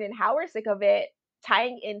trauma porn and how we're sick of it,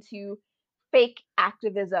 tying into fake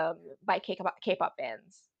activism by K-pop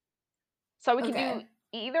bands. So we can do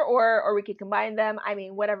either or we could combine them. I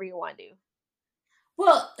mean, whatever you want to do.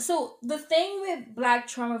 Well, so the thing with black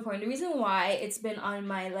trauma porn, the reason why it's been on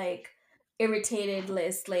my like irritated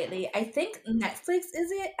list lately, I think Netflix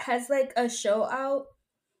has like a show out,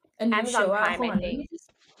 a new Amazon show Prime, out. I think.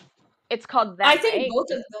 It's called Them, I think right? both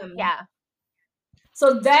of them. Yeah.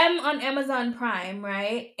 So Them on Amazon Prime,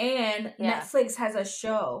 right? And Netflix has a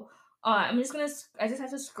show. I just have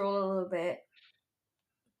to scroll a little bit.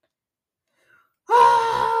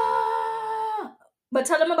 But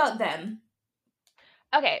tell them about Them.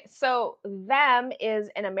 Okay, so Them is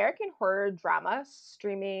an American horror drama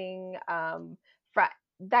streaming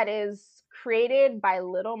that is created by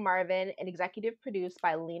Little Marvin and executive produced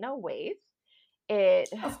by Lena Waithe.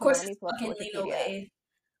 Of course, it's fucking Lena Waithe.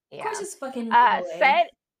 Yeah. Of course, it's fucking Lena Waithe.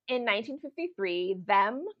 Set in 1953,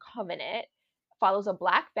 Them Covenant follows a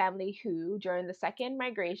Black family who, during the second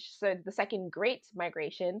Great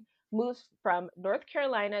Migration, moves from North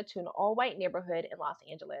Carolina to an all-white neighborhood in Los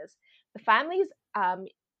Angeles. The family's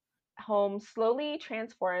home slowly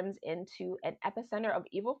transforms into an epicenter of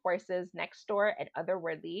evil forces next door and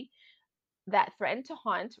otherworldly that threaten to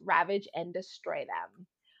haunt, ravage, and destroy them.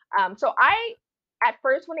 So at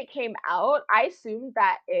first, when it came out, I assumed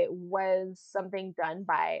that it was something done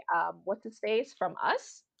by what's his face from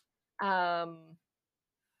Us,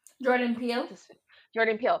 Jordan Peele.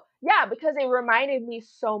 Jordan Peele, yeah, because it reminded me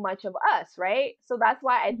so much of Us, right? So that's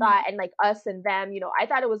why I thought, and like Us and Them, I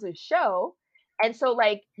thought it was a show, and so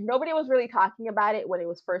like nobody was really talking about it when it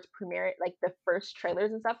was first premiered, like the first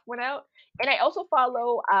trailers and stuff went out. And I also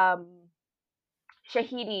follow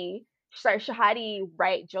Shahadi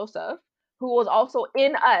Wright Joseph, who was also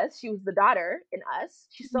in Us. She was the daughter in Us.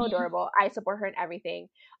 She's so adorable. I support her in everything.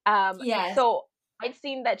 So I'd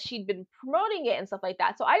seen that she'd been promoting it and stuff like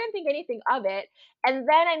that. So I didn't think anything of it. And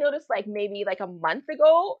then I noticed like maybe like a month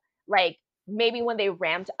ago, like maybe when they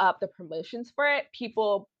ramped up the promotions for it,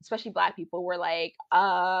 people, especially Black people, were like,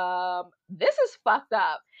 this is fucked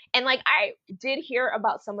up. And like I did hear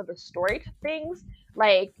about some of the story things,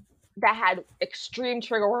 like that had extreme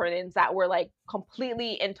trigger warnings that were like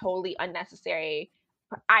completely and totally unnecessary.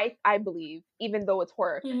 I believe, even though it's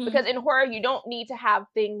horror, because in horror you don't need to have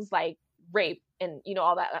things like rape and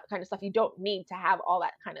all that kind of stuff. You don't need to have all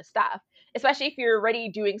that kind of stuff, especially if you're already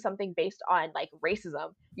doing something based on like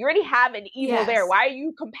racism. You already have an evil there. Why are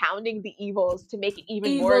you compounding the evils to make it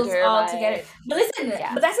even more all together? But listen,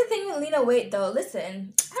 but that's the thing with Lena Waithe though.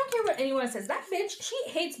 Listen, I don't care what anyone says. That bitch, she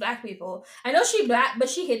hates Black people. I know she Black, but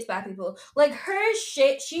she hates Black people. Like her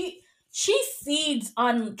shit, she feeds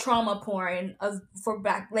on trauma porn for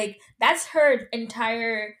Black. Like that's her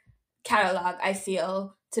entire catalog, I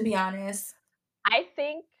feel, to be honest. I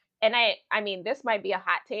think, and I mean, this might be a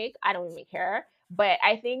hot take. I don't even care. But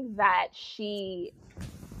I think that she,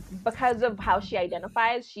 because of how she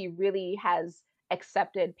identifies, she really has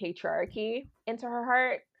accepted patriarchy into her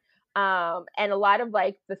heart. And a lot of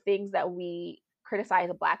like the things that we criticize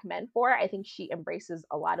Black men for, I think she embraces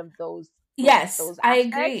a lot of those. Yes, those I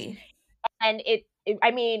agree. And I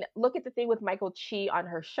mean, look at the thing with Michael Chi on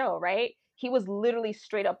her show, right? He was literally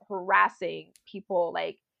straight up harassing people,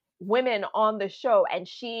 like women on the show, and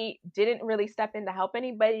she didn't really step in to help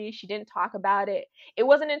anybody. She didn't talk about it. It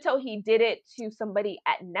wasn't until he did it to somebody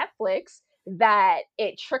at Netflix that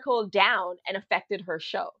it trickled down and affected her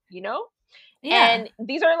show, you know? Yeah. And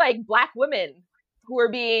these are like Black women who are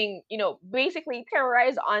being, basically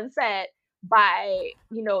terrorized on set by,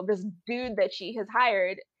 this dude that she has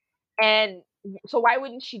hired. And so why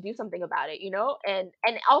wouldn't she do something about it, And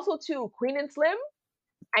also too, Queen and Slim.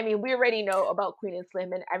 I mean, we already know about Queen and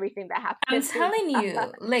Slim and everything that I'm happened with telling you,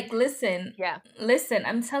 like, listen, yeah. listen,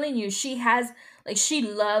 I'm telling you, she has, like, she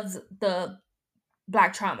loves the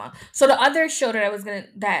Black trauma. So the other show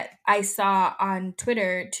that I saw on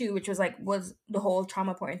Twitter too, which was the whole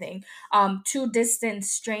trauma porn thing. Two Distant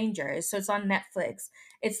Strangers. So it's on Netflix.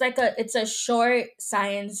 It's a short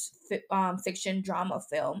fiction drama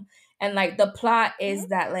film, and like the plot Mhm. is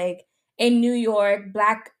that like in New York,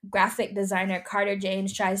 Black graphic designer Carter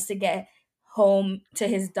James tries to get home to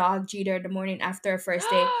his dog Jeter the morning after a first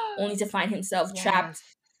date, only to find himself trapped.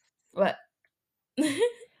 Yes. What?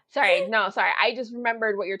 Sorry, no, sorry. I just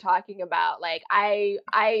remembered what you're talking about. Like I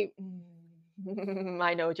I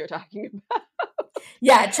know what you're talking about.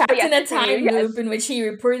 Yeah, But trapped yes, in a continue. time Yes. loop in which he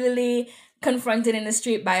reportedly confronted in the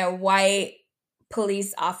street by a white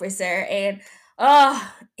police officer, and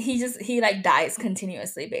he like dies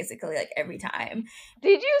continuously, basically, like every time.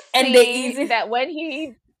 Did you And they see even that when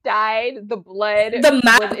he died, the blood the was in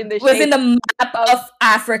map the was in shape the map of of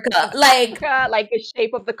Africa. Like, Africa, like the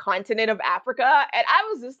shape of the continent of Africa? And I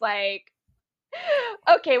was just like,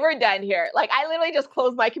 okay, we're done here. Like I literally just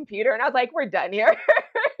closed my computer and I was like, we're done here.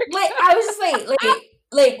 I was just like,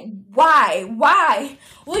 why?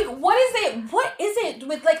 Like, what is it? What is it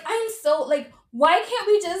with like? I'm so like, why can't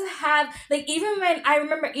we just have like? Even when I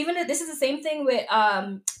remember, this is the same thing with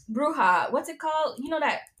Bruja. What's it called? You know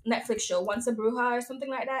that Netflix show, Once a Bruja or something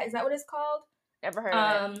like that. Is that what it's called? Never heard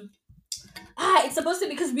of it. Um, it's supposed to,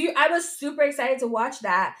 because I was super excited to watch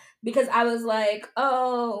that because I was like,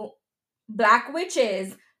 oh, Black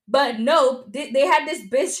witches. But no, they had this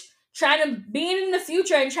bitch trying to be in the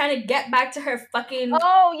future and trying to get back to her fucking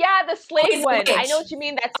Oh yeah, the slave always a one. I know witch. what you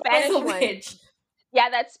mean. That Always Spanish a one. witch. Yeah,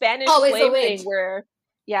 that Spanish Always a slave witch. thing where,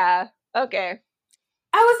 yeah, okay.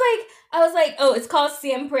 I was like, oh, it's called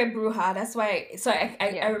Siempre Bruja. That's why. So I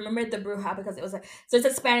Yeah. remembered the Bruja because it was like, so it's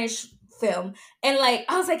a Spanish film, and like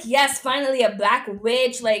I was like, yes, finally a Black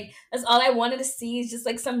witch. Like that's all I wanted to see is just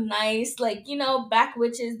like some nice, like, Black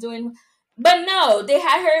witches doing. But no, they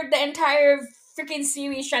had her the entire freaking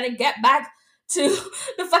series trying to get back to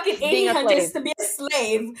the fucking Being a 1800s slave. to be a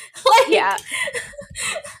slave. Yeah.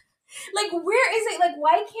 Like, like where is it, like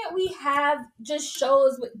why can't we have just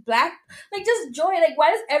shows with Black, like just joy, like why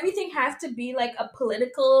does everything have to be like a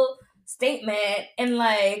political statement and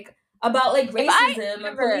like about like If I racism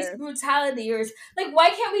or police ever, brutality, or like why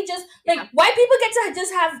can't we just yeah, like white people get to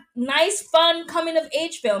just have nice fun coming of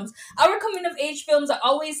age films? Our coming of age films are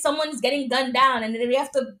always someone's getting gunned down and then they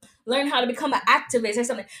have to learn how to become an activist or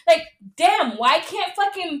something. Like, damn, why can't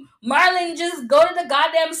fucking Marlon just go to the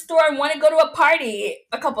goddamn store and want to go to a party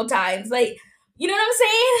a couple times? Like, you know what I'm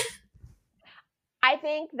saying? I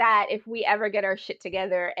think that if we ever get our shit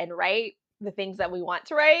together and write the things that we want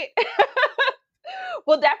to write,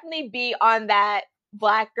 we'll definitely be on that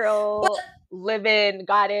Black But girl living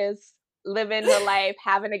goddess, living her life,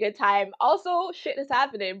 having a good time. Also, shit is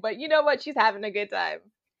happening, but you know what? She's having a good time.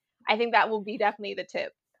 I think that will be definitely the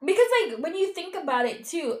tip. because like when you think about it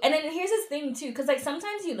too, and then here's this thing too, because like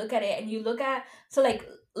sometimes you look at it and you look at, so like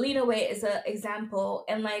Lena Waithe is an example,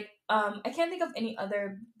 and like I can't think of any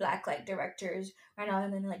other Black like directors right now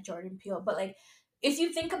and then like Jordan Peele, but like if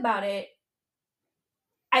you think about it,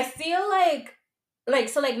 I feel like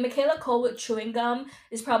so like Michaela Cole with Chewing Gum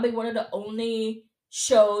is probably one of the only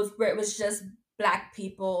shows where it was just Black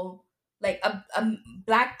people, like a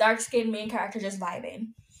Black dark skinned main character just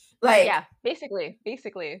vibing. Like, Yeah, basically.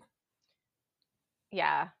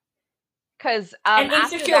 Yeah. Cause and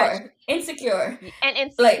after that insecure.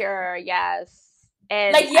 and Like, Insecure, yes.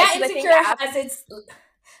 And like I yeah, because I think insecure after has its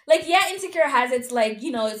like yeah, insecure has its like,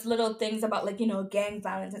 its little things about like, gang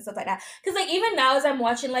violence and stuff like that. Because like even now as I'm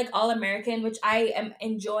watching like All American, which I am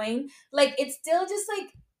enjoying, like it's still just like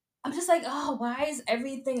I'm just like, oh, why is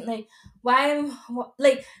everything like why am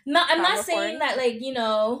like not, I'm not trauma saying porn. that like,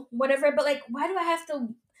 whatever, but like why do I have to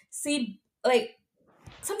see like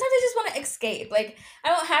sometimes I just want to escape. Like I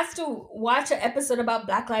don't have to watch an episode about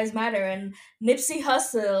Black Lives Matter and Nipsey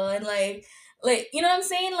Hussle and like you know what I'm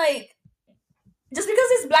saying? Like just because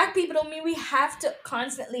it's Black people don't mean we have to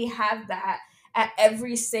constantly have that at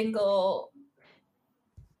every single,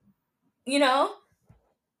 you know?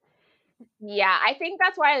 Yeah, I think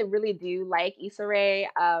that's why I really do like Issa Rae,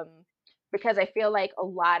 because I feel like a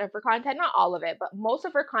lot of her content, not all of it, but most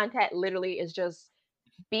of her content literally is just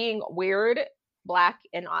being weird Black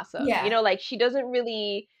and awesome. You Yeah. know, like she doesn't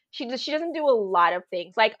really she doesn't do a lot of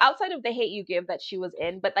things. Like outside of The Hate U Give that she was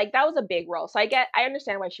in, but like that was a big role. So I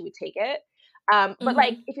understand why she would take it. But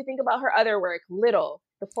like Mm-hmm. if you think about her other work, Little,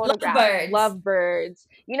 The Photograph, Lovebirds. Lovebirds,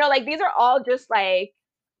 you know, like these are all just like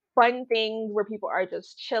fun things where people are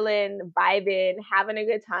just chilling, vibing, having a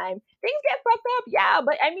good time. Things get fucked up, yeah,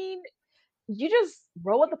 but I mean, you just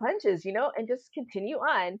roll with the punches, you know, and just continue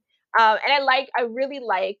on. And I really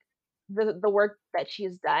like the work that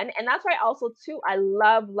she's done, and that's why also too I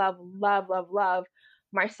love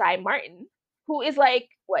Marsai Martin, who is like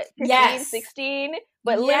what 15, Yes. 16,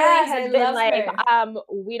 but literally Yes, has I been love like, her.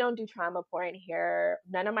 we don't do trauma porn here.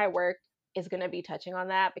 None of my work is gonna be touching on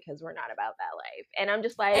that because we're not about that life. And I'm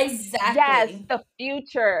just like, yes, Exactly. the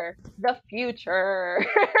future, the future.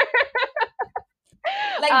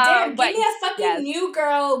 Like, damn, give But me a fucking yes, new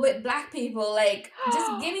girl with black people. Like,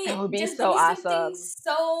 that would be just give so me something awesome.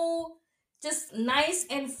 so just nice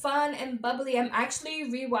and fun and bubbly. I'm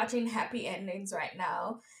actually rewatching Happy Endings right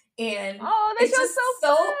now, and Oh, that it's show's just so.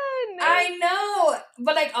 so fun. I know,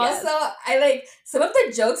 but like also, Yes. I like some of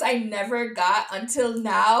the jokes I never got until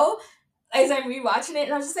now as I'm rewatching it,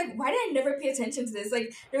 and I was just like, why did I never pay attention to this?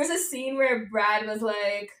 Like, there was a scene where Brad was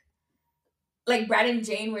like Brad and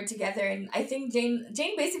Jane were together, and I think Jane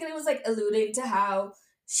basically was like alluding to how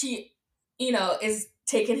she, is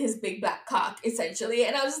taking his big black cock essentially,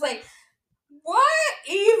 and I was just like, what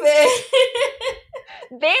even?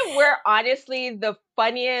 They were honestly the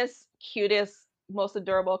funniest, cutest, most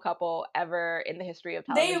adorable couple ever in the history of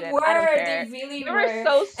television. I don't They care. really They were were,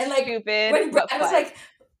 so and like stupid when but Brad was fun. like,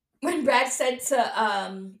 when Brad said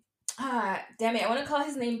to damn it, I want to call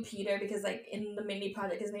his name Peter because like in the Mindy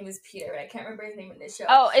Project his name is Peter, but I can't remember his name in this show.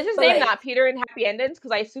 Oh, is his But name like, not Peter in Happy Endings?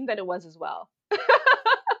 Because I assumed that it was as well.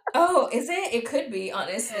 oh, is it? It could be,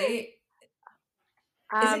 honestly.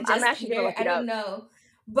 Is it I'm just actually gonna Peter? look I it don't up know.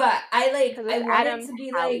 But I because it's wanted Adam to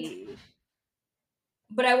be like, Pally.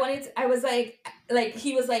 but I was like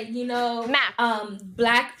he was like, Max.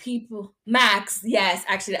 black people, Max. Yes,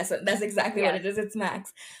 actually that's exactly what Yes. it is. It's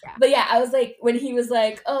Max. Yeah. But yeah, I was like when he was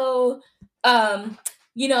like, "Oh, um,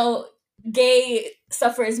 you know, gay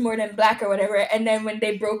suffers more than black or whatever." And then when they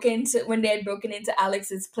had broken into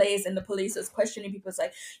Alex's place and the police was questioning people, it's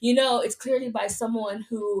like, it's clearly by someone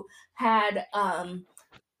who had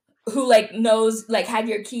who like knows, like had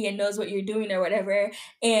your key and knows what you're doing or whatever.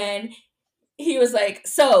 And he was like,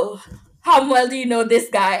 "So, how well do you know this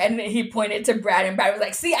guy?" And he pointed to Brad, and Brad was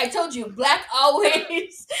like, "See, I told you, black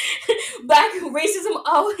always, black racism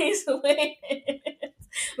always wins."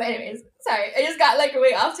 But anyways, sorry, I just got like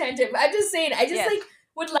way off tangent. But I'm just saying, I just Yes. like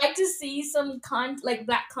would like to see some like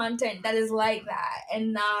black content that is like that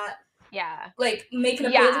and not Yeah. like making a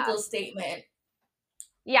Yeah. political statement.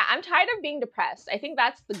 Yeah, I'm tired of being depressed. I think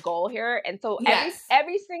that's the goal here. And so Yes,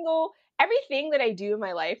 everything that I do in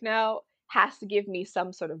my life now has to give me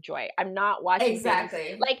some sort of joy. I'm not watching things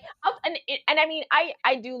exactly. like and I mean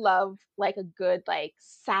I do love like a good like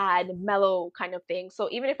sad mellow kind of thing. So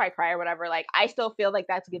even if I cry or whatever, like I still feel like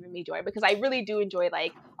that's giving me joy because I really do enjoy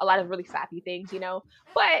like a lot of really sappy things, you know.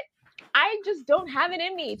 But I just don't have it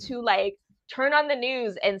in me to like turn on the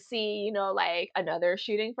news and see, you know, like another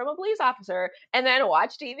shooting from a police officer and then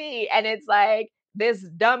watch TV and it's like this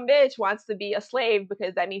dumb bitch wants to be a slave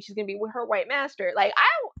because that means she's gonna be with her white master. Like I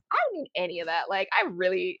don't need any of that. Like I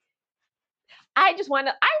wanna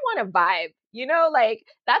vibe, you know, like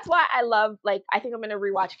that's why I love like I think I'm gonna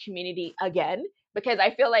rewatch Community again because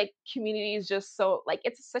I feel like Community is just so like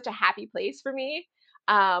it's such a happy place for me.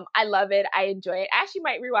 I love it. I enjoy it. I actually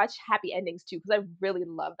might rewatch Happy Endings too because I really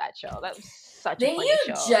love that show. That was such a Didn't funny you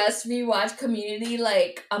show. just rewatch Community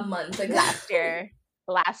like a month ago? Last year.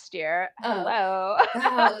 Last year. Oh, Hello.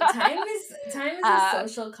 wow, time is a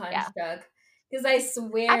social Yeah, construct. Because I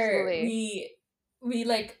swear absolutely. we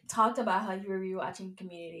like talked about how you were rewatching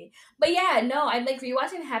Community, but yeah, no, I'm like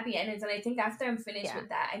rewatching Happy Endings, and I think after I'm finished Yeah. with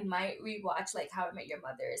that, I might rewatch like How I Met Your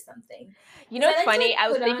Mother or something. You Because know I what's like to funny? like I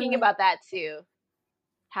was put on thinking like about that too.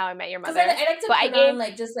 How I Met Your because Mother. I like to But I put on gave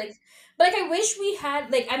like just like, but like I wish we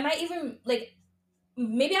had like I might even like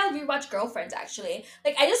maybe I'll rewatch Girlfriends actually.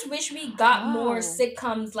 Like I just wish we got more oh,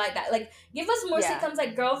 sitcoms like that. Like give us more yeah. sitcoms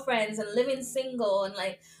like Girlfriends and Living Single and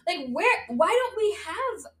like why don't we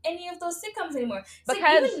have any of those sitcoms anymore? It's like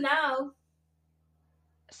Because even now.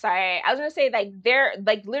 sorry, I was gonna say like there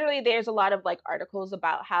like literally there's a lot of like articles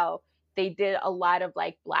about how they did a lot of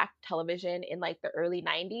like black television in like the early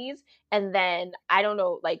 90s and then I don't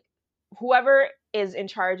know like whoever is in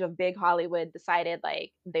charge of big Hollywood decided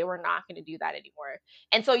like they were not going to do that anymore.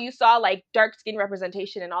 And so you saw like dark skin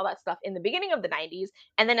representation and all that stuff in the beginning of the 90s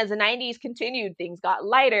and then as the 90s continued things got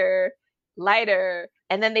lighter lighter,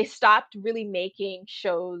 and then they stopped really making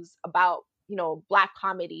shows about, black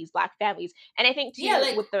comedies, black families. And I think Yeah, too,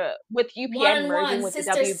 like with one UPN on merging one, with the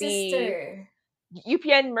sister WB, sister.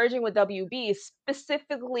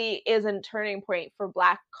 specifically is a turning point for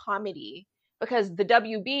black comedy, because the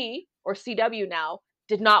WB, or CW now,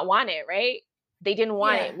 did not want it, right? They didn't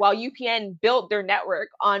want Yeah. it. While UPN built their network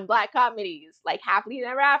on black comedies, like Happily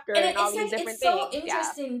Ever After And and all it's these like different it's so things. Yeah.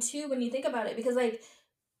 interesting too when you think about it, because like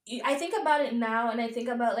I think about it now, and I think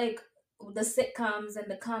about like the sitcoms and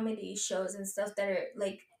the comedy shows and stuff that are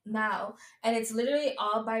like now, and it's literally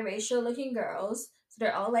all biracial looking girls. So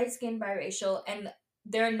they're all light skinned biracial, and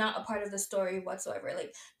they're not a part of the story whatsoever.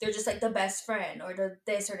 Like they're just like the best friend or the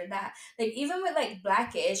this or the that. Like even with like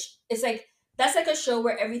Blackish, it's like that's like a show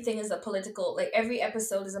where everything is a political. Like every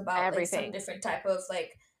episode is about like some Everything. different type of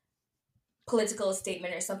like political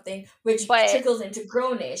statement or something, which But trickles into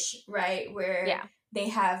Grownish, right? Where yeah. they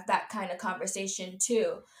have that kind of conversation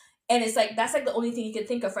too. And it's like that's like the only thing you can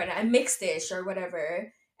think of right now. And Mixedish or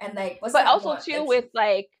whatever. And like what's But that also one? too,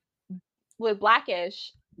 Like with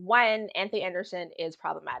Blackish, one, Anthony Anderson is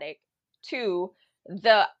problematic. Two,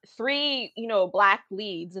 the three, black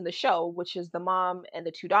leads in the show, which is the mom and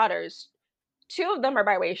the two daughters, two of them are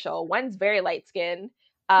biracial. One's very light skinned.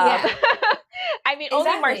 yeah, I mean, only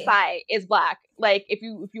exactly. Marseille is black. Like, if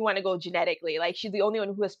you want to go genetically, like she's the only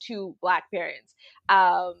one who has two black parents.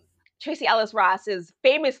 Um, Tracy Ellis Ross is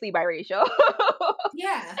famously biracial.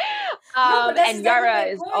 Yeah. No, but that's And exactly Yara my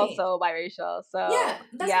is point. also biracial. Yeah, So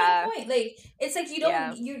that's my yeah, point. Like it's like you don't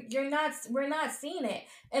yeah. you're not we're not seeing it.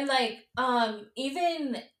 And like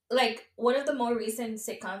even like one of the more recent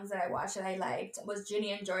sitcoms that I watched that I liked was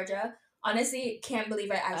Ginny and Georgia. Honestly, can't believe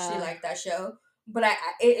I actually Uh, liked that show. But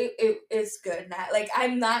it's good now. Like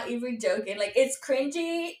I'm not even joking. Like it's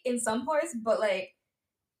cringy in some parts, but like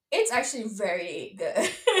it's actually very good.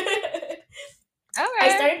 I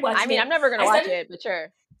okay. started I watching mean, I'm it. never gonna I watch started it, but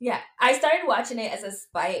sure. yeah, I started watching it as a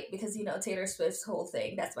spite because Taylor Swift's whole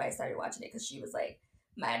thing. That's why I started watching it because she was like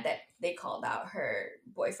mad that they called out her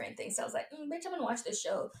boyfriend thing. So I was like, bitch, I'm gonna watch this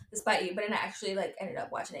show despite you. But then I actually like ended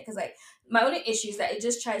up watching it because like my only issue is that it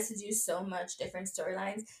just tries to do so much different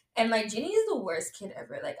storylines. And like Ginny is the worst kid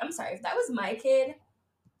ever. Like I'm sorry, if that was my kid,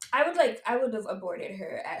 I would have aborted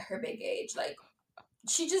her at her big age. Like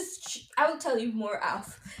I will tell you more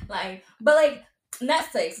off like, but like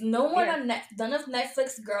Netflix, Yeah. none of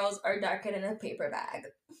Netflix girls are darker than a paper bag.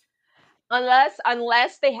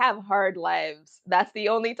 Unless they have hard lives. That's the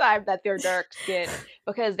only time that they're dark skinned,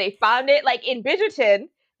 because they found it, like in Bridgerton,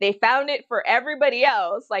 they found it for everybody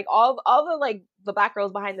else. Like all the, like the black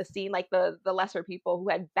girls behind the scene, like the lesser people who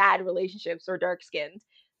had bad relationships, are dark skinned.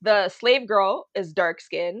 The slave girl is dark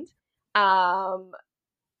skinned. Um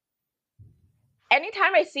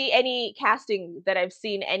Anytime I see any casting that I've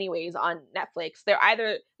seen anyways on Netflix, they're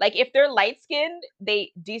either like, if they're light skinned,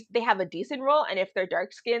 they have a decent role, and if they're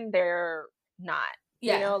dark skinned, they're not.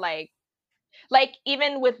 Yeah. Like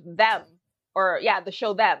even with them, or yeah, the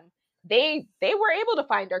show Them, they were able to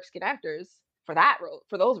find dark skinned actors for that role,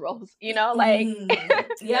 for those roles, like,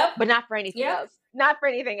 Yep. but not for anything Yep. else. Not for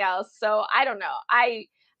anything else. So I don't know.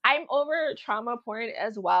 I'm over trauma porn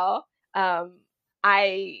as well.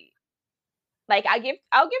 I like, I'll give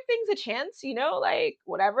things a chance, like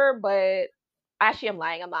whatever, but actually I'm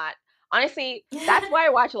lying, I'm not. Honestly, that's why I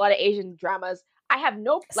watch a lot of Asian dramas. I have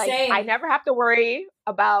no, like, I Same. never have to worry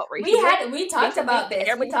about racism. We talked Basic things about that this. We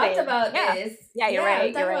everybody's talked saying. about Yeah. this. Yeah, you're Yeah, we right.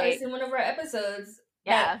 You're talked about right. this in one of our episodes.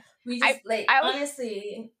 That Yeah. we just I like I always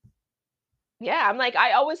honestly. Yeah, I'm like,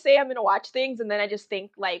 I always say I'm gonna watch things, and then I just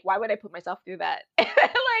think, like, why would I put myself through that? And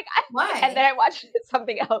then Why? I watch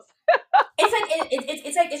something else. It's like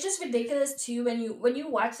it's like it's just ridiculous too when you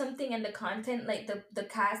watch something and the content like the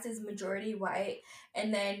cast is majority white,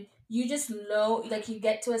 and then you just know, like you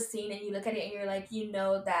get to a scene and you look at it and you're like,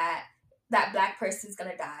 that that black person's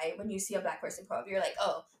gonna die. When you see a black person pop, you're like,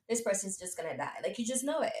 oh, this person's just gonna die. Like you just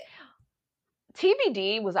know it.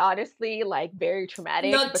 TBD was honestly, like, very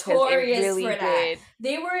traumatic, because it Notorious really for that. did.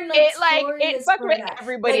 They were It notorious fucked for with that.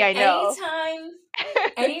 everybody Like I know.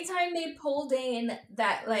 anytime they pulled in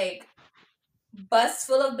that like bus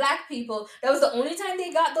full of black people, that was the only time they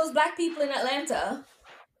got those black people in Atlanta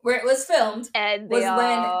where it was filmed, And they was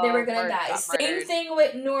when they were all gonna die. got Same murdered. thing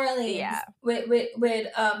with New Yeah. Orleans with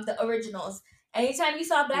the originals. Anytime you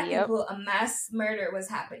saw black Yep. people, a mass murder was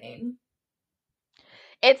happening.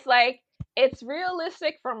 It's like, it's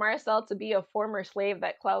realistic for Marcel to be a former slave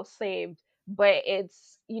that Klaus saved, but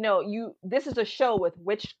it's, this is a show with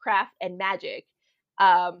witchcraft and magic.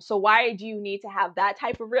 So why do you need to have that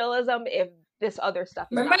type of realism if this other stuff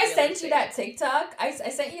is Remember not I sent you realistic? that TikTok? I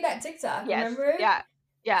sent you that TikTok, Yes. remember? Yeah.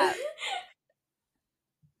 Yeah,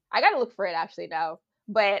 I gotta look for it actually now.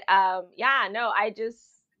 But yeah, no, I just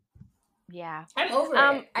yeah. I'm over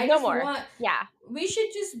it. I No just more. want Yeah. we should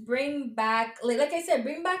just bring back like I said,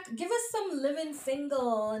 bring back give us some living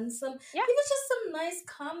single and some Yeah. give us just some nice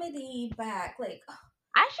comedy back. Like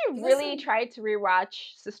I actually give us really some tried to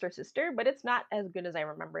rewatch Sister Sister, but it's not as good as I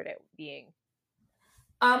remembered it being.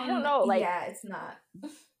 I don't know, like yeah, it's not.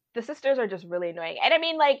 the sisters are just really annoying. And I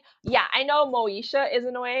mean, like, yeah, I know Moesha is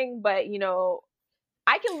annoying, but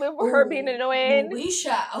I can live with her being Oh, annoying.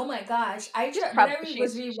 Moesha. Oh my gosh. When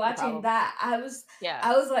was She's the rewatching problem. that, Yeah.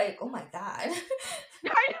 I was like, "Oh my god."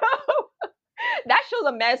 I know. That show's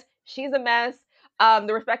a mess. She's a mess.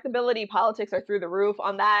 The respectability politics are through the roof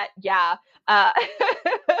on that. Yeah. Uh,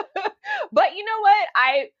 but you know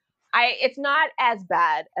what? It's not as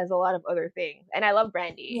bad as a lot of other things, and I love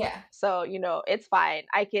Brandy, Yeah. so it's fine.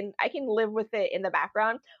 I can live with it in the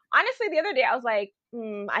background. Honestly, the other day I was like,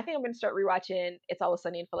 I think I'm gonna start rewatching It's Always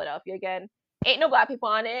Sunny in Philadelphia again. Ain't no black people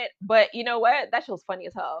on it, but you know what? That show's funny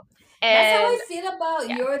as hell. That's how I And feel about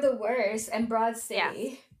yeah, You're the Worst and Broad yeah,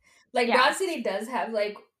 City. Like yeah. Broad City does have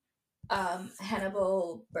like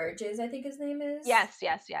Hannibal Burgess, I think his name is, Yes,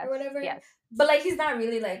 yes, yes, or whatever. yes. But like he's not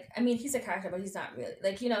really like, I mean, he's a character, but he's not really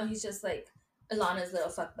like, he's just like Alana's little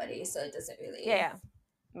fuck buddy, so it doesn't Yeah, really yeah.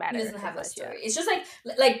 he Matter doesn't as have a much, yeah. story. It's just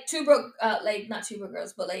like two broke like not two broke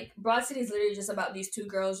girls, but like Broad City is literally just about these two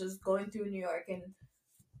girls just going through New York and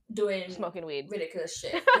doing Smoking weed. ridiculous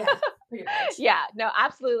shit. Yeah, pretty much. Yeah, no,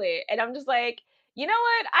 absolutely. And I'm just like, you know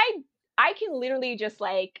what? I can literally just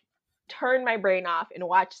like turn my brain off and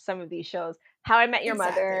watch some of these shows. How I Met Your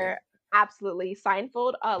Exactly. Mother, absolutely.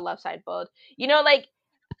 Seinfeld, love Seinfeld. Like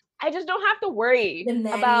I just don't have to worry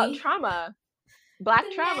The about Nanny. trauma. The Black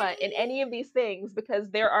trauma in Nanny. any of these things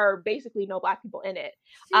because there are basically no black people in it.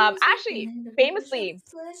 She was the Actually, blend of a bush of famously,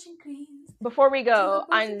 flesh and creams. before we To the go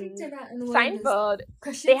bones we kicked on her out and one was Seinfeld, they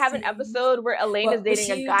crushing have an seams. episode where Elaine is What would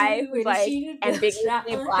dating a she guy do who's with a like sheeted bill shot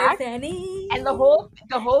ambiguously on her black, fanny? and the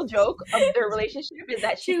whole joke of their relationship is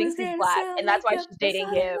that she She was thinks he's there to black, sell and that's why makeup she's and dating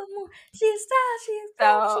thought him. about more. She is style, she is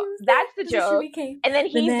proud, she So was there that's the until she joke. became And then the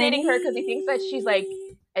he's dating her because he thinks that she's like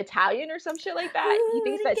nanny. Italian or some shit like that. He Ooh,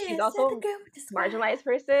 thinks and I that she's guess that the also girl with the square marginalized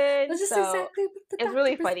person. was just So exactly what the it's doctor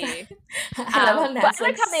really funny. prescribed. I love how But Nat's I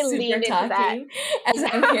like like how they super leaned into that. talking as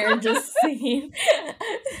I'm here just singing.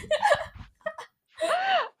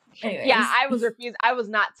 Yeah, Anyways. I was refused. I was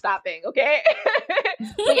not stopping. Okay.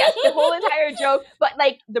 But yes, the whole entire joke, but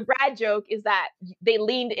like the Brad joke is that they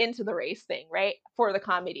leaned into the race thing, right? For the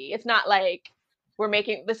comedy. It's not like we're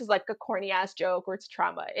making this is like a corny ass joke or it's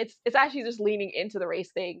trauma. It's actually just leaning into the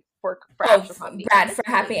race thing for Oh, actual comedy. And Brad it's for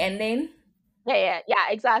funny. happy ending. Yeah,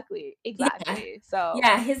 exactly. Yeah, Exactly. So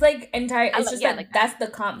yeah. His like entire. I It's love just yeah, that like that.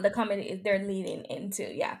 that's the comedy they're leading into.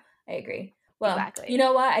 Yeah, I agree. Well, you Exactly.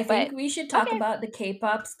 know what? I But think we should talk okay, about the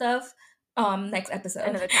K-pop stuff next episode.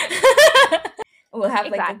 another time. We'll have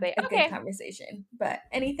like Exactly. a good Okay. conversation. But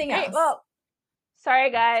anything All right. else? Well,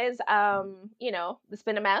 sorry guys. It's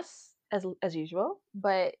been a mess as usual,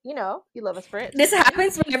 but you love us for it, so This it's fine.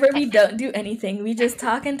 happens whenever we don't do anything. We just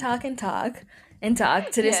talk and talk and talk and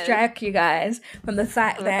talk to Yes, distract you guys from the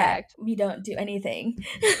fact for the that fact. we don't do anything.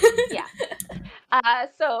 Yeah.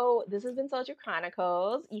 So this has been Soju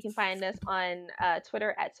Chronicles. You can find us on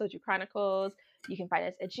Twitter at Soju Chronicles. You can find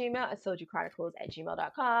us at Gmail at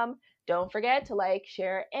sojuchronicles@gmail.com. Don't forget to like,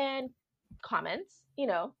 share, and comments.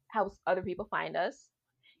 Helps other people find us.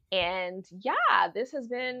 And yeah, this has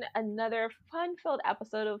been another fun-filled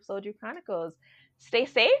episode of Soju Chronicles. Stay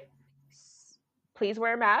safe. Please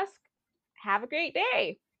wear a mask. Have a great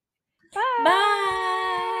day. Bye. Bye.